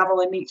to travel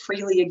and meet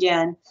freely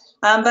again.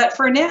 But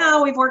for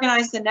now, we've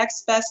organized the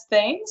next best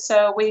thing.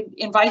 So we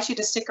invite you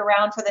to stick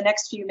around for the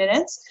next few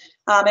minutes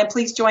and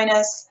please join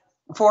us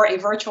for a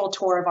virtual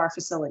tour of our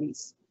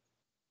facilities.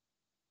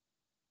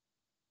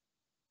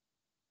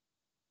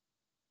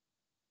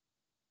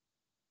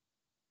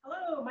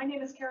 Hello, my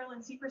name is Carolyn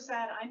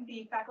Seepersad. I'm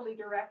the faculty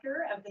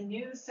director of the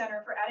new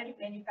Center for Additive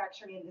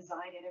Manufacturing and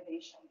Design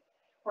Innovation.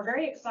 We're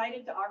very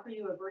excited to offer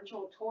you a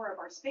virtual tour of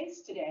our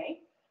space today.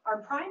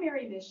 Our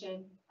primary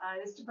mission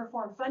is to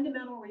perform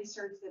fundamental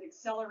research that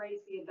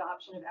accelerates the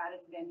adoption of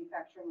additive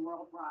manufacturing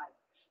worldwide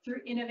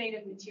through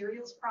innovative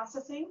materials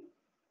processing,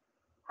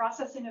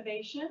 process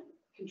innovation,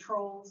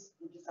 controls,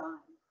 and design.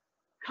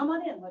 Come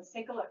on in, let's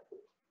take a look.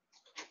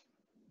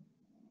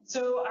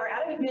 So our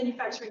Additive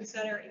Manufacturing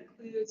Center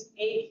includes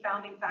 8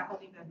 founding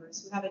faculty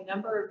members who have a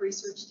number of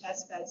research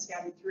test beds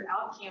scattered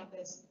throughout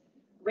campus,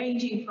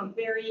 ranging from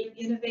very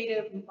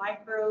innovative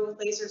micro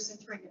laser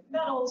sintering of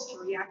metals to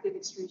reactive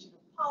extrusion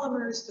of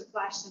polymers to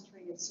flash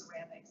sintering of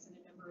ceramics and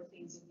a number of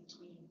things in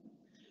between.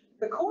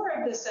 The core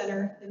of the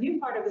center, the new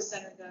part of the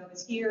center though,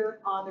 is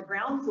here on the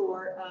ground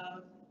floor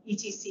of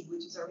ETC,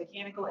 which is our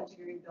mechanical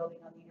engineering building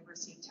on the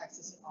University of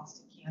Texas at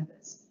Austin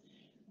campus.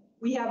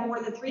 We have more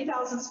than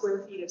 3,000 square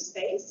feet of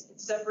space.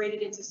 It's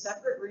separated into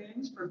separate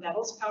rooms for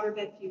metals powder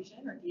bed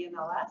fusion, or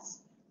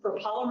DMLS, for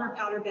polymer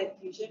powder bed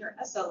fusion, or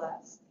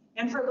SLS,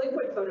 and for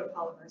liquid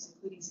photopolymers,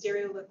 including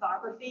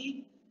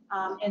stereolithography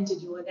and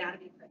digital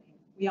anatomy printing.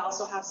 We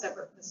also have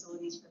separate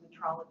facilities for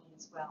metrology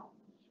as well.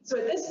 So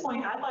at this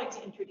point, I'd like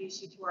to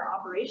introduce you to our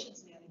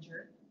operations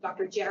manager,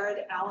 Dr.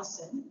 Jared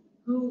Allison,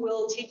 who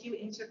will take you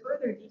into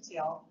further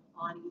detail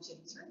on each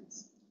of these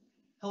rooms.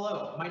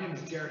 Hello, my name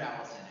is Jared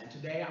Allison, and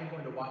today I'm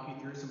going to walk you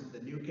through some of the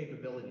new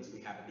capabilities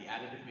we have at the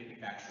Additive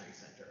Manufacturing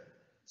Center,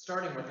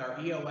 starting with our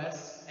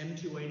EOS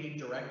M280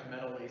 direct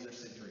metal laser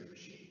sintering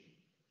machine.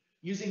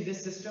 Using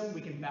this system,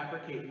 we can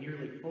fabricate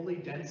nearly fully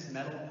dense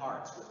metal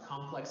parts with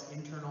complex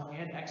internal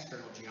and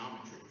external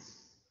geometries.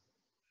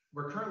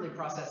 We're currently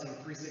processing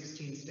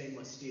 316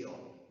 stainless steel,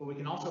 but we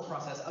can also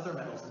process other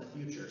metals in the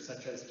future,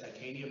 such as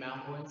titanium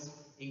alloys,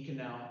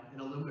 Inconel,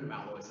 and aluminum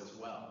alloys as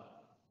well.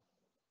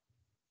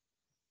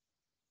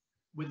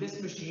 With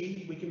this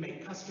machine, we can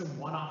make custom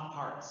one-off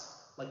parts,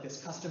 like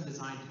this custom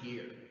designed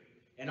gear,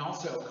 and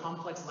also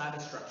complex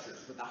lattice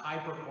structures with a high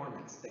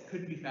performance that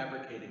couldn't be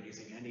fabricated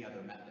using any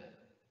other method.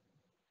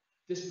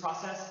 This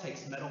process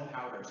takes metal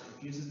powders and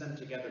fuses them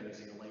together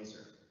using a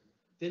laser.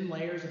 Thin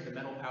layers of the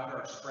metal powder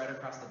are spread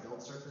across the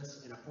build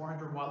surface, and a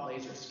 400-watt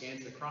laser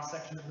scans the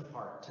cross-section of the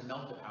part to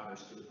melt the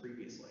powders to the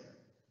previous layer.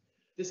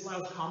 This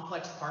allows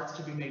complex parts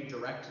to be made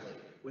directly,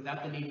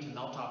 without the need to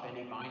melt off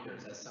any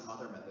binders as some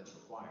other methods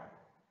require.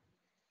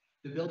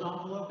 The build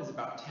envelope is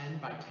about 10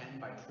 by 10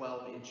 by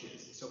 12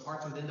 inches, so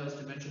parts within those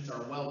dimensions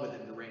are well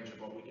within the range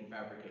of what we can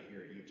fabricate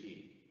here at UT.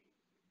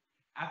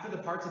 After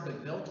the parts have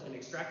been built and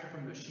extracted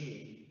from the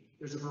machine,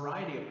 there's a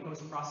variety of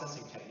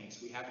post-processing techniques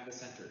we have at the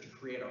center to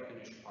create our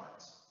finished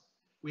parts.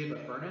 We have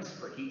a furnace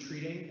for heat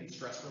treating and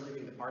stress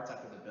relieving the parts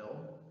after the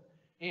build,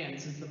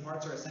 and since the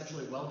parts are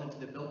essentially welded to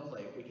the build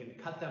plate, we can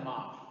cut them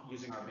off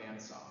using our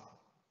bandsaw.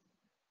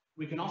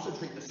 We can also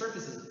treat the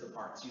surfaces of the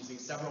parts using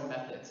several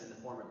methods in the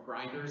form of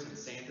grinders and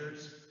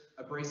sanders,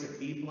 abrasive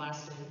bead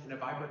blasting, and a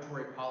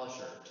vibratory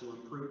polisher to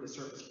improve the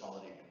surface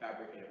quality of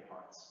fabricated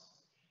parts.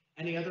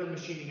 Any other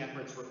machining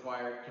efforts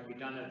required can be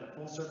done at the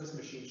full service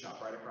machine shop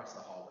right across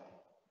the hallway.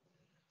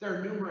 There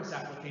are numerous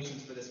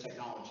applications for this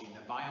technology in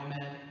the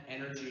biomed,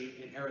 energy,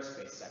 and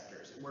aerospace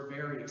sectors, and we're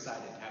very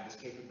excited to have this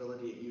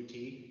capability at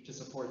UT to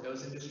support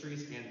those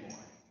industries and more.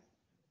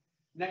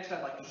 Next,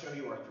 I'd like to show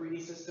you our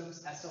 3D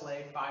Systems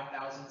SLA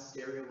 5000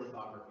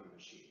 stereolithography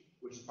machine,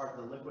 which is part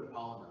of the liquid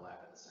polymer lab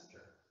at the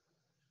center.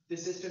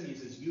 This system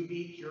uses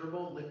UV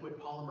curable liquid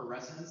polymer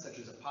resins such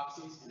as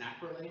epoxies and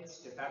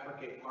acrylates to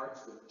fabricate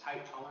parts with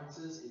tight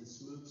tolerances and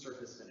smooth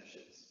surface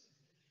finishes.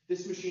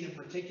 This machine in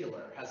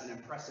particular has an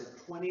impressive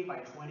 20 by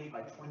 20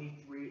 by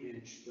 23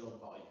 inch build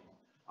volume,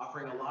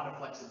 offering a lot of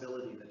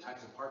flexibility in the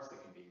types of parts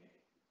that can be made.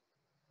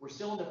 We're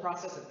still in the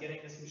process of getting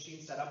this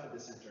machine set up at the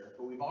center,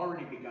 but we've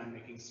already begun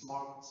making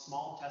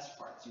small test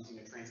parts using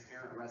a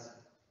transparent resin.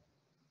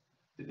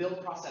 The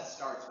build process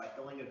starts by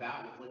filling a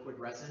vat with liquid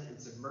resin and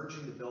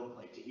submerging the build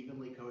plate to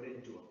evenly coat it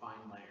into a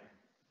fine layer.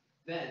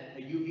 Then,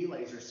 a UV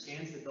laser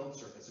scans the build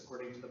surface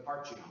according to the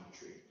part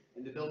geometry,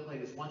 and the build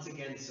plate is once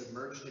again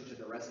submerged into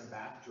the resin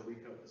bath to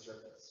recoat the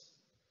surface.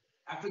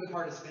 After the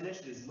part is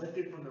finished, it is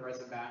lifted from the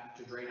resin bath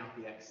to drain out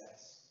the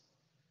excess.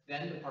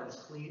 Then the part is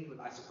cleaned with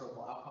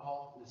isopropyl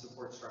alcohol and the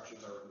support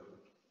structures are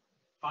removed.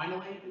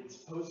 Finally, it's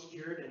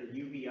post-cured in a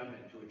UV oven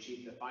to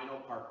achieve the final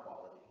part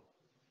quality.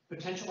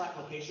 Potential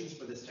applications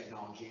for this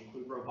technology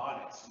include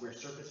robotics, where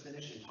surface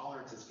finish and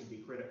tolerances can be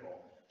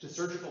critical, to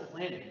surgical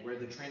planning, where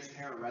the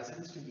transparent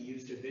resins can be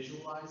used to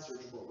visualize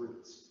surgical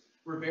routes.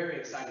 We're very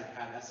excited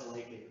to have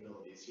SLA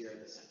capabilities here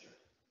at the center.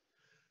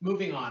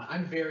 Moving on,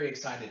 I'm very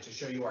excited to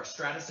show you our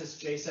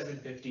Stratasys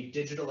J750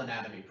 digital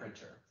anatomy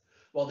printer.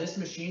 While this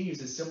machine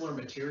uses similar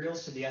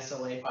materials to the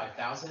SLA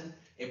 5000,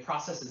 it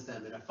processes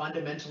them in a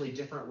fundamentally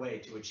different way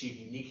to achieve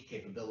unique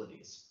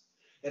capabilities.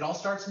 It all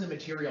starts in the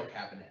material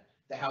cabinet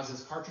that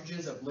houses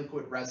cartridges of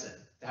liquid resin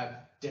that have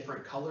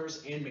different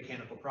colors and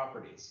mechanical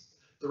properties.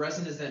 The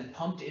resin is then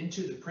pumped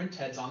into the print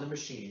heads on the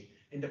machine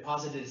and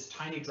deposited as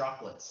tiny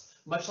droplets,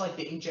 much like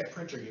the inkjet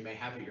printer you may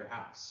have at your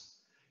house.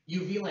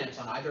 UV lamps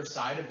on either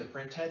side of the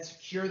print heads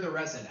cure the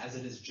resin as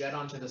it is jet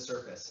onto the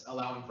surface,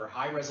 allowing for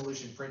high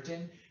resolution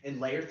printing and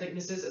layer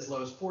thicknesses as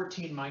low as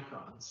 14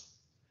 microns.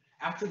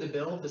 After the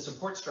build, the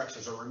support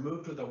structures are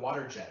removed with a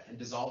water jet and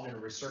dissolved in a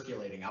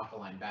recirculating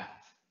alkaline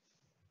bath.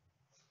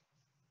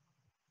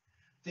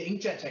 The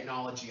inkjet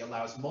technology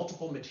allows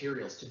multiple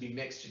materials to be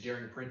mixed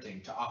during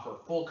printing to offer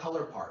full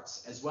color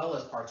parts, as well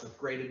as parts with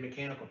graded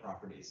mechanical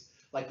properties,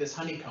 like this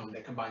honeycomb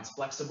that combines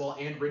flexible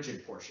and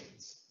rigid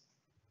portions.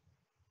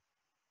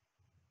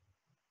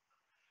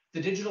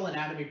 The digital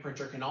anatomy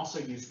printer can also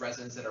use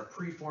resins that are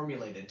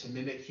pre-formulated to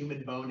mimic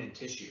human bone and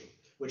tissue,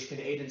 which can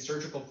aid in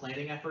surgical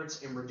planning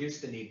efforts and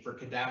reduce the need for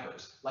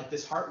cadavers, like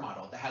this heart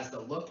model that has the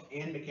look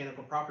and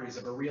mechanical properties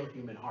of a real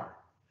human heart.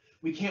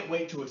 We can't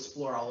wait to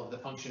explore all of the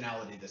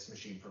functionality this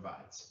machine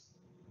provides.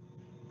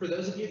 For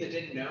those of you that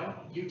didn't know,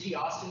 UT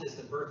Austin is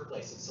the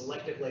birthplace of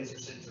selective laser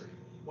sintering,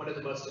 one of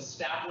the most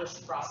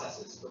established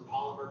processes for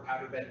polymer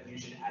powder bed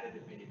fusion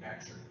additive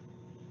manufacturing.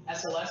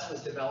 SLS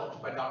was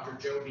developed by Dr.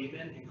 Joe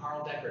Beeman and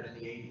Carl Deckard in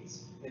the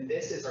 80s, and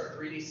this is our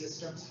 3D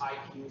Systems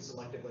high-Q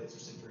selective laser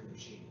sintering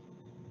machine.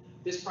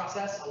 This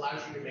process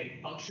allows you to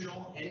make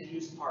functional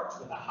end-use parts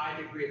with a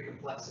high degree of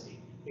complexity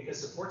because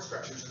support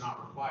structures are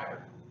not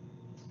required.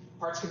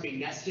 Parts can be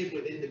nested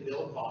within the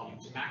build volume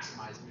to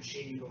maximize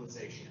machine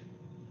utilization.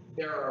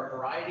 There are a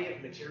variety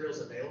of materials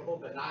available,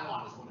 but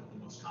nylon is one of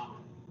the most common.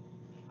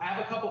 I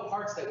have a couple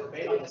parts that were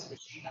made on this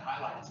machine to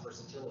highlight its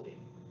versatility.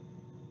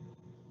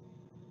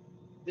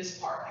 This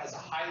part has a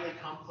highly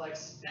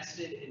complex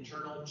nested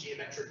internal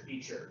geometric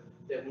feature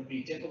that would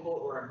be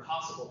difficult or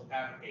impossible to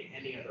fabricate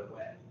any other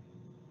way.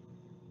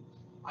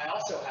 I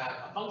also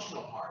have a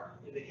functional part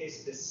in the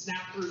case of this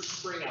snap-through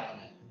spring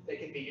element that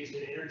can be used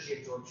in energy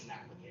absorption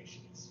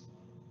applications.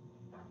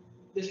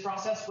 This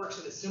process works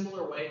in a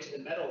similar way to the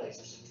metal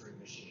laser sintering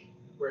machine,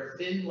 where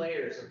thin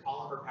layers of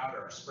polymer powder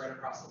are spread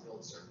across the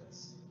build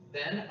surface.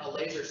 Then a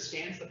laser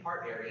scans the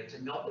part area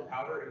to melt the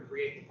powder and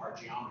create the part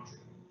geometry.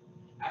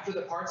 After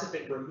the parts have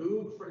been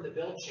removed from the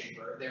build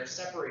chamber, they are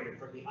separated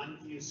from the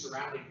unfused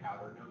surrounding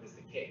powder known as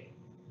the cake,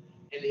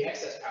 and the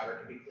excess powder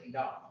can be cleaned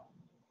off.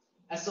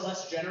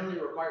 SLS generally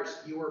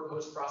requires fewer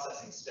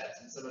post-processing steps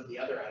than some of the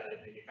other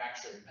additive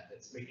manufacturing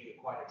methods, making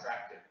it quite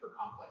attractive for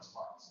complex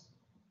parts.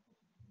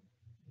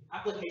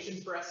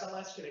 Applications for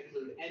SLS can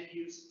include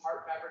end-use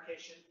part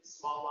fabrication,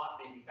 small lot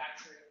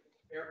manufacturing,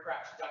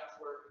 aircraft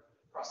ductwork,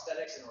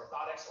 prosthetics and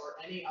orthotics, or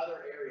any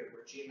other area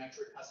where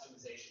geometric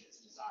customization is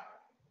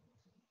desired.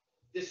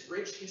 This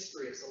rich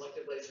history of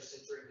selective laser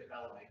sintering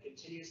development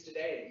continues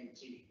today at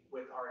UT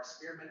with our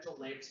experimental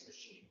lamps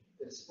machine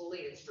that is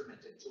fully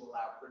instrumented to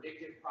allow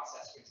predictive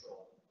process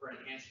control for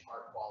enhanced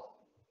part quality.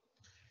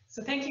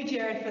 So thank you,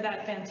 Jared, for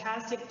that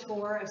fantastic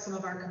tour of some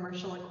of our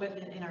commercial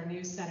equipment in our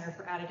new Center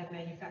for Additive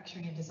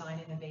Manufacturing and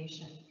Design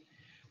Innovation.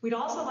 We'd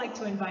also like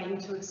to invite you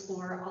to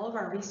explore all of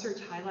our research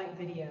highlight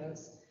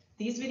videos.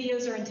 These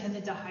videos are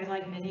intended to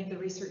highlight many of the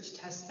research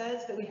test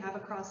beds that we have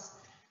across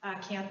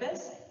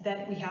campus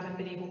that we haven't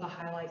been able to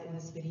highlight in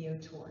this video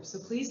tour. So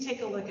please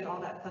take a look at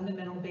all that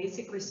fundamental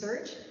basic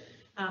research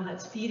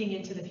that's feeding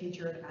into the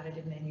future of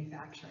additive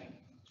manufacturing.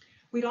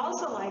 We'd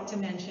also like to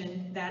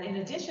mention that in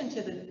addition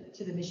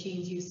to the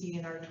machines you see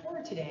in our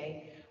tour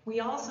today, we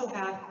also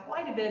have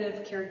quite a bit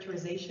of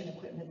characterization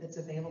equipment that's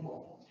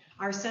available.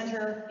 Our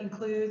center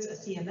includes a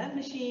CMM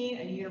machine,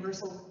 a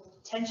universal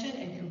tension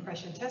and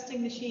compression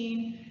testing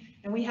machine,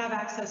 and we have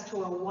access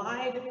to a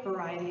wide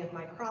variety of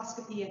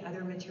microscopy and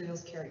other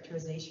materials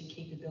characterization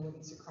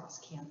capabilities across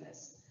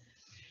campus.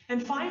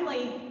 And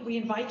finally, we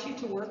invite you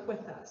to work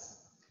with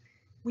us.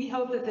 We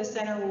hope that this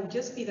center will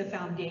just be the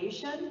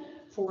foundation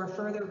for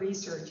further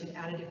research in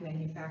additive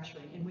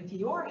manufacturing. And with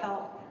your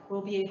help,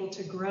 we'll be able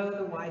to grow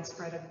the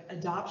widespread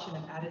adoption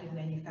of additive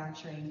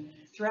manufacturing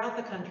throughout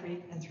the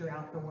country and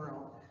throughout the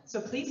world.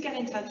 So please get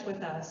in touch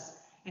with us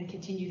and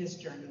continue this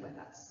journey with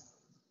us.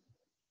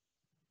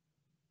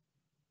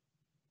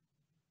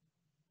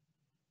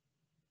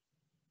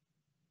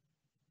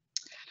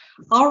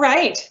 All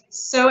right,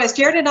 so as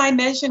Jared and I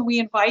mentioned, we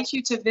invite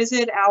you to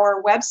visit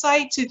our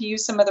website to view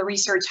some of the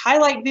research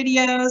highlight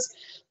videos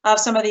of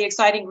some of the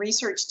exciting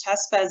research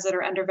test beds that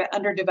are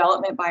under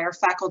development by our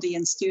faculty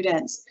and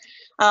students.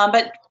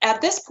 But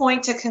at this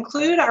point, to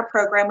conclude our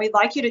program, we'd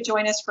like you to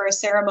join us for a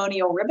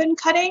ceremonial ribbon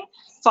cutting,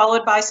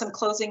 followed by some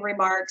closing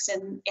remarks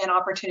and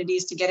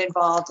opportunities to get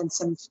involved in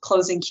some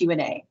closing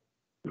Q&A.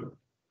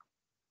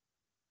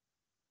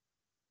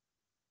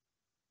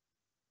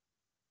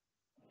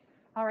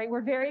 All right,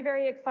 we're very,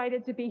 very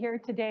excited to be here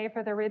today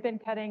for the ribbon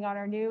cutting on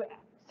our new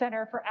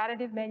Center for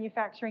Additive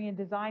Manufacturing and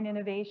Design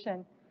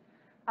Innovation.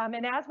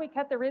 And as we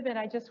cut the ribbon,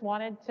 I just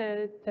wanted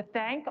to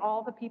thank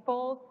all the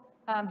people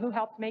who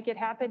helped make it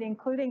happen,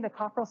 including the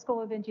Cockrell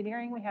School of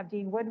Engineering. We have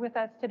Dean Wood with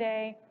us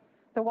today.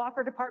 The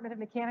Walker Department of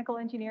Mechanical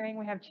Engineering,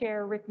 we have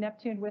Chair Rick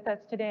Neptune with us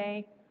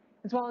today,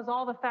 as well as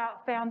all the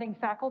founding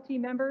faculty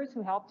members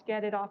who helped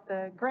get it off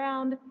the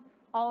ground,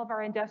 all of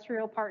our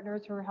industrial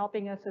partners who are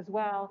helping us as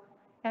well.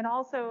 And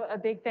also a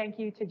big thank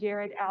you to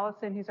Jared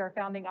Allison, who's our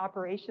founding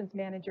operations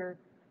manager,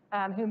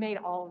 who made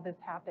all of this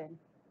happen.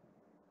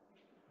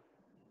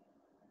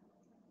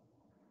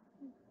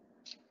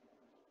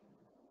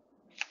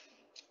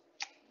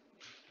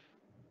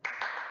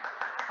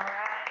 All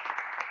right.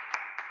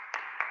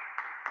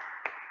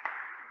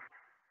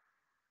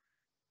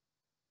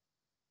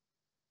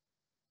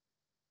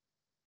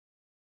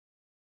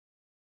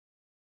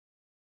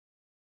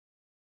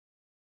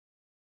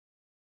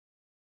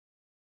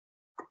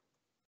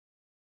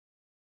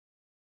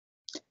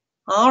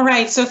 All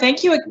right, so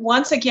thank you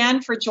once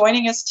again for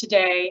joining us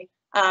today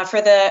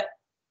for the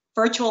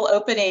virtual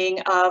opening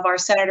of our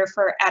Center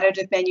for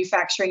Additive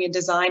Manufacturing and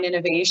Design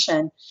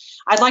Innovation.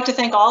 I'd like to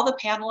thank all the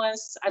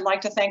panelists. I'd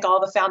like to thank all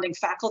the founding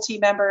faculty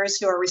members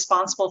who are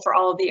responsible for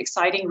all of the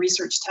exciting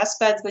research test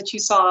beds that you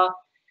saw.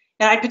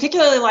 And I'd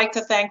particularly like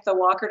to thank the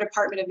Walker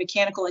Department of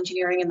Mechanical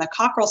Engineering and the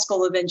Cockrell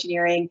School of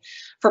Engineering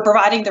for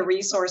providing the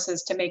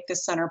resources to make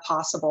this center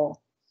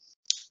possible.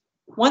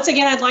 Once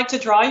again, I'd like to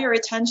draw your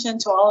attention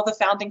to all of the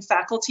founding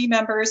faculty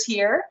members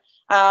here.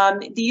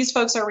 These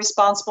folks are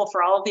responsible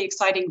for all of the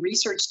exciting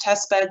research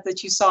test beds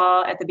that you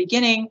saw at the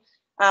beginning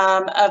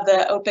of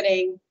the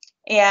opening.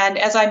 And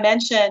as I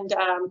mentioned,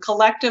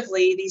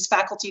 collectively, these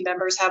faculty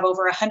members have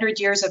over 100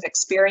 years of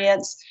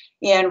experience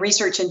in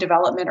research and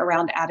development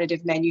around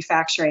additive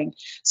manufacturing.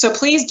 So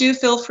please do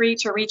feel free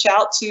to reach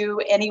out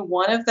to any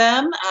one of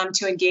them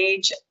to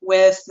engage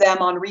with them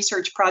on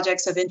research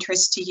projects of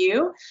interest to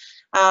you.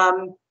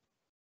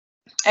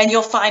 And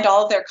you'll find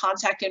all of their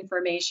contact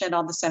information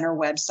on the center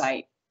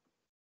website.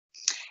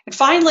 And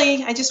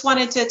finally, I just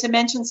wanted to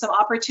mention some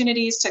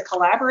opportunities to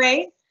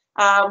collaborate.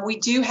 We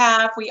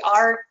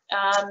are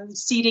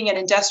seeding an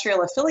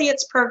industrial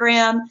affiliates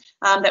program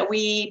that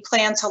we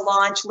plan to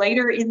launch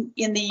later in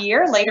the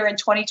year, later in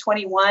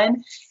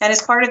 2021. And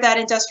as part of that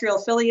industrial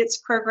affiliates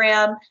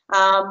program,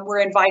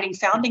 we're inviting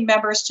founding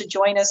members to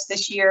join us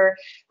this year.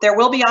 There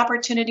will be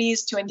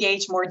opportunities to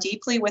engage more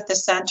deeply with the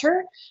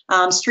center,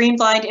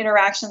 streamlined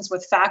interactions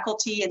with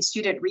faculty and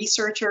student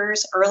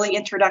researchers, early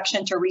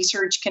introduction to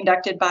research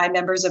conducted by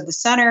members of the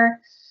center,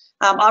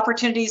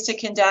 opportunities to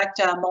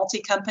conduct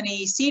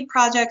multi-company seed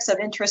projects of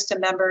interest to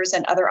members,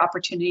 and other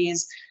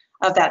opportunities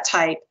of that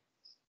type.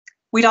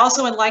 We'd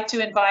also like to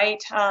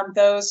invite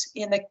those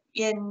in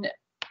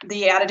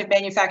the additive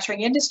manufacturing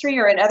industry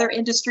or in other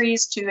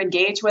industries to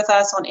engage with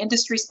us on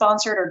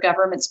industry-sponsored or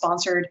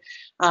government-sponsored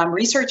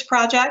research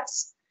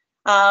projects.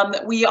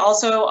 We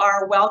also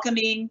are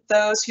welcoming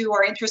those who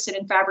are interested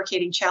in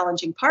fabricating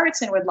challenging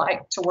parts and would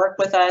like to work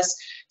with us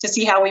to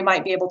see how we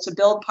might be able to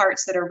build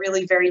parts that are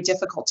really very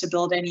difficult to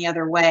build any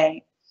other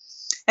way.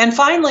 And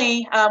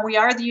finally, we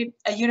are the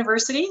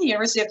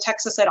University of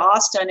Texas at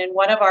Austin, and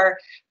one of our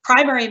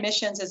primary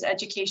missions is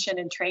education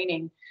and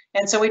training.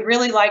 And so we'd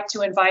really like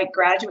to invite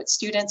graduate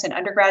students and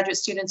undergraduate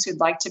students who'd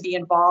like to be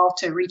involved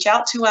to reach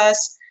out to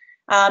us.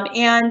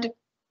 And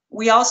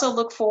we also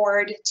look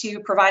forward to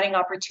providing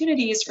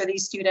opportunities for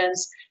these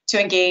students to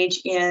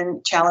engage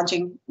in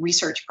challenging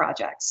research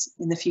projects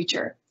in the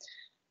future.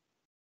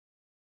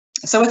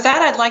 So with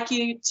that, I'd like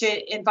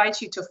to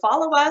invite you to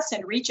follow us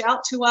and reach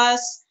out to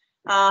us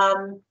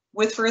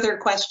with further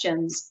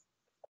questions.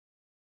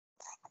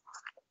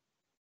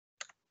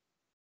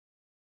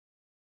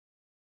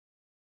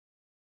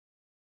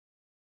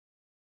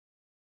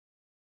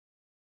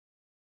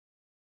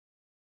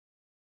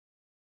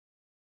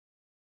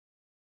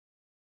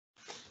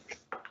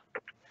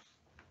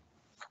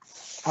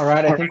 All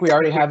right, I think we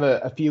already have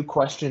a few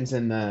questions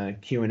in the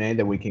Q&A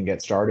that we can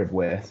get started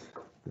with.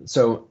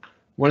 So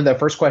one of the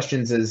first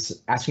questions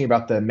is asking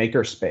about the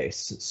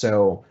makerspace.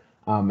 So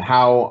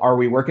how are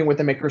we working with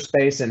the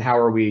makerspace, and how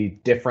are we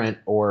different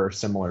or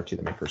similar to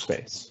the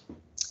makerspace?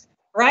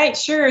 Right,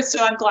 sure.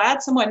 So I'm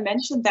glad someone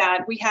mentioned that.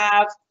 We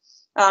have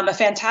a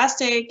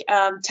fantastic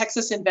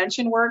Texas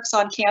Invention Works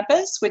on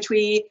campus, which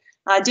we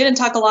didn't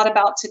talk a lot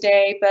about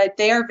today, but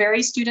they are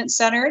very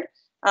student-centered.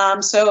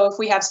 So if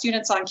we have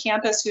students on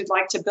campus who'd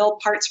like to build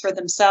parts for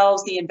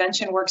themselves, the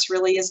Invention Works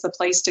really is the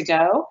place to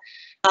go.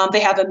 They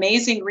have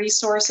amazing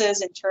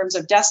resources in terms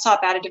of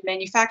desktop additive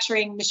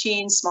manufacturing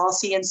machines, small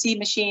CNC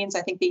machines.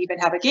 I think they even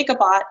have a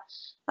Gigabot.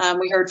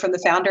 We heard from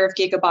the founder of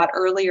Gigabot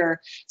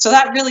earlier. So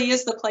that really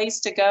is the place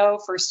to go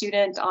for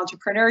student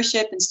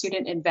entrepreneurship and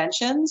student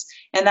inventions.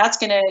 And that's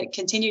going to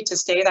continue to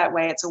stay that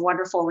way. It's a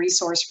wonderful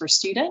resource for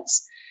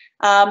students.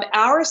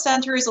 Our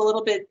center is a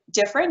little bit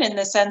different in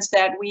the sense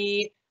that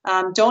we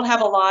don't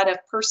have a lot of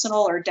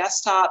personal or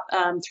desktop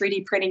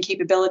 3D printing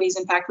capabilities.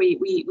 In fact, we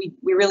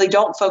really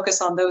don't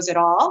focus on those at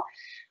all.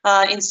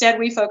 Instead,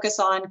 we focus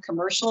on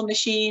commercial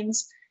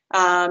machines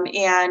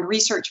and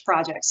research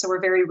projects. So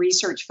we're very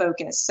research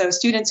focused. So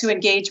students who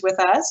engage with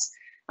us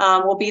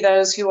will be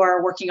those who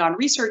are working on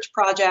research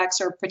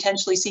projects or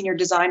potentially senior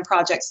design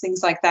projects,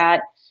 things like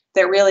that,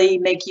 that really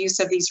make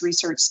use of these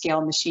research scale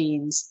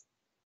machines.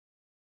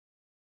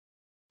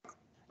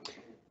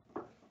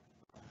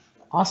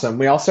 Awesome.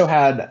 We also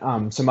had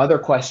some other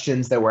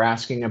questions that were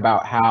asking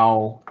about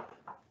how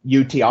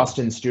UT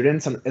Austin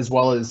students, as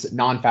well as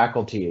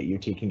non-faculty at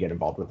UT, can get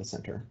involved with the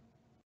center.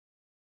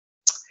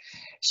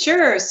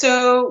 Sure.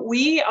 So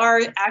we are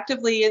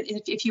actively,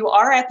 if you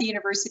are at the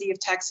University of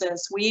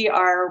Texas, we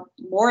are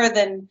more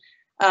than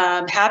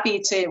happy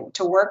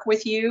to work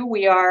with you.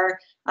 We are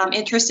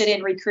interested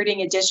in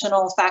recruiting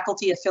additional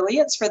faculty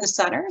affiliates for the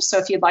center. So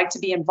if you'd like to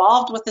be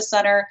involved with the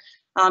center,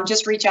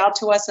 just reach out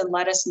to us and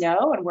let us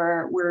know. And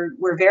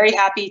we're very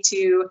happy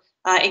to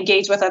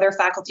engage with other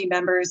faculty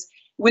members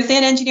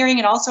within engineering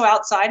and also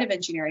outside of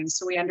engineering.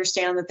 So we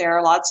understand that there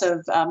are lots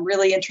of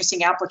really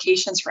interesting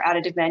applications for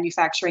additive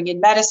manufacturing in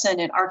medicine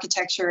and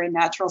architecture and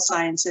natural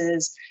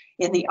sciences,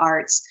 in the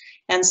arts.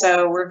 And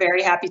so we're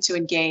very happy to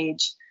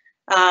engage.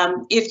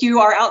 If you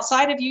are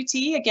outside of UT,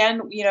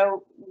 again,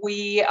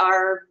 we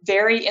are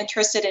very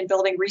interested in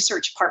building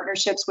research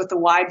partnerships with a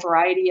wide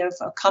variety of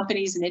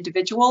companies and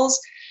individuals.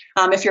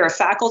 If you're a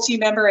faculty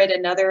member at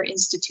another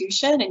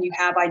institution and you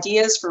have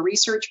ideas for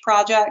research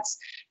projects,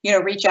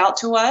 reach out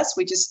to us.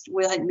 We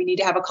need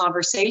to have a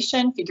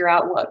conversation, figure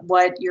out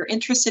what you're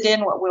interested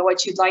in,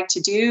 what you'd like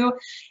to do,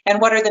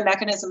 and what are the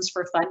mechanisms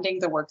for funding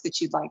the work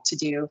that you'd like to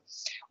do.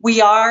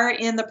 We are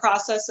in the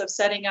process of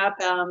setting up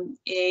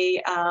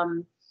a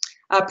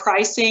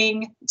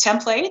pricing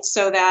template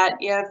so that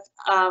if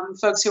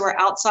folks who are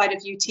outside of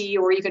UT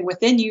or even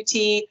within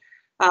UT,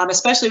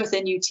 especially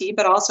within UT,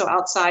 but also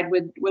outside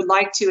would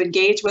like to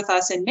engage with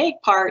us and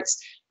make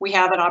parts, we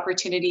have an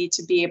opportunity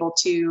to be able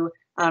to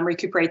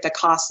recuperate the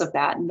costs of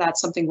that. And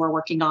that's something we're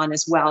working on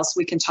as well. So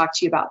we can talk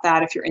to you about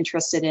that if you're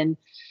interested in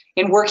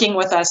working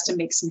with us to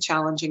make some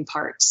challenging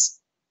parts.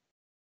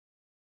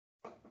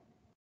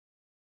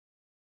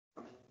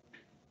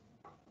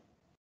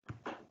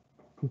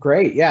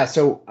 Great. Yeah.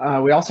 So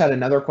we also had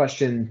another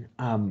question.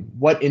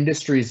 What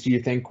industries do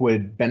you think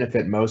would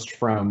benefit most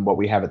from what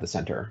we have at the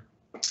center?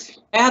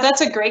 Yeah,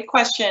 that's a great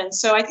question.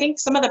 So I think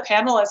some of the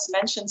panelists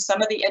mentioned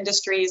some of the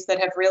industries that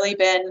have really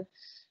been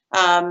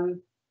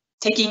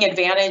taking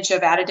advantage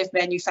of additive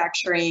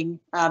manufacturing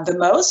the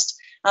most.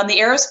 The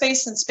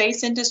aerospace and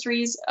space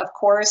industries, of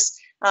course,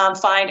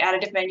 find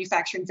additive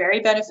manufacturing very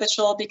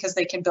beneficial because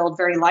they can build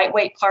very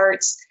lightweight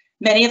parts.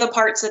 Many of the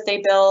parts that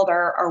they build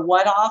are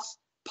one-off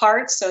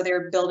parts, so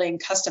they're building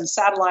custom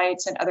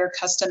satellites and other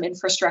custom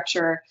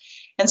infrastructure.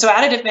 And so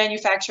additive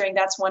manufacturing,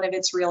 that's one of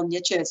its real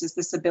niches, is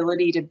this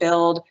ability to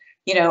build,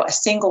 a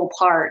single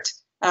part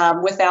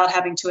without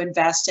having to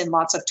invest in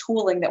lots of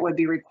tooling that would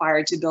be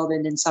required to build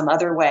it in some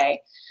other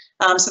way.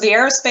 So the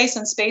aerospace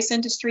and space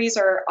industries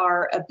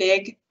are a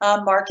big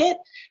market.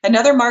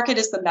 Another market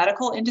is the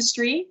medical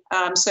industry.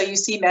 So you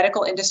see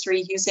medical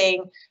industry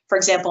using, for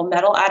example,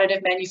 metal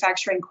additive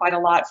manufacturing quite a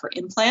lot for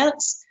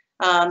implants.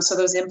 So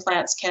those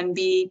implants can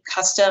be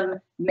custom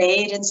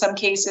made in some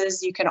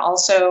cases. You can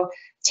also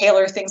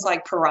tailor things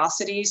like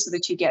porosity so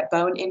that you get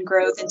bone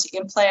ingrowth into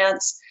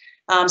implants.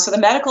 So the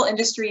medical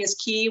industry is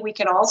key. We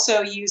can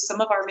also use some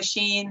of our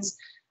machines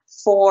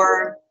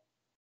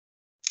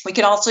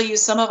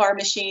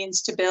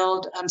to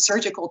build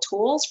surgical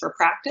tools for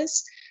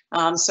practice.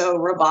 So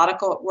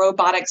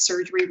robotic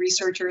surgery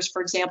researchers,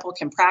 for example,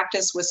 can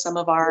practice with some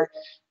of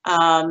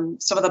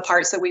the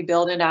parts that we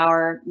build in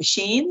our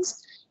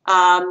machines.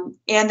 And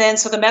then,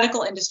 so the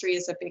medical industry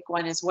is a big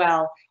one as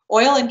well.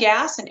 Oil and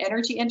gas and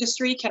energy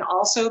industry can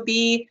also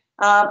be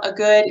a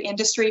good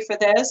industry for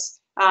this.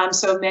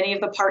 So many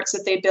of the parts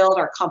that they build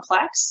are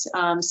complex,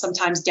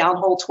 sometimes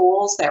downhole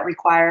tools that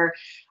require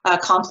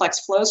complex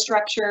flow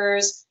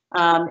structures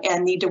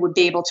and need to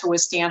be able to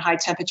withstand high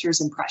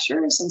temperatures and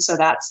pressures. And so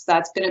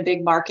that's been a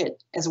big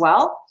market as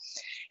well.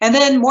 And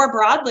then more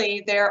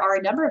broadly, there are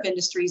a number of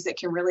industries that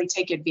can really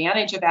take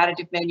advantage of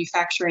additive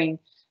manufacturing.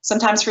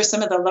 Sometimes for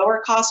some of the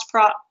lower cost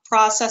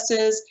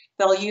processes,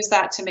 they'll use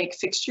that to make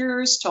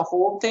fixtures to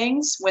hold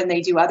things when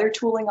they do other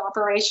tooling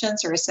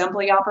operations or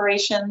assembly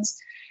operations.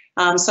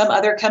 Some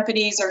other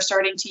companies are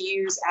starting to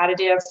use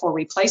additive for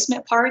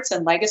replacement parts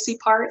and legacy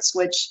parts,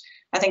 which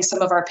I think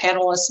some of our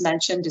panelists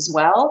mentioned as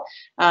well.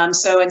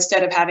 So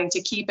instead of having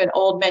to keep an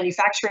old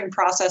manufacturing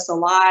process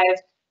alive,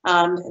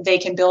 they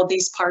can build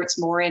these parts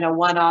more in a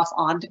one-off,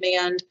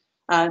 on-demand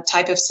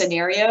type of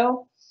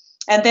scenario.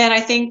 And then I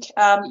think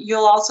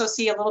you'll also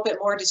see a little bit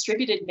more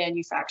distributed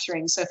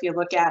manufacturing. So if you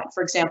look at,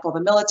 for example,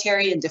 the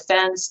military and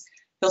defense,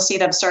 you'll see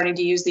them starting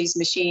to use these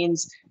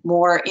machines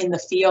more in the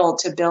field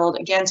to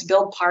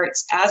build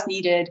parts as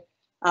needed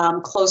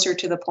closer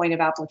to the point of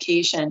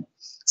application.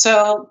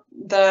 So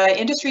the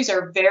industries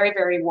are very,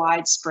 very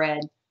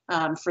widespread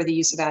for the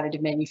use of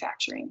additive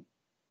manufacturing.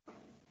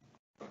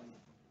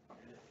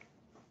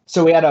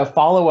 So we had a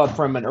follow-up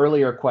from an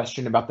earlier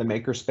question about the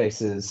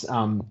makerspaces.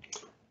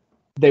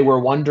 They were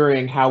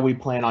wondering how we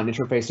plan on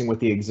interfacing with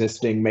the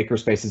existing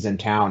makerspaces in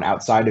town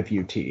outside of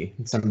UT,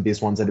 some of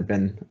these ones that have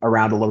been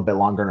around a little bit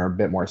longer and are a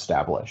bit more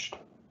established.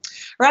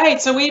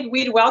 Right, so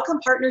we'd welcome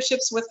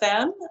partnerships with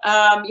them.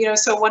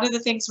 So one of the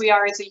things we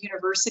are is a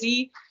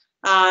university,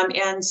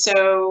 and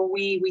so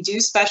we do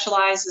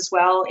specialize as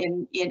well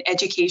in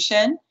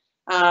education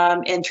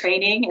and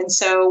training. And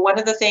so one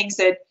of the things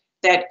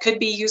that could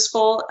be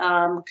useful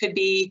could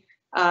be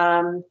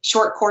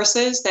short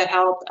courses that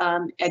help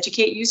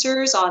educate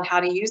users on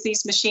how to use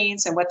these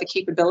machines and what the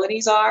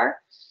capabilities are.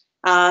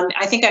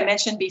 I think I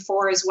mentioned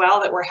before as well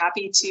that we're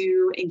happy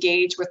to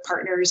engage with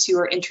partners who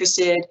are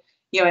interested,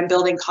 in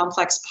building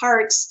complex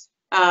parts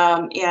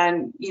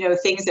and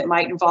things that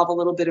might involve a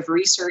little bit of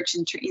research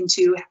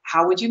into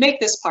how would you make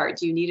this part?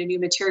 Do you need a new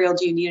material?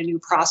 Do you need a new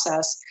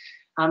process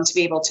to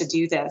be able to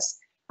do this?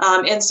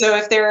 And so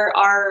if there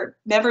are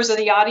members of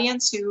the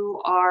audience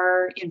who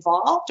are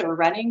involved or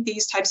running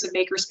these types of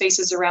maker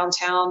spaces around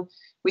town,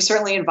 we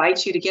certainly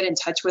invite you to get in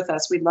touch with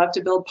us. We'd love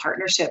to build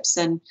partnerships,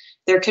 and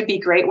there could be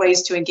great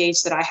ways to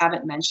engage that I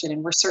haven't mentioned,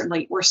 and we're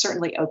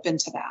certainly open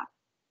to that.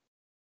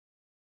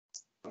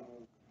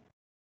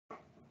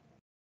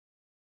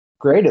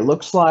 Great. It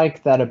looks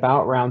like that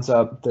about rounds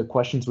up the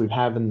questions we've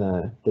had in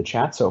the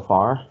chat so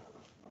far.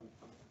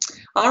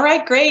 All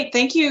right, great.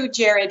 Thank you,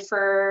 Jared,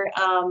 for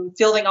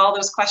fielding all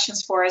those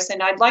questions for us.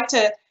 And I'd like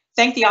to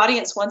thank the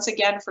audience once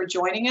again for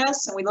joining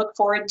us. And we look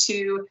forward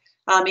to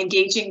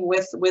engaging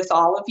with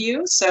all of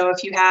you. So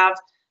if you have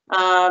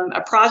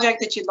a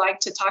project that you'd like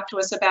to talk to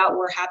us about,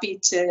 we're happy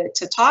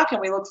to talk. And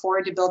we look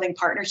forward to building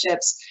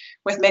partnerships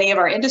with many of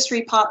our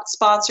industry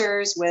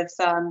sponsors, with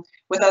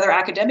other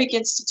academic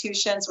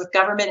institutions, with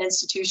government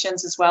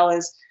institutions, as well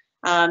as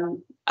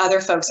other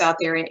folks out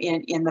there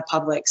in the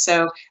public.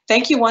 So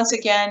thank you once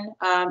again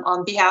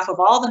on behalf of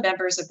all the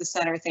members of the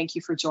center. Thank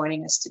you for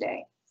joining us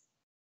today.